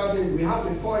in Lafia, we have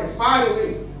a forest far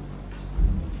away.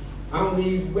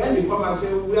 And when they come and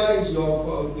say, where is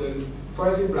your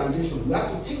forestry plantation? We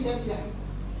have to take them there.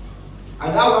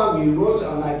 And that one we wrote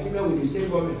an agreement with the state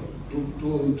government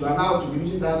to allow to be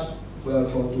using that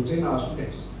to train our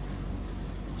students.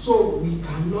 So we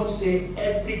cannot say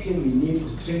everything we need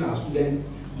to train our students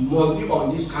must be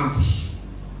on this campus,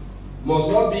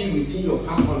 must not be within your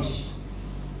faculty.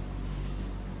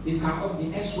 It cannot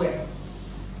be elsewhere.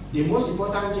 The most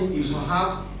important thing is to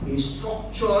have a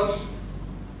structured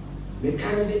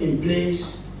mechanism in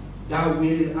place that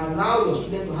will allow your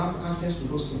student to have access to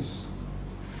those things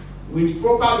with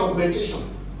proper documentation.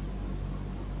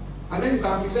 And then you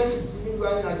can present it even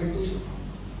during accreditation.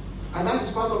 And that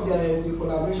is part of the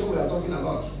collaboration we are talking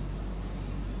about.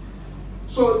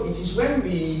 So it is when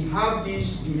we have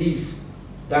this belief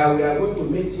that we are going to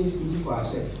make things easy for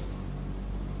ourselves.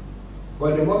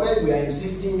 But the moment we are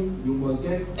insisting, you must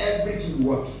get everything you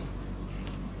want.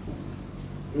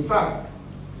 In fact,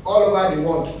 all over the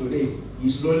world today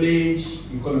is knowledge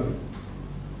economy.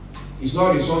 It's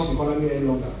not resource economy any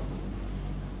longer.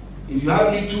 If you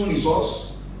have little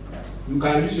resource, you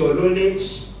can use your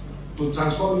knowledge to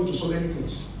transform into so many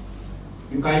things.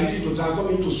 You can use it to transform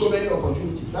into so many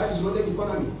opportunities. That is knowledge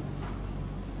economy.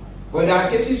 But there are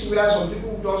cases where some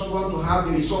people just want to have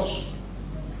the resource.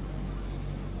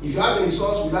 If you have the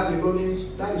resource without the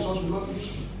knowledge, that resource will not be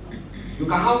useful. You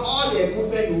can have all the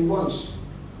equipment you want,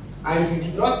 and if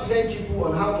you did not train people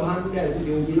on how to handle their equipment,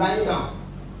 they will be lying down.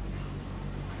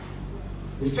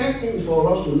 The first thing is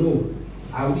for us to know,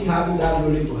 are we having that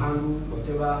knowledge to handle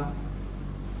whatever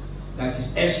that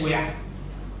is elsewhere,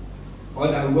 or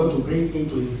that we want to bring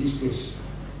into this place?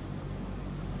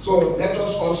 So let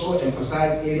us also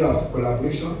emphasize area of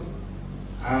collaboration,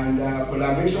 and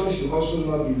collaboration should also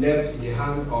not be left in the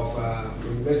hand of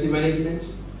university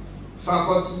management.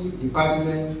 Faculty,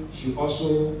 department should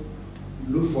also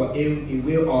look for a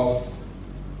way of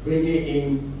bringing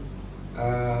in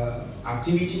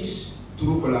activities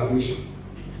through collaboration.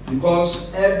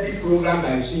 Because every program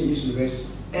that you see in this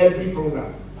university, every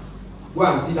program, go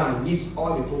and sit down and list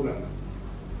all the programs.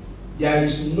 There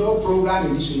is no program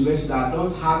in this university that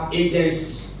don't have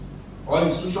agency or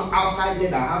institution outside there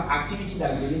that have activity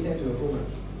that is related to the program.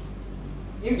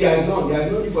 If there is none, there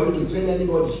is no need for you to train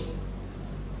anybody.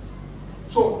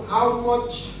 So how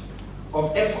much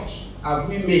of effort have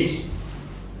we made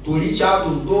to reach out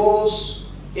to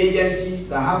those agencies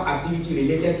that have activity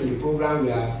related to the program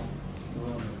we are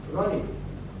running?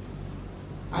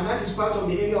 And that is part of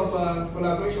the area of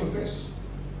collaboration first.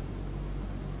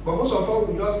 But most of us,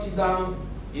 we just sit down,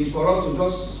 is for us to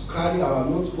just carry our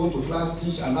notes, go to class,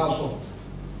 teach, and now solve.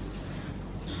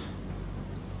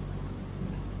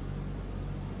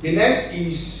 The next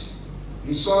is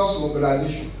resource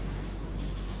mobilization,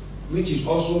 which is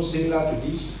also similar to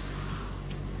this.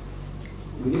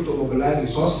 We need to mobilize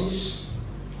resources.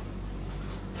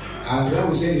 And when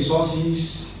we say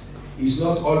resources, it's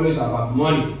not always about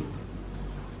money.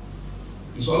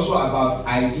 It's also about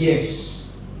ideas.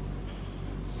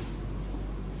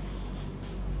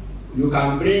 You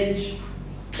can bring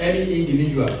any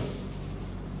individual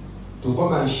to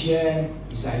come and share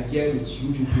his idea with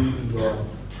you people in your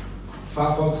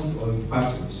faculty or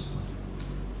department.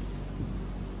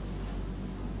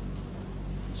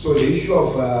 So the issue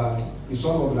of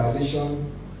resource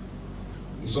mobilization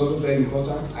is also very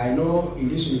important. I know in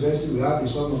this university we have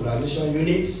resource mobilization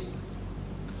units,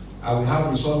 and we have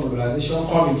resource mobilization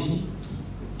committee.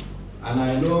 And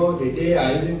I know the day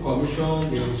I even commissioned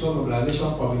the Resource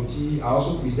Mobilization Committee, I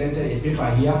also presented a paper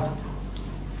here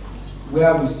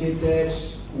where we stated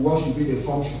what should be the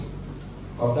function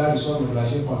of that Resource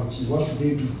Mobilization Committee, what should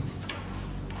they do,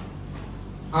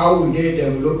 how will they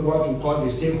develop what we call the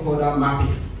stakeholder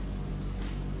mapping,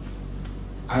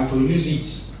 and to use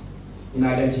it in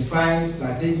identifying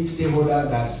strategic stakeholders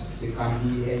that they can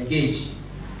be engaged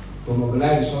to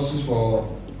mobilize resources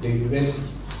for the university.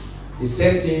 The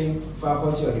same thing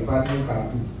faculty or department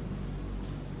can do.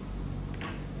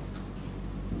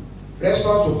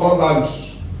 Response to core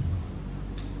values.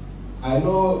 I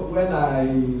know when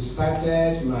I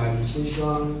started my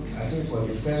administration, I think for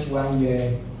the first 1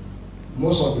 year,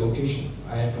 most of the occasion,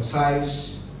 I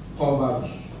emphasize core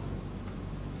values.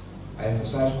 I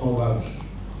emphasize core values.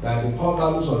 That the core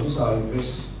values of this our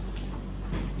university: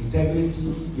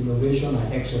 integrity, innovation,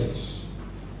 and excellence.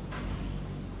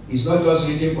 It's not just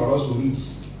written for us to read.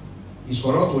 It's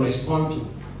for us to respond to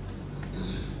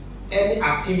any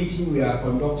activity we are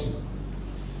conducting.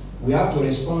 We have to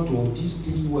respond to these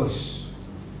three words.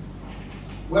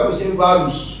 When we say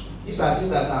values, these are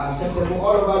things that are acceptable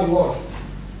all over the world.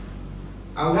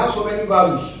 And we have so many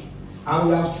values. And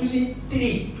we have chosen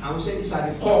three, and we say these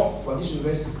are the core for this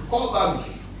university. Core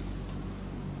values.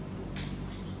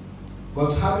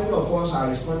 But how many of us are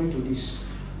responding to this?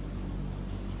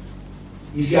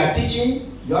 If you are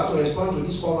teaching, you have to respond to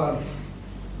these core values.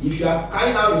 If you are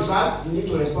carrying out research, you need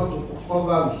to respond to core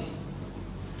values.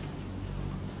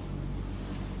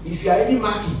 If you are even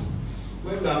marking,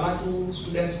 when you are marking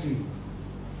student skill,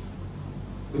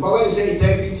 because when you say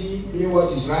integrity, doing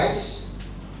what is right,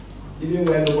 even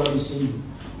when nobody is seeing you,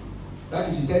 that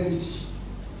is integrity.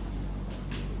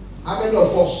 How many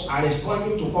of us are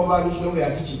responding to core values when we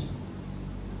are teaching?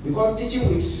 Because teaching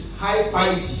with high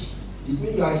quality, it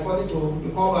means you are responding to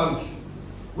the core values.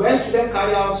 When students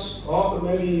carry out or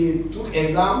maybe took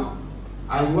exam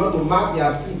and you want to mark their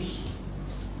scripts,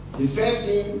 the first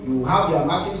thing, you have their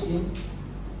marking scheme,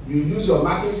 you use your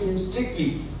marking scheme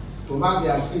strictly to mark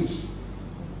their scripts.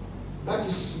 That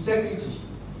is integrity.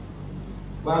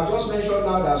 But I've just mentioned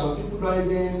now that some people don't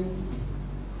even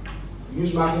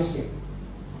use marking scheme.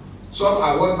 Some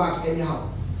award marks anyhow.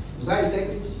 Is that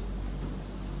integrity?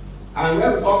 And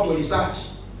when we come to research,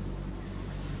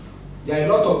 there are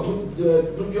a lot of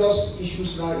dubious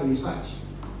issues now in research.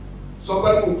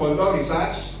 Somebody will conduct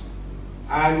research,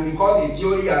 and because a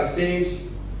theory has said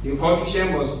the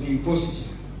coefficient must be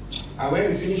positive, and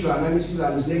when you finish your analysis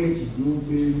and it's negative, you will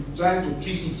be trying to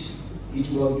twist it. It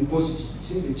will be positive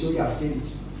since the theory has said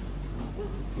it.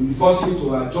 You will be forcing you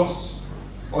to adjust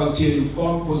until it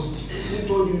becomes positive. Who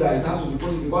told you that it has to be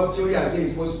positive? Because theory has said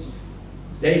it's positive,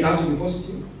 then it has to be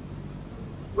positive.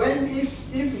 When if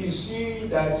you see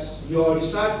that your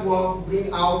research work bring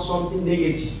out something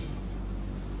negative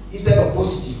instead of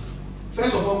positive,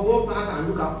 first of all, go back and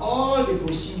look at all the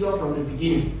procedure from the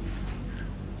beginning.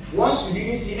 Once you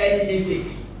didn't see any mistake,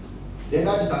 then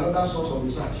that is another source of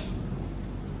research.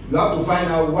 You have to find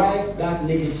out why that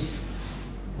negative.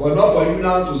 But not for you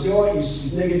now to say, oh,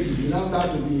 it's negative. You now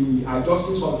start to be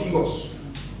adjusting some figures.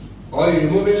 Or you're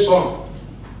removing some.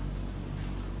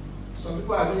 Some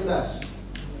people are doing that.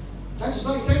 That is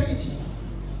not integrity.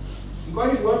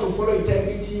 Because if you want to follow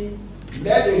integrity,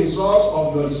 let the result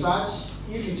of your research,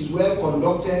 if it is well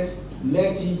conducted,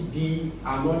 let it be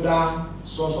another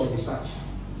source of research.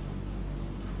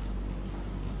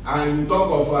 And you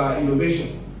talk of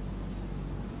innovation.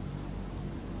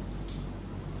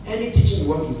 Any teaching you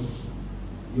want to do,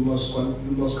 you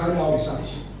must carry out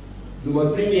research. You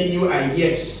must bring in new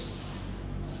ideas.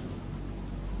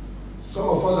 Some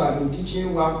of us have been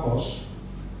teaching one course,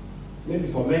 maybe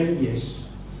for many years,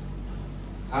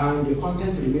 and the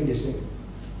content remains the same.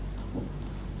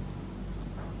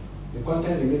 The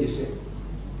content remains the same.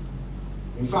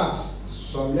 In fact,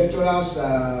 some lecturers'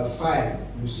 file,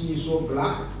 you see, is so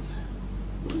black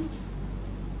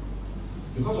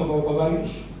because of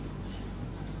overuse.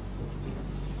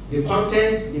 The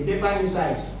content, the paper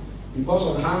inside, because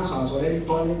of hands has already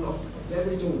turned up,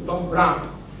 everything will turn brown.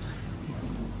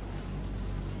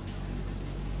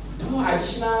 No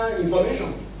additional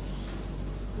information.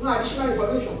 No additional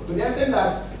information. To the extent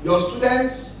that your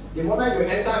students, the moment you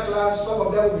enter class, some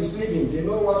of them will be sleeping. They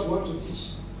know what you want to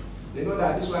teach. They know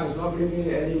that this one is not bringing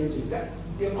any new thing.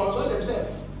 They consult themselves.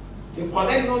 They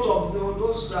collect notes of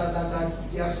those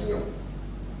that they are senior.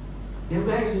 Then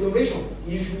where is innovation?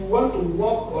 If you want to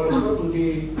work or respond to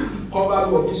the core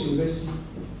value of this university,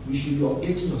 you should be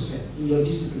updating yourself in your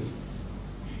discipline.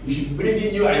 You should bring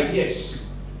in new ideas.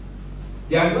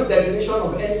 There is no definition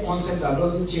of any concept that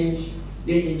doesn't change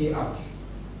day in, day out.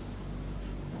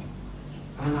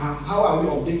 And how are we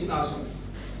updating ourselves?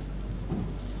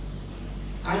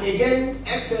 And again,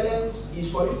 excellence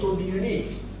is for you to be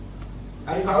unique.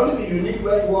 And you can only be unique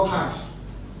when you work hard.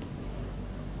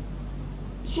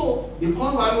 So, the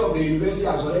core value of the university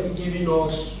has already given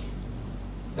us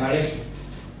direction.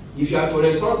 If you are to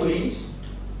respond to it,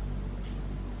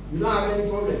 you don't have any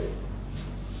problem.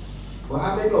 But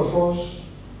how many of us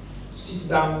sit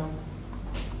down,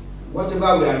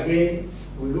 whatever we are doing,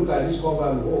 we look at this core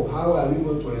value, oh, how are we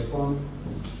going to respond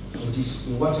to this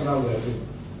in whatever we are doing?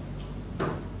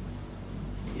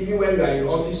 Even when you are in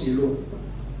office alone,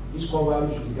 this core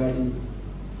value should be guiding you.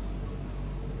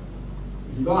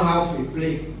 If you don't have a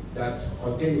plate that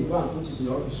contains it, go and put it in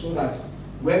the office so that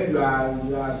when you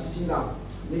are sitting down,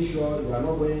 make sure you are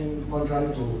not going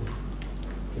contrary to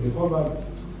the core value.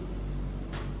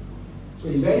 So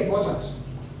it's very important.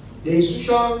 The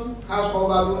institution has core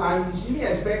value, and it's really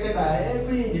expected that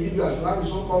every individual should have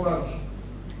his own core values.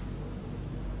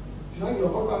 You should have your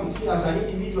core value as an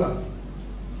individual.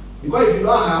 Because if you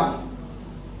don't have,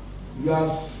 you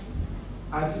have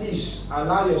at least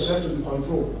allowed yourself to be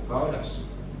controlled by others.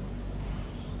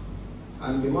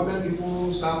 And the moment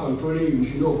people start controlling you, you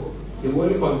should know they will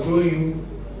only control you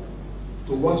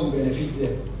to what will benefit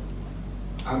them.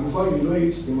 And before you know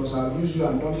it, they must have used you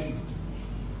and dumped you.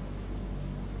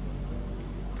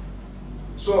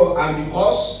 So, and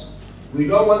because we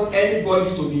don't want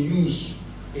anybody to be used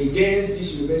against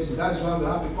this university, that's why we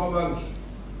have the core values.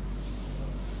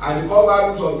 And the core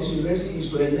values of this university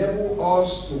is to enable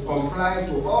us to comply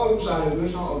to all rules and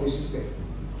regulations of the system.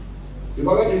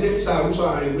 Because when they say these are rules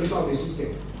and regulations of the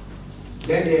system,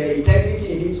 then the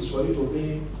integrity in it is for you to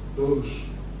obey those rules.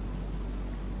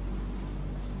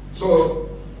 So,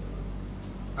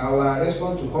 our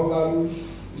response to core values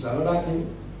is another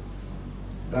thing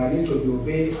that need to be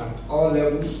obeyed at all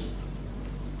levels.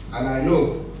 And I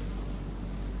know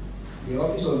the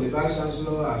office of the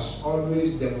Vice-Chancellor has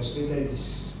always demonstrated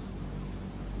this.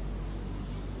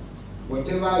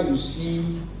 Whatever you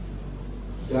see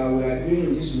that we are doing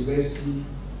in this university,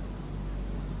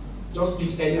 just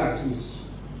pick any activity.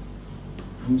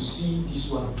 You see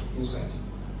this one inside.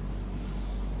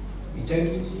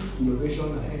 Integrity,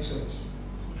 innovation, and excellence.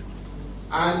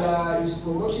 And it's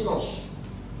promoting us.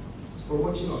 It's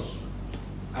promoting us.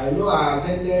 I know I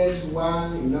attended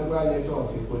one inaugural lecture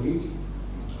of a colleague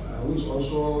who is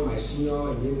also my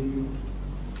senior in ABU.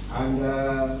 And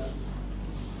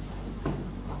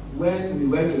when we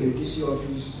went to the DC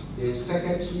office, the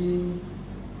secretary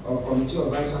of committee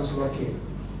of Vice Chancellor came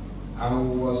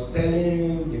and was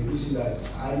telling the VC that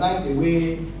I like the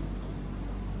way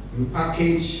you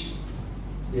package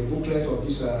the booklet of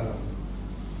this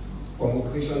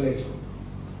convocation lecture.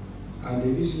 And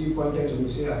the VC pointed to me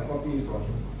and said, I copy it from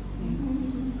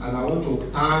him. And I want to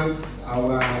thank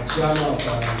our chairman of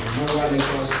the inaugural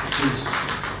lecture,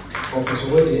 Professor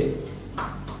Wade,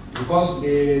 because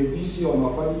the VC of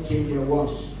Makodi came here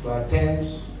once to attend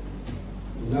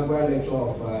the inaugural lecture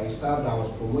of a staff that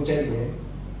was promoted here,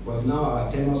 but now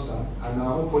our tenure staff, and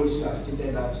our own policy has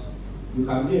stated that you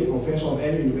can be a professor of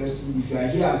any university. If you are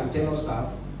here as a tenure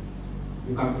staff,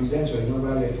 you can present your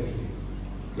inaugural lecture here.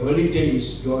 The only thing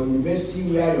is, your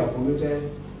university where you are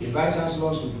promoted, the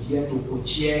Vice-Chancellor should be here to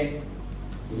co-chair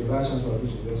with the Vice-Chancellor of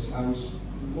this university. And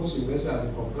most universities have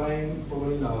been complying,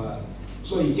 following our...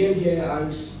 So he came here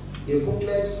and the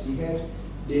booklets, he had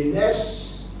the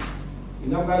next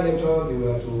inaugural lecture, they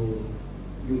were to...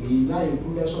 He now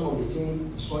included some of the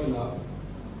things he's calling out.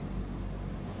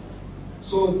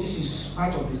 So this is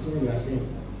part of the thing we are saying.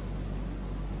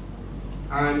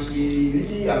 And he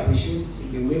really appreciates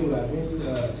the way we are doing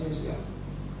things here.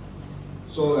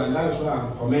 So, and that's why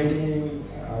I'm commending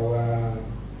our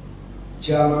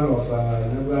chairman of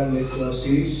inaugural lecture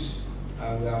series.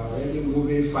 And we are already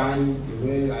moving fine the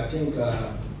way, I think,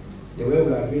 the way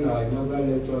we are doing our inaugural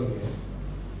lecture here.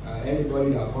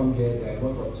 Anybody that comes here, there are a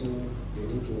lot of things they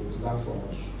need to learn from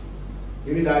us.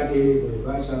 Even that day, the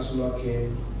Vice-Chancellor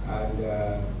came and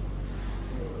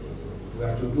we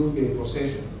had to do the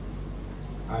procession.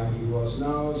 And he was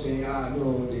now saying,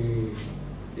 no, the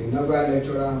inaugural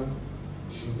lecturer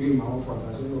should be in my own front.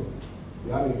 I said, no,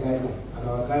 we have a guideline. And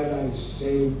our guideline is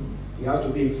saying he has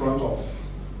to be in front of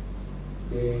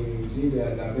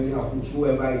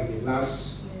whoever is the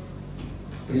last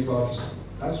principal officer.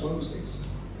 That's what we say.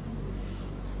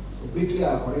 So quickly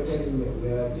I corrected him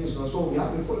there. This not so. We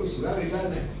have a policy, we have a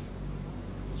guideline.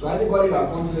 So anybody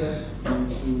that comes there,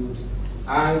 should.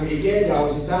 And again, there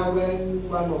was a time when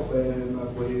one of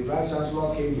the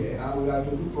Vice-Chancellor came here and we had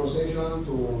to do procession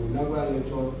to inaugural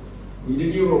lecture. We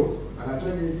didn't rope. And I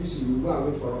told him, listen, you go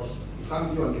and wait for us. You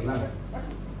can't be on the line.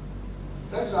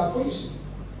 That's our policy.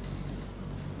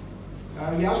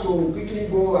 And he has to quickly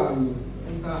go and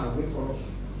enter and wait for us.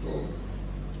 So,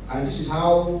 and this is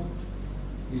how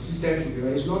the system should be.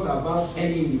 It's not about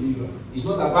any individual. It's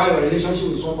not about your relationship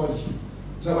with somebody.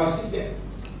 It's about system.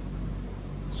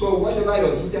 So whatever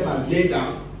your system has laid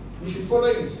down, you should follow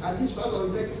it. And this part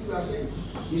of the technique we are saying.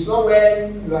 It's not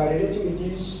when you are relating with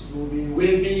this, you will be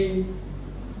waiving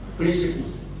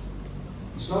principle.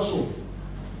 It's not so.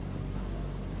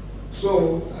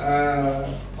 So,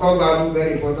 core value,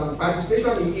 very important.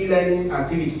 Participation in e-learning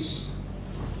activities.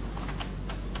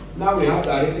 Now we have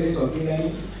the directorate of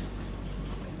e-learning,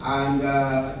 and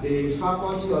the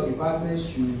faculty or departments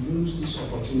should use this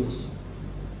opportunity.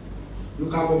 you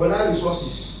can mobilize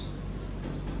resources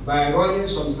by running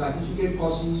some certificate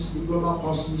courses, diploma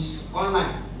courses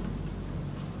online.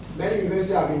 Many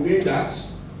universities have been doing that,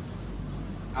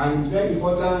 and it's very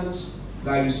important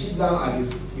that you sit down at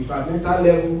the departmental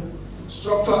level,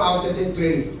 structure out certain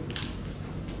training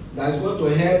that's going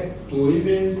to help to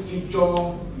even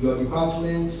feature your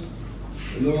department,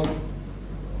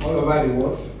 all over the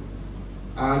world.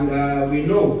 And we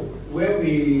know when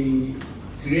we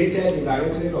created the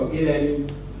Directorate of E-Learning,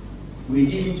 we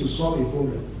did it to solve a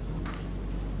problem.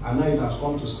 And now it has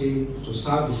come to stay to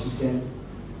serve the system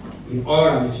in all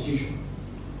ramifications.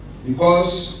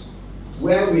 Because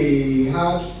when we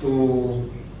had to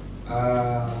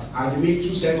admit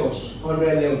 2 sets of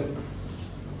 100 level,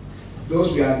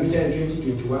 those we admitted in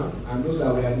 2021 and those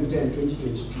that were admitted in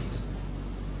 2022.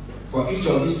 For each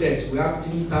of these sets, we have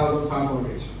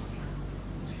 3,500.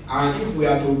 And if we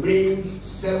are to bring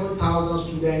 7,000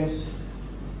 students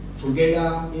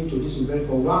together into this event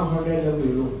for 100 level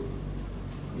alone,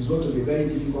 it's going to be a very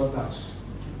difficult task.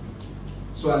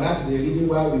 So that's the reason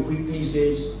why we quickly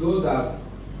said those that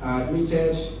are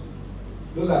admitted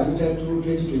through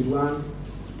 2021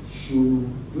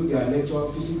 should do their lecture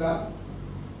physical,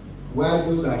 while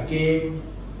those that came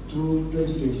through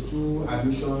 2022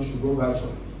 admission should go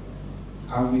virtual.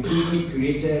 And we quickly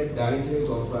created Directorate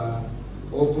of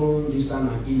Open,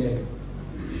 Distance, and E-Learning.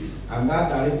 And that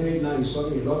Directorate now is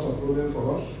solving a lot of problems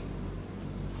for us.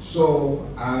 So,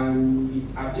 and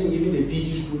I think even the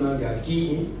PG school now, they are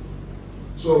keying.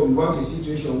 So we want a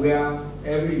situation where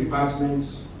every department,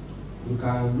 you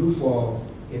can look for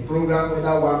a program,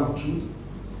 whether 1 or 2,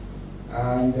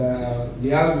 and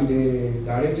liaise with the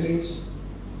Directorate,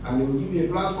 and they will give you a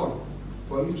platform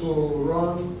for you to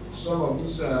run some of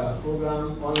this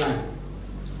program online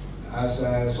as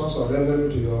a source of revenue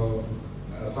to your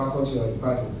faculty or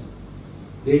department.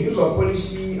 The use of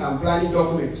policy and planning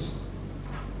documents.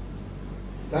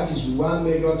 That is one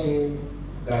major thing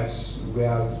that we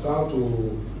are about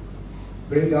to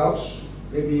bring out.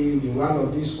 Maybe in one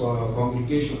of these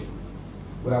congregations,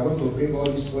 we are going to bring all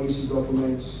these policy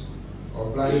documents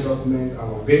or planning documents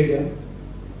and obey them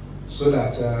so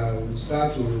that we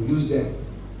start to use them.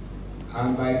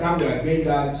 And by the time we are doing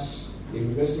that, the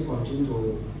university continues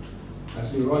to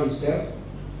actually run itself.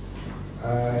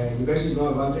 University is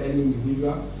not about any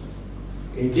individual.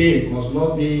 A day must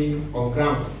not be on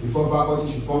ground before faculty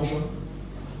should function.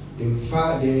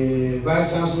 The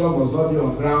Vice-Chancellor must not be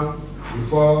on ground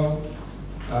before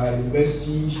the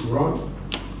university should run.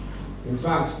 In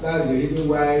fact, that's the reason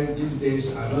why these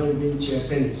days I don't even chair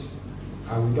Senate,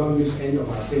 and we don't miss any of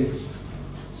our Senate.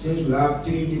 Since we have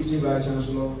 3 deputy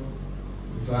Vice-Chancellors,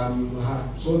 if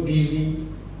I'm so busy,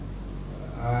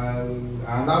 I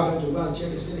allow them to go and chair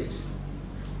the Senate.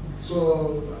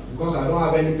 So, because I don't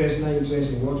have any personal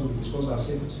interest in what we discuss as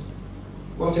Senate.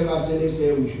 Whatever Senate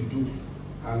say we should do,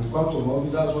 and it comes from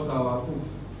office, that's what I will approve.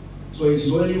 So it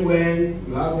is only when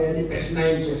you have any personal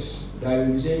interest that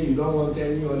you say you don't want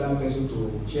any other person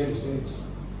to chair the Senate.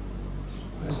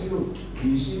 I say no,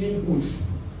 it's even good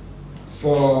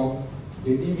for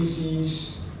the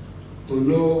DVCs to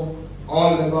know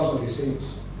all members of the Senate.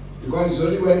 Because it's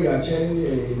only when you are chairing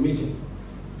a meeting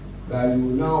that you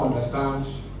now understand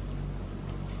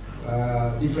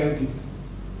different people.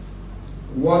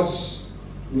 What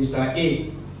Mr.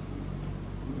 A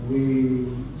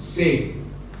will say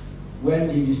when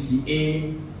DVC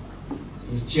A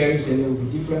is chairing Senate will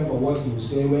be different from what he will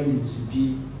say when DVC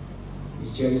B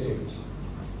is chairing Senate.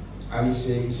 And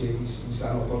it's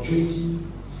an opportunity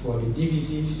for the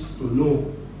DVCs to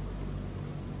know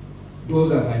those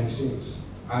that are in the Senate,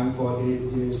 and for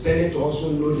the Senate to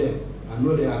also know them and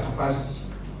know their capacity.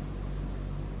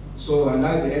 So, and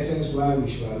that's the essence why we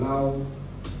should allow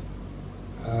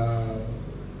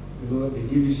the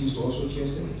DVCs to also chair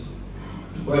Senate.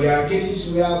 But there are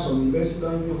cases where some universities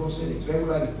don't even hold Senate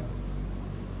regularly.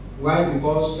 Why?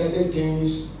 Because certain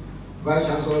things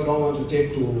Vice-Chancellor don't want to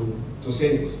take to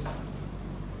Senate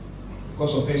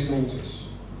because of personal interest.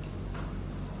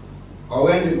 Or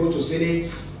when they go to Senate,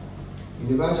 it's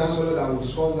the Vice-Chancellor that will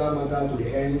discuss that matter to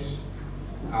the end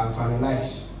and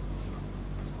finalize.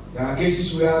 There are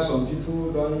cases where some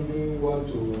people don't even want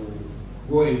to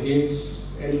go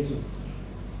against anything.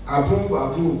 Approve,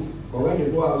 but when they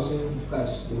go out saying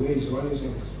that's the way it's running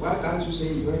Senate, why can't you say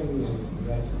it's going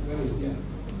when it's there?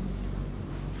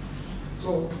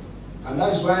 So, and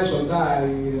that's why sometimes I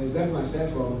exempt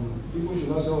myself from people should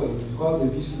not say, oh, because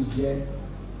the VC is there,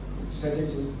 certain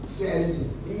things, say anything.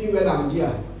 Even when I'm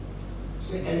there,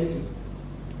 say anything.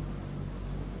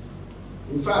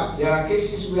 In fact, there are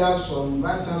cases where some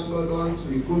Vice-Chancellor don't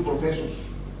recruit professors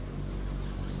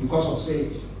because of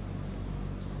Senate.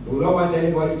 We don't want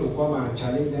anybody to come and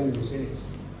challenge them in the Senate.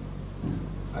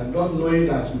 And not knowing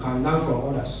that you can learn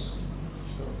from others.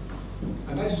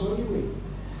 And that is the only way.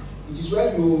 It is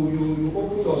when you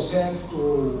open yourself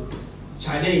to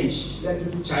challenge, let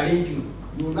people challenge you,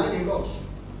 you learn a lot.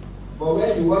 But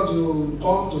when you want to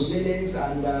come to Senate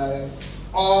and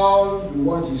all you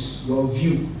want is your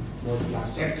view must be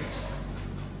accepted.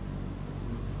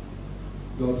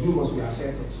 Your view must be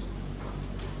accepted.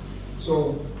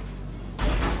 So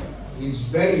it's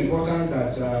very important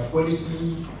that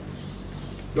policy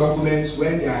documents,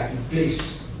 when they are in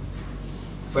place.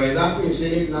 For example, in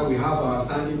Senate now we have our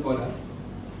standing order.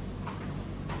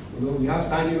 You know, we have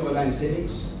standing order in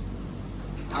Senate,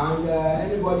 and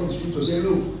anybody is free to say,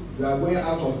 look, we are going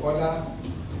out of order,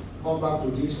 come back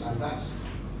to this and that.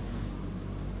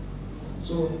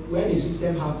 So when the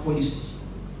system has policy,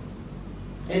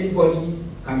 anybody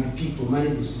can be picked to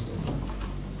manage the system.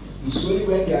 It's only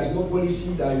when there is no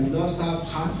policy that you not start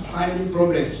finding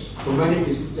problems to manage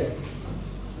the system.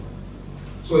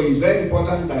 So it's very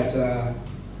important that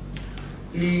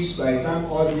please, by the time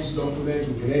all these documents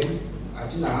will be ready, I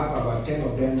think I have about 10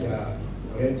 of them that are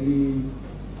already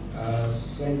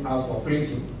sent out for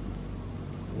printing.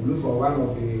 We'll look for one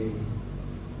of the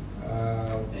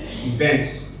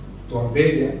events to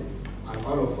unveil them, and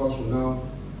all of us will now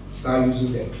start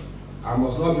using them. I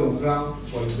must not be on ground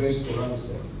for the university to run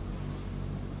itself.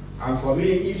 And for me,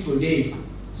 if today,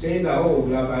 saying that, oh,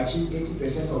 we have achieved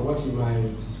 80% of what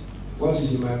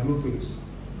is in my blueprint,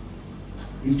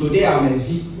 if today I'm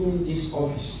exiting this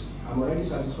office, I'm already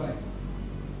satisfied.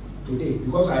 Today,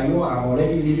 because I know I'm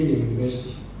already leaving the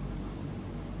university.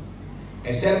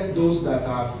 Except those that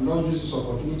have not used this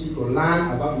opportunity to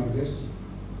learn about the university.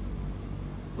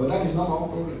 But that is not my own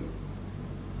problem.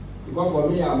 Because for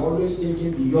me, I'm always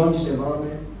thinking beyond this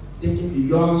environment, thinking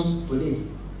beyond today.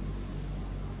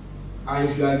 And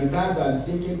if you are the type that is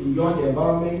thinking beyond the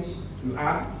environment you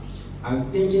are,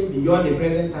 and thinking beyond the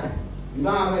present time, you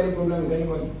don't have any problem with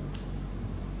anybody.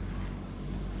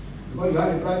 Because you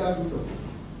have a brighter future.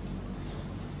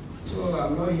 So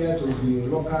I'm not here to be a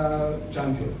local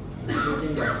champion. I'm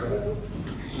thinking that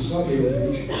it's not a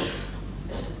revolution.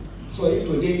 So if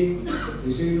today they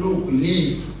say, look,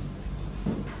 leave.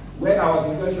 When I was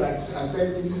in university, I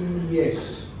spent 3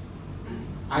 years.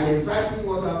 And exactly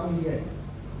what happened here,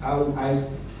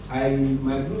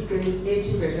 my blueprint,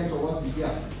 80% of what is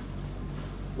here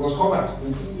was covered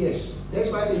in 3 years. That's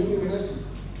why the new university.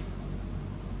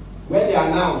 When they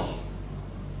announced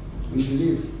we should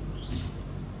leave,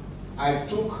 I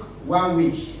took 1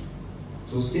 week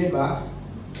to stay back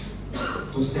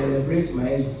to celebrate my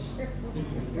exit.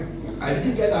 I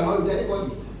didn't get along with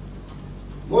anybody.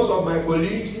 Most of my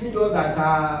colleagues, even those that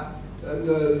are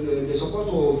they're supposed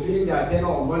to finish their tenure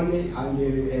on Monday and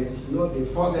they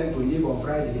force them to leave on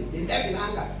Friday, they left in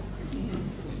anger.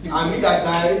 I mean that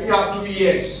I only have 2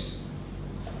 years.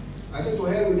 I said to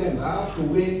hell with them, I have to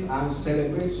wait and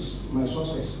celebrate my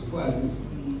success before I leave.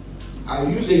 I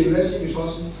use the university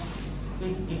resources to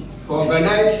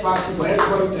organize parties for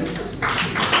everybody to meet.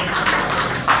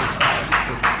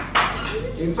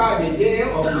 In fact, the day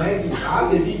of my exit, I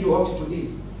have the video up to today.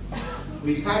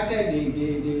 We started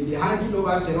the handing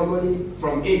over ceremony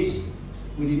from 8.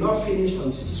 We did not finish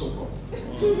until 6 o'clock.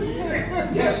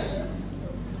 Yes.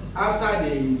 After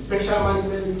the special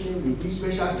management meeting, we did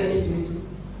special Senate meeting.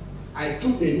 I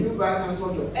took the new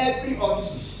Vice-Chancellor to every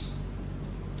offices.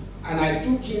 And I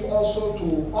took him also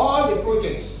to all the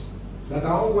projects that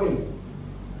are ongoing.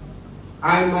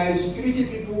 And my security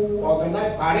people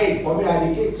organized parade for me at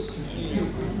the gates.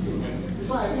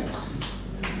 Before I went.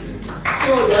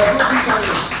 So there is no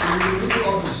bitterness in the leading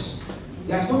office.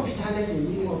 There is no bitterness in the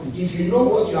leading office. If you know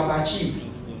what you have achieved.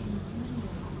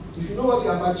 If you know what you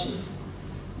have achieved.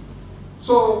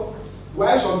 So,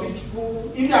 while some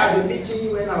people, even at the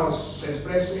meeting when I was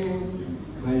expressing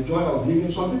my joy of living,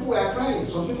 some people were crying,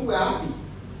 some people were happy.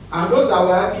 And those that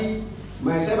were happy,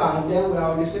 myself and them were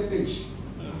on the same page.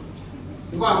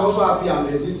 Because I'm also happy I'm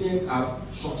existing, I've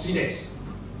succeeded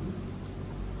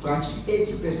to achieve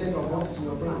 80% of what is in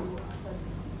your plan.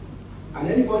 And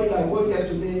anybody that goes there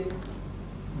today,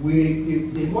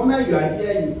 the moment you are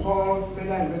there, you call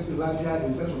Federal University of Lafia,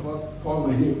 you first of all call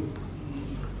my name.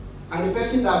 And the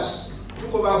person that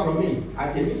took over from me,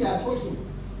 at the meeting I told him,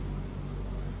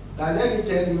 that let me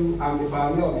tell you, I'm the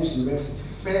pioneer of this university.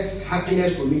 First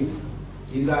happiness to me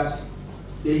is that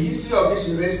the history of this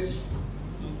university,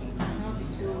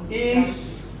 if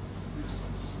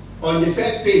on the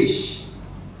first page,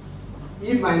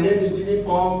 if my name didn't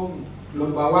come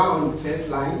number 1 on the first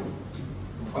line,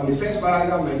 on the first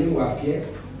paragraph my name will appear,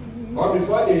 or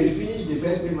before they finish the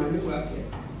first page my name will appear.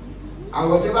 and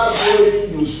whatever glory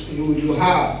you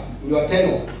have in your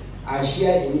tenure, I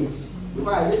share in it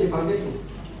because I laid the foundation.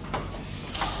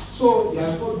 So there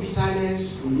is no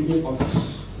bitterness in leaving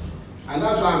office, and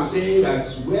that's why I'm saying that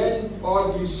when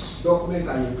all these documents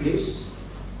are in place,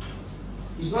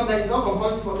 it's not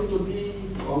compulsory for me to be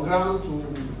on ground to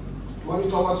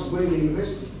monitor what's going in the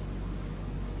university.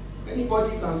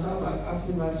 Anybody can serve as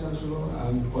acting Vice-Chancellor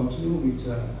and continue with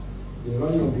the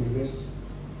running of the university.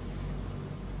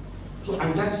 So,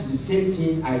 and that's the same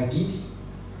thing I did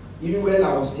even when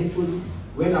I was HOD,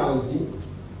 when I was Dean.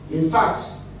 In fact,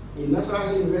 in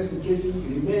National University, it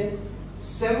remained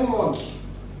 7 months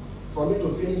for me to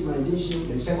finish my deanship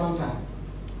the second time.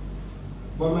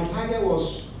 But my target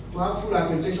was to have full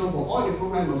accreditation for all the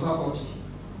programs of faculty.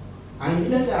 And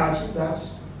immediately I achieved that,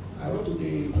 I went to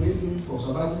the Navy for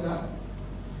sabbatical.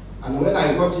 And when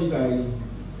I got it, I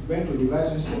went to the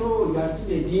vice and said, no, you are still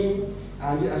a dean.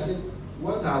 And I said,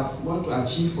 what I want to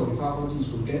achieve for the faculty is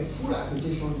to get full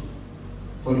accreditation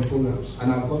for the programs.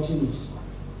 And I've gotten it.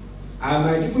 And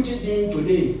my deputy dean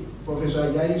today, Professor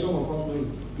Ajayi, some of us know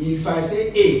him, if I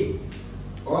say A,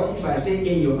 or if I say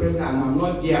A in your presence and I'm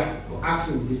not there to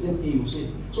ask him, the same A you say.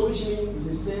 So which means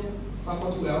it's the same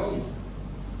faculty we are on.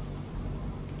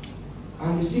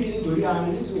 And the series to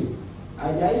re-analyze me.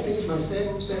 Ajayi finished my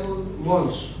seven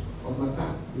months of my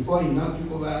time before he now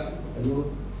took over,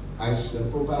 as the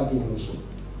proper dean also.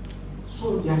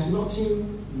 So there's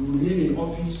nothing you live in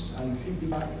office and you feel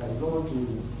bitter that you don't want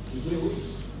to do away.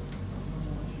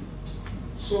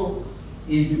 So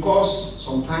it's because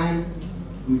sometimes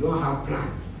we don't have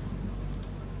plan.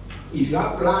 If you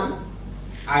have plan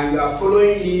and you are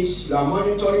following it, you are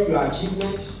monitoring your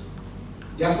achievements,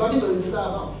 there's nothing to be bitter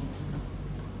about.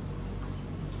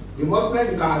 The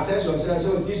moment you can assess yourself, say,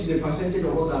 oh, this is the percentage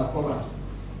of what I've covered.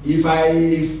 If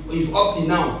up to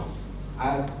now,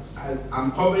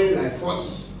 I'm covering like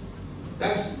 40,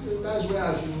 that's where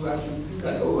I should be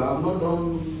that, oh, I have not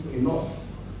done enough.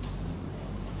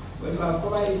 But if I've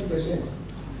covered 80%,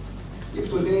 if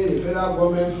today the federal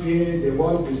government feel they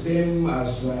want the same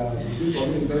as the people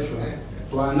of invention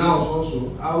to announce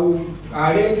also, I will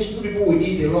arrange 2 people will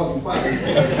eat a lot before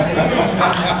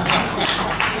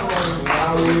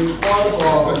I will call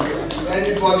for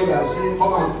anybody that say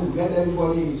come and cook, let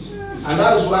everybody eat. And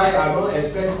that is why I don't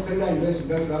expect Federal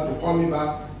University to call me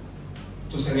back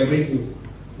to celebrate me.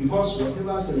 Because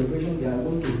whatever celebration they are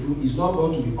going to do is not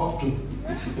going to be up to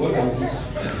what I did.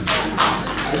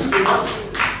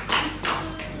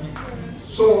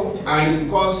 So, and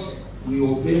because we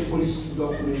obey policy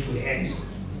document to the end,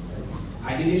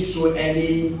 I didn't show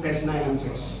any personal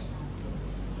interest.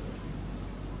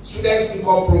 Student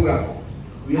speak-up program.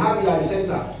 We have here at the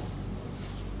center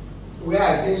where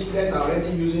I say students are already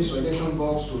using suggestion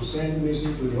box to send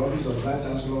message to the office of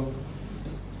Vice-Chancellor.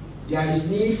 There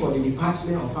is need for the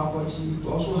Department of Faculty to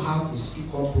also have a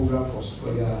speak-up program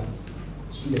for their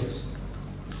students.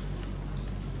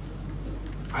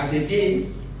 As a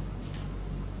dean,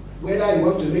 whether you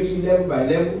want to make it level by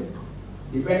level,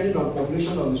 depending on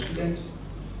population of the student,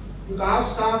 you can have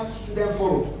staff-student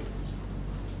forum.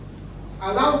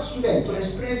 Allow students to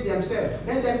express themselves.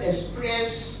 Let them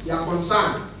express their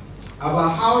concern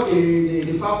about how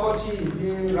the faculty is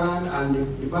being run and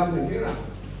the department being run.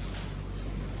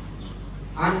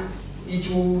 And it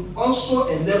will also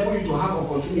enable you to have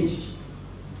opportunity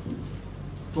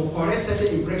to correct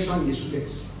certain impression in the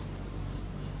students.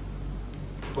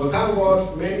 But thank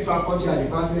God, many faculty and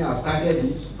departments have started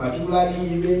it, particularly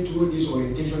even through this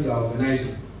orientation they are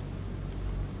organizing.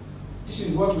 This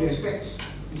is what we expect.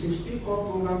 It's a speak-up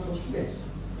program for students.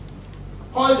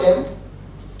 Call them,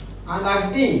 and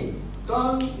as dean,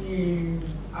 don't be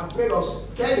afraid of,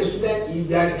 tell the student if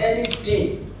there's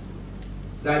anything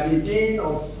that the dean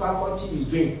of faculty is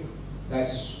doing that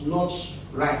is not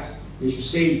right, they should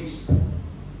say it.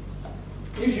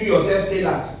 If you yourself say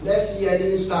that, let's see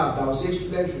any staff that will say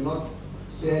students should not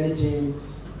say anything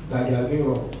that they are doing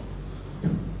wrong.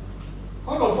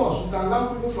 All of us, we can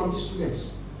learn people from these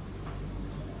students.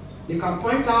 They can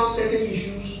point out certain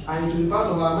issues and it will be part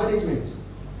of our management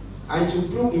and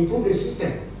to improve the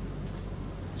system.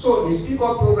 So the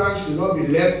speak-up program should not be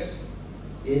left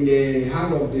in the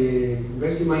hand of the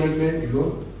university management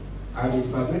alone. At the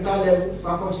departmental level,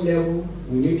 faculty level,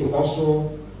 we need to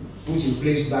also put in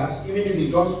place that, even if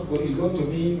it's going to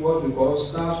be what we call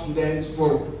staff-student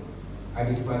forum at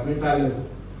the departmental level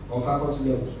or faculty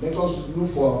level. Let us look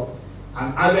for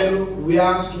an avenue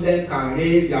where students can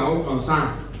raise their own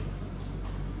concern.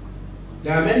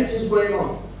 There are many things going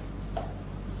on.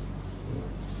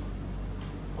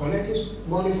 Collecting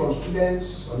money from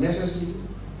students unnecessarily.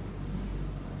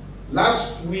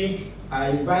 Last week, I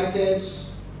invited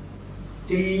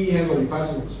 3 heads of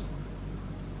departments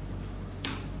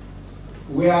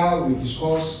where we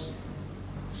discussed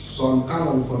some kind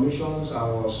of information I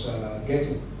was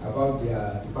getting about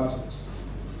their department.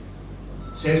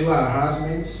 Sexual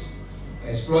harassment,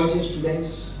 exploiting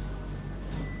students,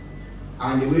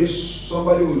 and the way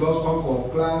somebody will just come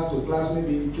from class to class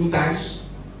maybe 2 times,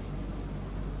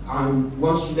 and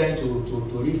one student to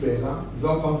read for exam, you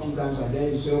don't come 2 times and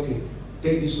then you say, okay,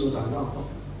 take this note and now come.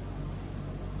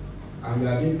 And you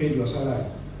are being paid your salary.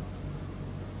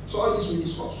 So all this we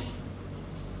discuss.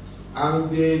 And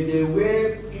the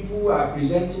way people are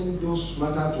presenting those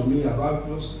matters to me about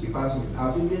those departments,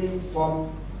 I've even formed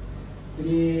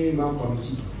 3-man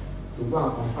committee to go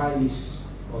and compile lists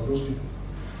of those people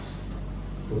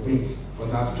to bring.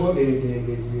 But I've told the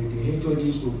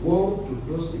HODs to go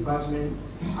to those departments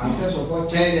and first of all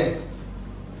tell them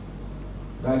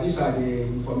that these are the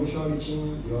information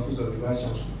reaching the office of the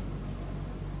Vice-Chancellor.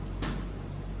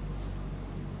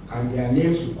 And their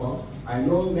names will come. I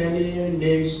know many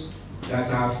names that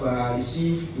have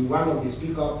received in one of the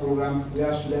speaker programs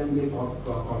where students make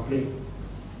complaint.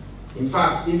 In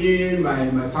fact, even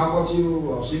my faculty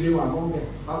of civil among them,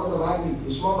 faculty of agri, a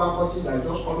small faculty that is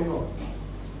just coming up.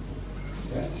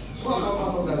 Yeah? Small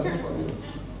faculty that is just coming up.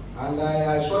 And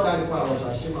I saw that report, I was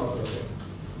ashamed of it.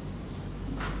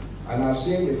 And I've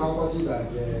seen the faculty that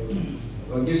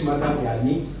on this matter they are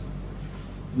needs,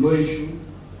 no issue.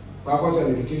 Faculty of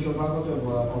Education, Faculty of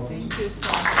Computing. Thank you,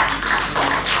 sir.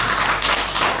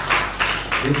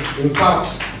 In fact,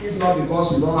 if not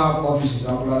because we don't have offices, I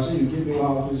would have said you give me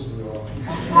one office in your office.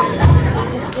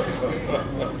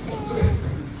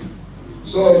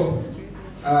 So,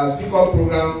 speaker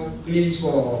program, please,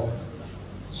 for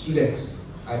students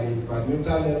at the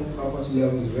departmental level, faculty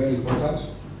level is very important.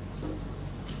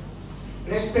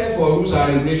 Respect for rules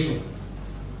and regulation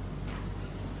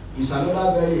is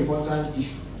another very important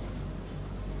issue.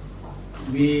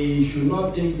 We should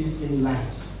not take this thing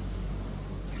light.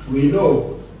 We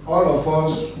know all of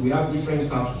us, we have different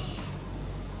status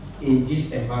in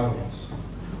this environment.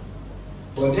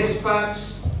 But despite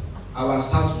our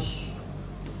status,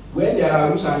 when there are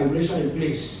rules and regulations in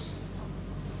place,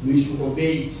 we should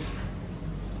obey it.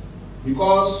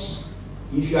 Because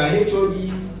if you are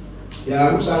HOD, there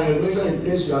are rules and regulations in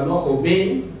place you are not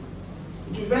obeying,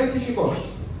 it will be very difficult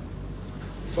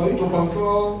for you to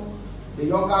control the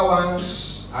younger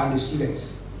ones and the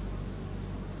students.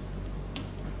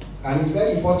 And it's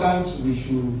very important we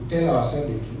should tell ourselves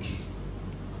the truth.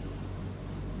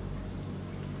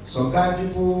 Sometimes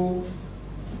people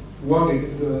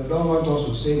don't want us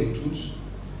to say the truth,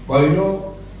 but you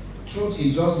know, truth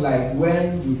is just like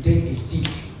when you take a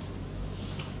stick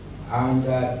and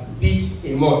beat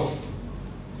a mud,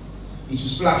 it will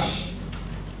splash.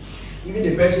 Even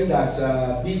the person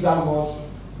that beat that mud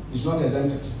is not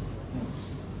exempted.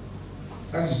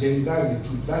 That is the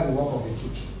truth. That's the work of the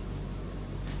truth.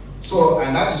 So,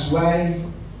 and that is why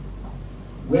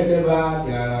whenever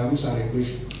there are rules and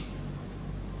regulations,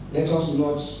 let us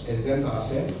not exempt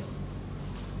ourselves.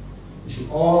 We should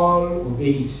all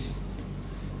obey it.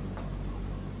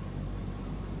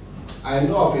 I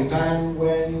know of a time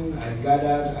when I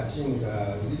gathered, I think,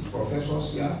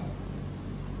 professors here,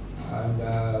 and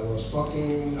was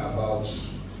talking about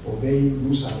obeying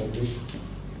rules and regulations.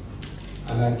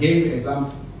 And I gave an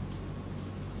example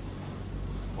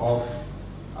of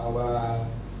our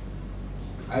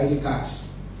ID card,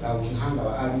 that we should hang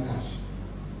our ID card.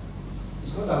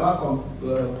 It's not about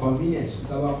convenience, it's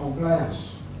about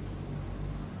compliance.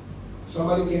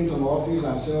 Somebody came to my office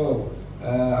and said, oh,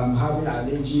 I'm having an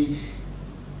allergic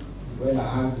when I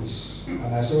hang this.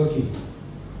 And I said, okay,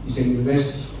 it's a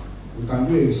university. We can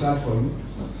do a research for you.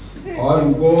 Or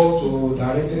you go to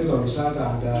directors of research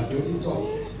and create it up.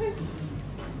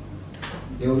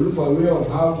 They will look for a way of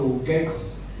how to get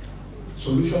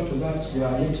solution to that. You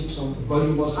are allergic to something, but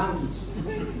you must hang it.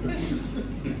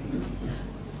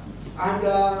 And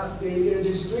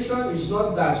the situation is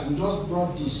not that we just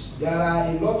brought this. There are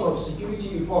a lot of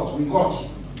security reports we got,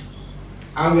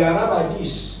 and we arrive at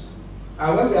this.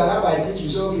 And when we arrive at this, we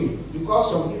say, okay,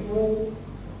 because some people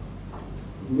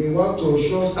may want to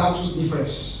show status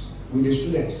difference with the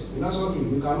students. We not say, okay,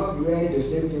 we cannot be wearing the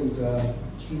same thing with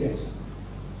students.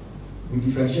 We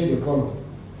differentiate the color.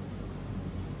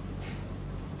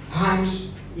 And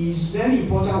it's very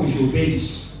important we should obey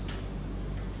this.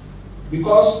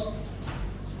 Because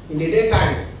in the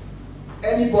daytime,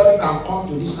 anybody can come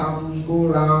to this campus,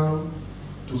 go around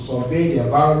to survey the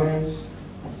environment,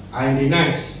 and in the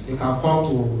night, they can come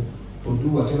to do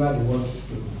whatever they want to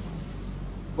do.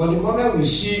 But the moment we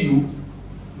see you,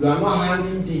 you are not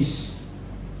handling this,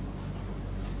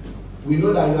 we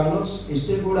know that you are not a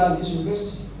stakeholder in this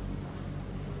university.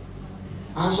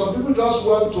 And some people just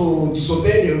want to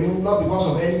disobey the rule, not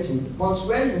because of anything. But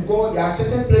when you go, there are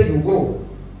certain places you go,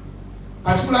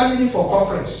 particularly for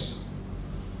conference.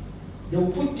 They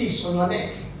will put this on your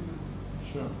neck.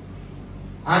 Sure.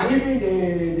 And even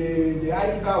the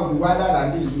ID card will be wider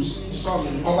than this. You see some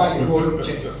cover the whole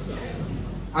chest.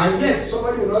 And yet,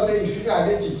 somebody will not say you feel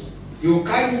allergic. You will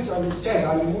carry it on his chest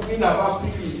and be moving about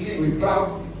freely with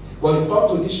proud. But you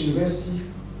come to this university,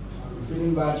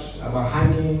 feeling bad about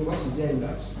hanging. What is there in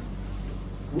that?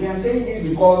 We are saying it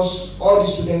because all the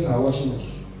students are watching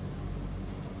us.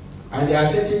 And there are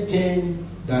certain things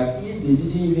that if they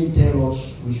didn't even tell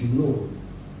us, we should know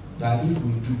that if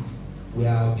we do, we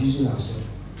are abusing ourselves.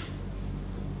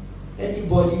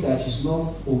 Anybody that is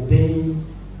not obeying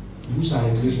rules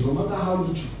and regulations, no matter how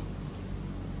little,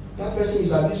 that person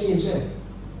is abusing himself.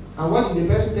 And what is the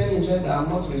person telling himself? That I'm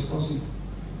not responsible.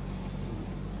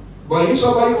 But if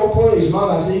somebody open his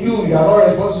mouth and say, you are not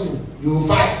responsible, you will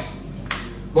fight.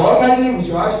 But ordinarily with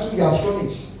your attitude, you have shown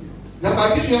it.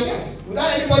 Now abuse yourself.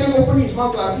 Without anybody opening his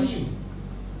mouth to abuse you.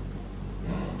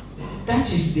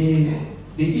 That is the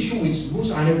issue with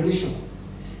rules and regulation.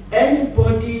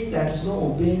 Anybody that is not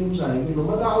obeying rules and regulation,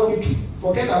 no matter how little,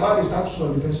 forget about the status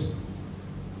of the person.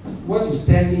 What is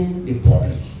telling the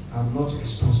public, I'm not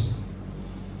responsible.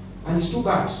 And it's too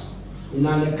bad. In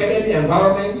an academic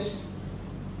environment,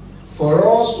 for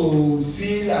us to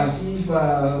feel as if we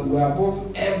are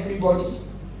above everybody.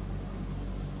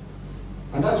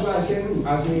 And that's why I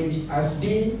say, as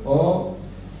Dean or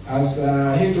as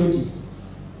HOD,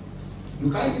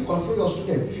 you can't even control your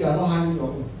students if you are not handling your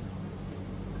own.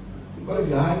 Because if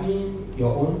you are handling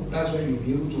your own, that's when you'll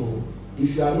be able to.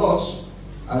 If you are not,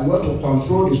 and you want to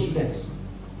control the students,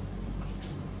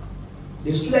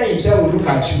 the student himself will look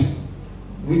at you.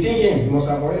 Within him, he must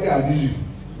have already abused you.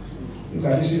 Look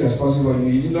at this irresponsible.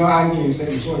 You did not hang himself,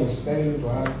 his son is telling you to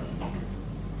hang.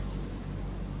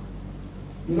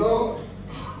 You know,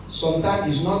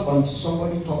 sometimes it's not until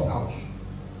somebody talk out.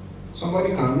 Somebody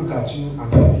can look at you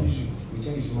and abuse you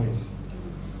within his mind.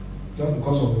 Just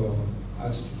because of your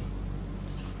attitude.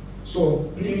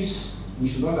 So please, we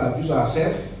should not abuse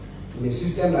ourselves in a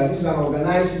system like this. Is an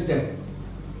organized system.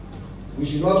 We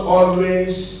should not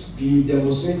always be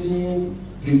demonstrating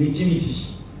primitivity.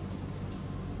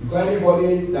 Because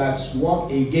anybody that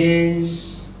works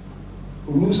against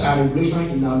rules and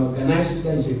regulations in an organized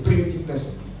system is a primitive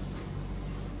person.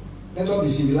 Let us be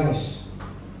civilized.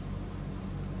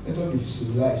 Let us be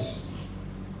civilized.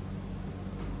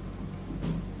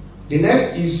 The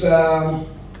next is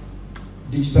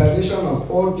digitization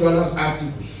of old journals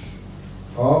articles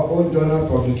or old journal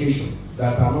publications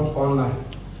that are not online.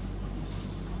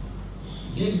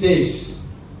 These days,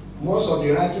 most of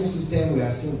the ranking system we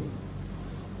are seeing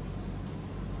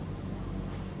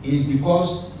is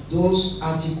because those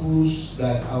articles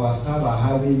that our staff are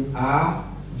having are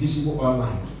visible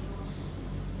online.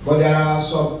 But there are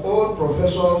some old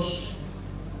professors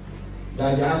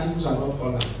that the articles are not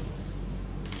online.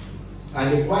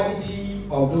 And the quality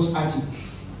of those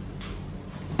articles,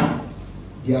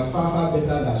 they are far, far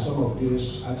better than some of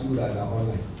those articles that are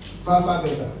online. Far, far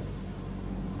better.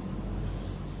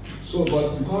 So,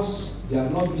 but because they are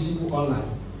not visible online,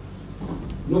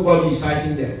 nobody is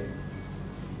citing them.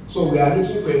 So we are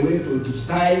looking for a way to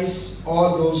digitize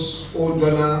all those old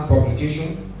journal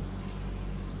publications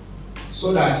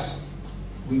so that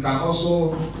we can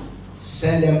also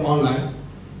send them online.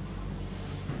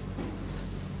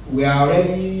 We are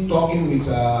already talking with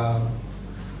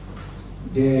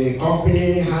the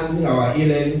company handling our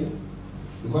e-learning,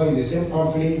 because it's the same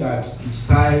company that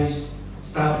digitizes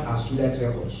staff and student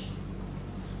records.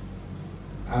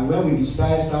 And when we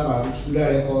digitize staff and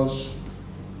student records,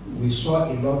 we saw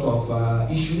a lot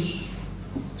of issues,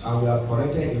 and we have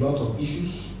corrected a lot of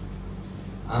issues,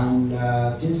 and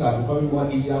things are becoming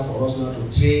more easier for us now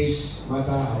to trace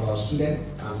matter about students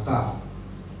and staff.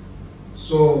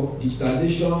 So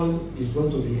digitalization is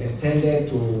going to be extended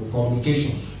to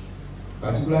communications,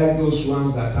 particularly those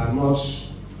ones that are not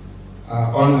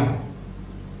online,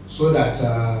 so that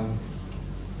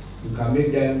you can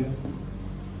make them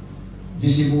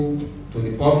visible to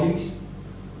the public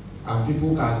and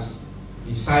people can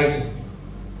be citing.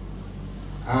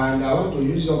 And I want to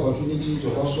use the opportunity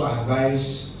to also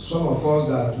advise some of us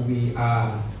that we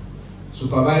are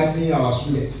supervising our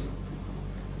students.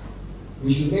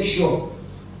 We should make sure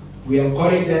we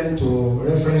encourage them to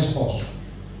reference us.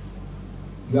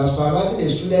 You are supervising a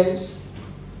student,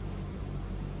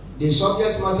 the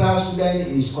subject matter student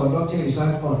is conducting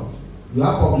research on. You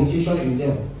have publication in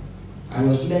them. and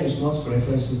your student is not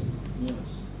referencing. Yes.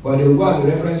 But they will go and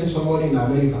be referencing somebody in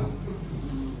America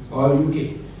or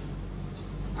UK.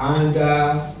 And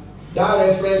that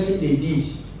referencing they did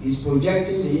is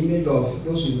projecting the image of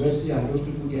those universities and those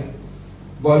people there.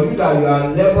 But you that you are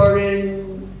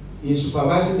laboring in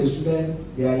supervising the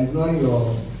student, they are ignoring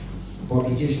your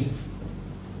publication.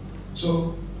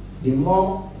 So the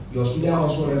more your student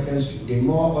also reference you, the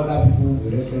more other people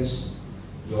will reference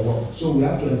your work. So we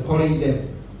have to encourage them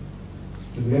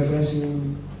to be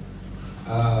referencing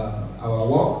our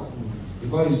work,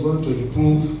 because it's going to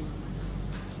improve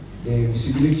the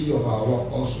visibility of our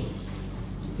work also.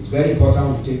 It's very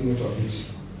important we take note of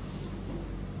this.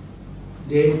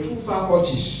 The two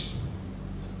faculties.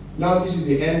 Now this is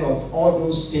the end of all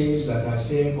those things that I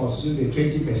say constitute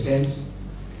the 20%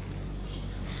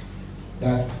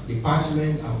 that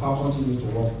department and faculty need to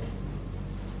work.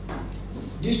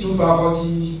 These two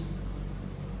faculties,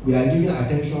 we are giving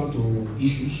attention to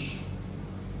issues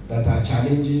that are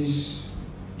challenges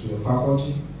to the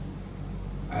faculty.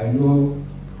 I know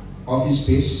office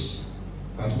space,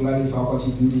 particularly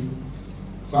faculty building.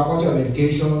 Faculty of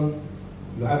Education,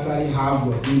 you actually have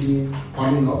your building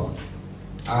coming up,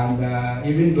 and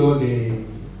even though the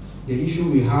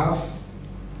issue we have,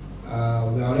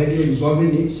 we are already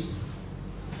resolving it,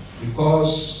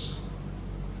 because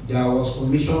there was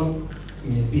commission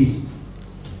in a bill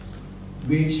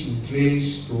which we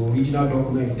traced to original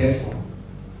document in third form,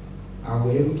 and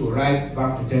we're able to write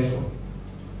back to third form,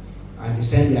 and they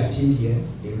send their team here,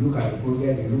 they look at the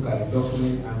project, they look at the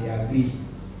document, and they agree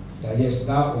that yes,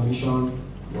 that commission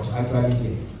was actually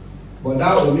there. But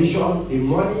that omission, the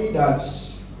money that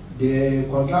the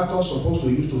contractor was supposed to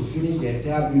use to finish the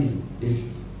entire building, they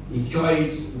incur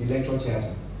it in the lecture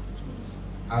theatre,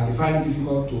 and they find it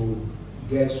difficult to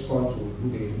get fund to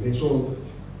do the event. So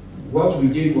what we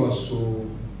did was to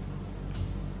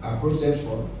approach them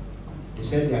for, they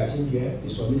sent their team here, they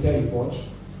submitted reports,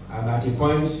 and at a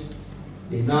point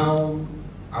they now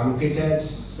allocated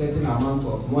certain amount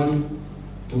of money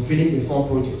to finish the 4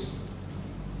 projects,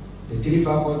 the 3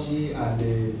 faculty and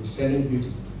the Senate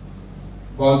building.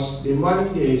 But the money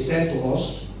they sent to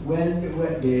us, when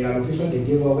the allocation they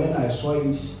gave us, when I saw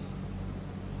it,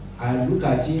 I look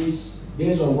at it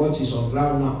based on what is on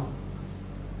ground now,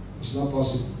 it's not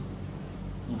possible.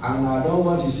 And I don't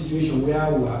want a situation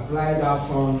where we apply that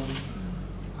fund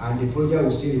and the project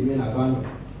will still remain abandoned.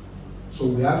 So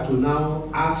we have to now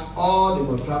ask all the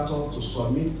contractors to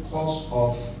submit cost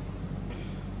of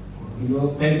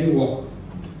pending work.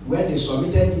 When they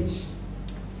submitted it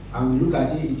and we look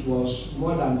at it, it was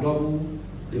more than double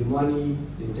the money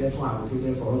the third fund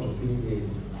allocated for us to finish it.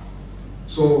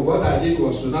 So what I did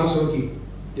was to now say, okay,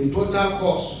 the total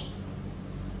cost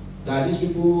that these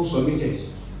people submitted,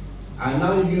 I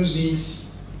now use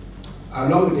it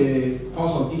along with the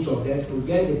cost of each of them to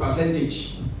get the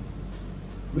percentage,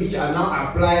 which are now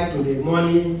applied to the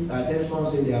money that third fund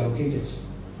said they allocated.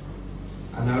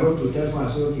 And I wrote to third fund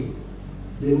and said, okay,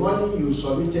 the money you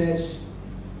submitted,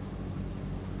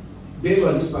 based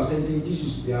on this percentage, this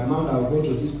is the amount that will go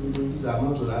to this people, this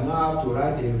amount to that. I now have to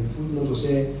write a footnote to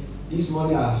say, this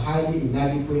money are highly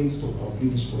inadequate to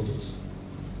complete this project.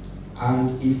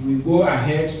 And if we go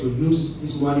ahead to use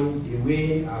this money the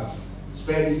way I've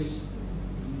spread this,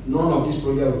 none of this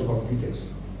project will be completed.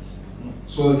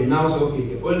 So they now say,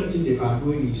 okay, the only thing they can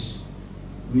do is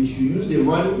we should use the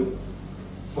money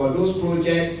for those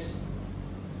projects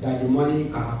that the money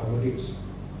can accommodate.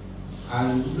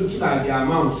 And looking at the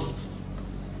amount,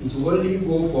 it will only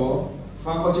go for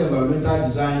Faculty of Environmental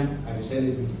Design and the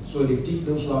Senate building. So they tick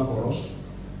those one for us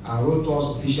and wrote to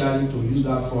us officially to use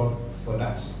that fund for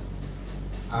that.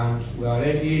 And we are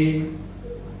already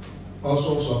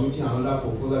also submitting another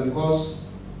proposal because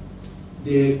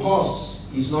the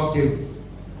cost is not stable.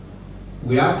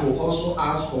 We have to also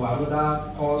ask for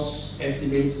another cost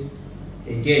estimate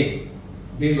again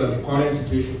based on the current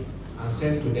situation and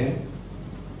send to them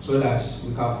so that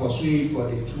we can pursue it for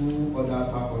the 2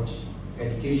 other faculties,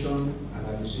 education and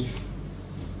administration.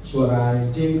 So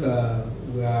I think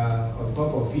we are on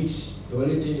top of it. The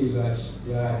only thing is that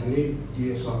there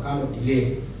is some kind of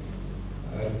delay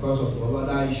because of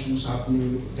other issues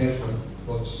happening different.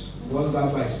 But once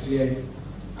that one is clear,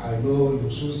 I know you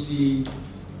soon see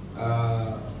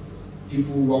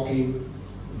people working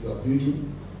with your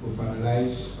building to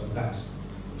finalize on that.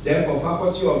 Then for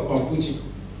Faculty of Computing,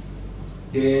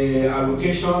 the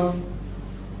allocation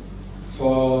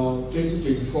for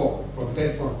 2024 from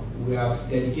third fund, we have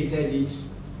dedicated it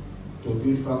to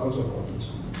build Faculty of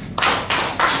Computing.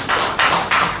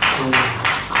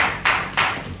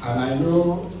 And I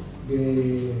know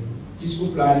the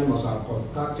physical planning must have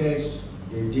contacted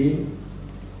the dean,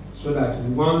 so that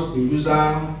we want the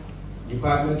user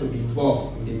department to be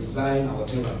involved in the design and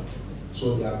whatever.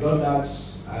 So they have done that,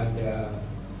 and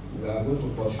we are going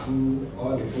to pursue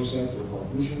all the process to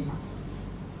conclusion.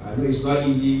 I know it's not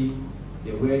easy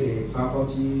the way the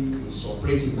faculty is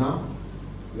operating now.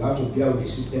 We have to bear with the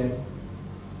system,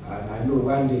 and I know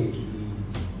one day it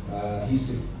will be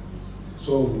history.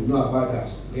 So we know about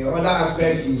that. The other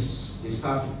aspect is the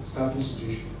staffing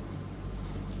situation.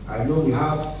 I know we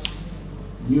have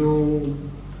new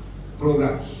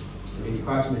programs in the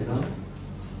department now.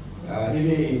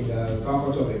 Even in the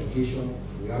Faculty of Education,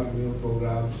 we have new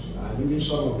programs, and even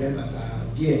some of them that are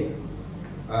there,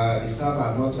 the staff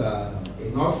are not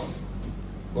enough,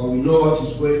 but we know what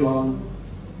is going on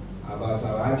about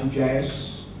our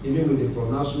IPPIS, even with the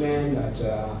pronouncement that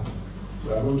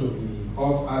we are going to be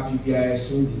off IPPIS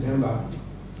since December,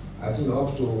 I think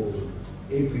up to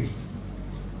April.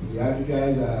 Is the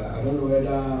IPPIS, I don't know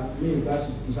whether, maybe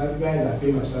that's IPPIS that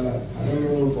pay my salary, I don't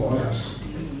know for others.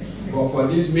 But for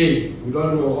this May, we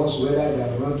don't know also whether they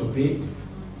are the one to pay.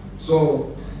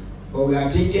 So, but we are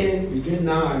thinking between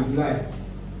now and July.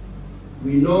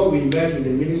 We know we met with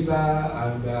the minister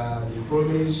and the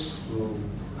promise to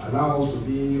allow us to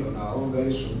be on our own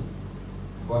very soon.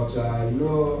 But you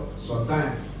know,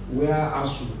 sometimes where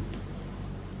ASU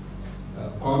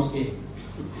comes in,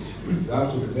 you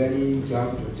have to be very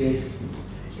careful to take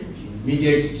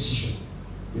immediate decision.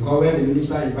 Because when the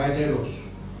minister invited us,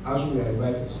 ASU were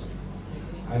invited.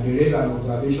 And they raised an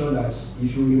observation that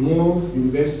if you remove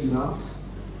university now,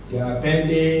 there are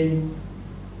pending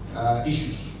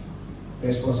issues.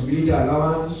 Responsibility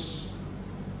allowance,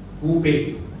 who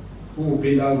will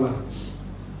pay that one?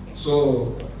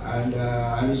 So, and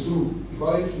it's true,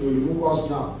 because if you remove us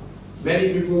now,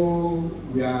 many people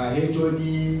were HOD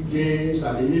days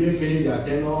and they didn't finish their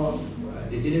tenure,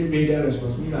 they didn't pay their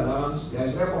responsibility allowance, there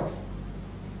is record.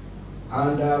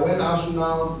 And when ASU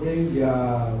now bring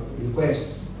their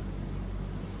requests,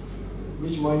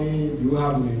 which money do you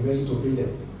have in the university to pay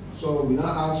them? So we now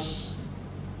ask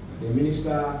the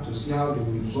minister to see how they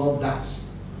will resolve that.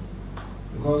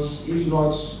 Because if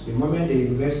not, the moment the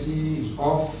university is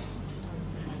off,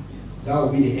 that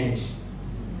will be the end.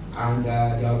 And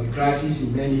there will be crisis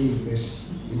in many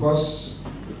universities. Because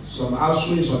some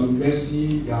ASU in some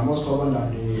university, they are more stubborn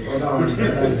than the other ones in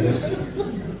the other university.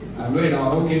 I know in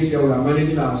our own case here we are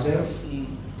managing ourselves,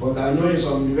 but I know in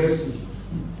some university,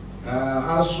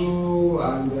 ASU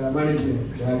and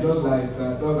management, they are just like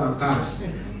dog and cats.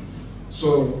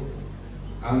 So,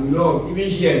 and you know, even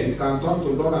here, it can turn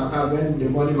to dog and cat when the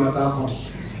money matter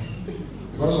comes.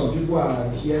 Because some people are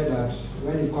here that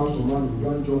when it comes to money, we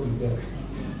don't joke with them.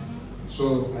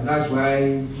 So, and that's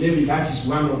why maybe that is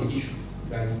one of the issues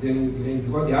that is dealing,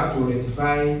 because they have to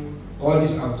rectify all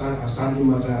this outstanding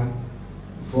matter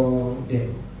for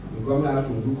them. The government have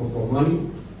to look for money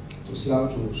to see how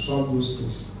to solve those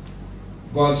things.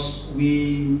 But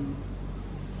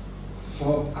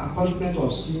for appointment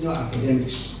of senior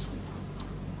academics,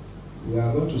 we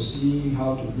are going to see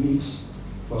how to do it.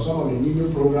 For some of the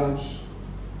new programs,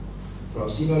 from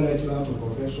senior lecturer to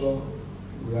professor,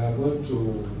 we are going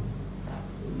to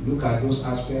look at those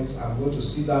aspects. I'm going to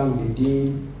sit down with the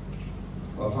Dean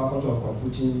of Faculty of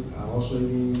Computing and also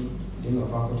the Dean of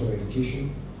Faculty of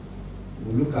Education.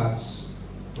 We look at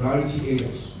priority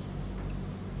areas.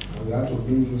 And we have to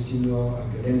bring in senior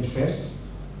academics first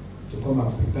to come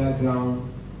and prepare ground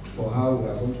for how we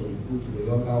are going to recruit the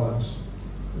younger ones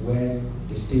when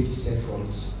the stage is set for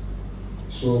it.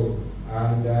 So,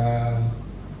 and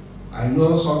I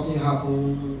know something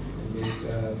happened in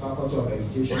the Faculty of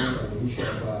Education on the issue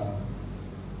of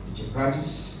teaching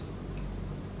practice,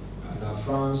 and I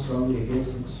frowned strongly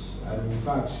against it. And in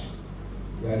fact,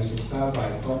 there is a staff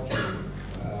I talked to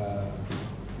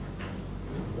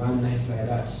one night like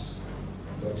that,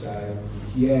 but I'm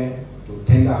here to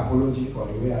tender apology for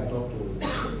the way I talked to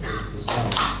the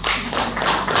staff.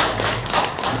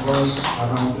 Because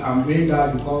I'm doing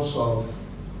that because of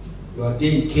your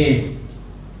dean came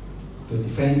to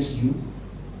defend you,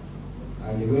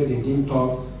 and the way they didn't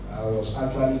talk, I was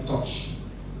actually touched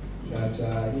that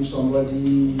if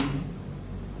somebody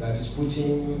that is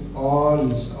putting all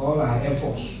her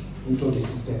efforts into the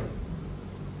system,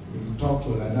 if you talk to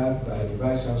like that by the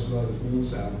Vice-Chancellor, it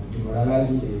means I'm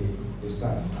demoralizing the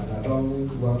staff, and I don't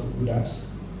want to do that.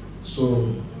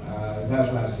 So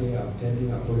that's why I say I'm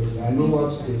tending apology. I know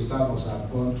what the staff must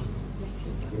have gone through.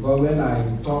 Because when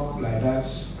I talk like that,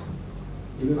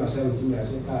 even myself with me, I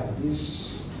say, "Kai,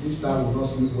 this staff will not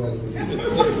sleep well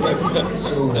today."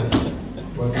 So,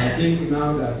 but I think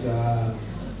now that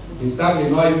the staff may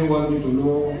not even want me to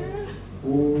know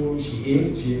who she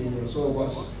ate, so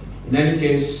but in any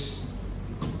case,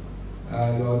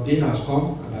 your dean has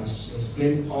come and has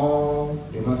explained all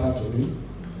the matter to me.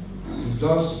 It's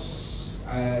just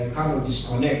a kind of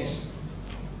disconnect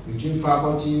between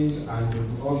faculties and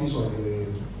the office of the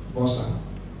bossa,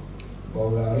 but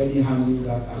we are already handling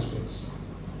that aspect.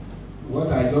 What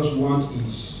I just want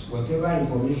is whatever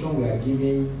information we are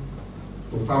giving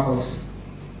to faculty,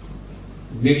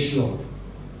 make sure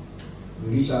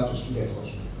we reach out to students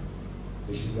also.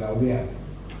 They should be aware,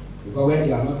 because when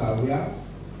they are not aware,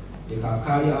 they can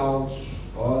carry out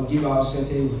or give out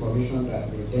certain information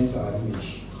that may dent our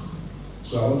image.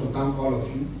 So I want to thank all of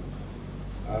you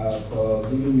for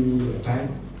giving me your time.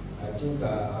 I think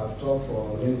I've talked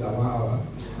for less than 1 hour.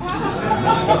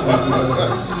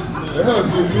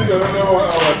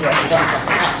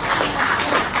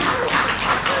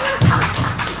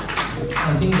 I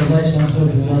think the Vice-Chancellor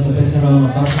deserves a better round of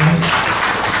applause.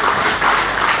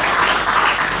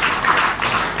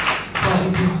 So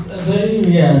it is very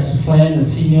rare to find a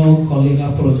senior colleague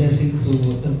apologizing to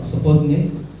a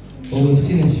subordinate, but we've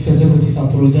seen a chief executive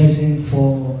apologizing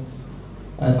for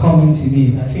comment he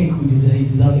made. I think he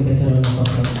deserves a better round of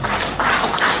applause.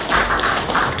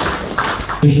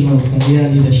 Of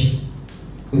leadership.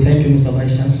 We thank you, Mr.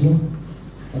 Vice-Chancellor.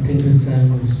 I think this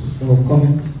time is for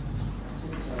comments.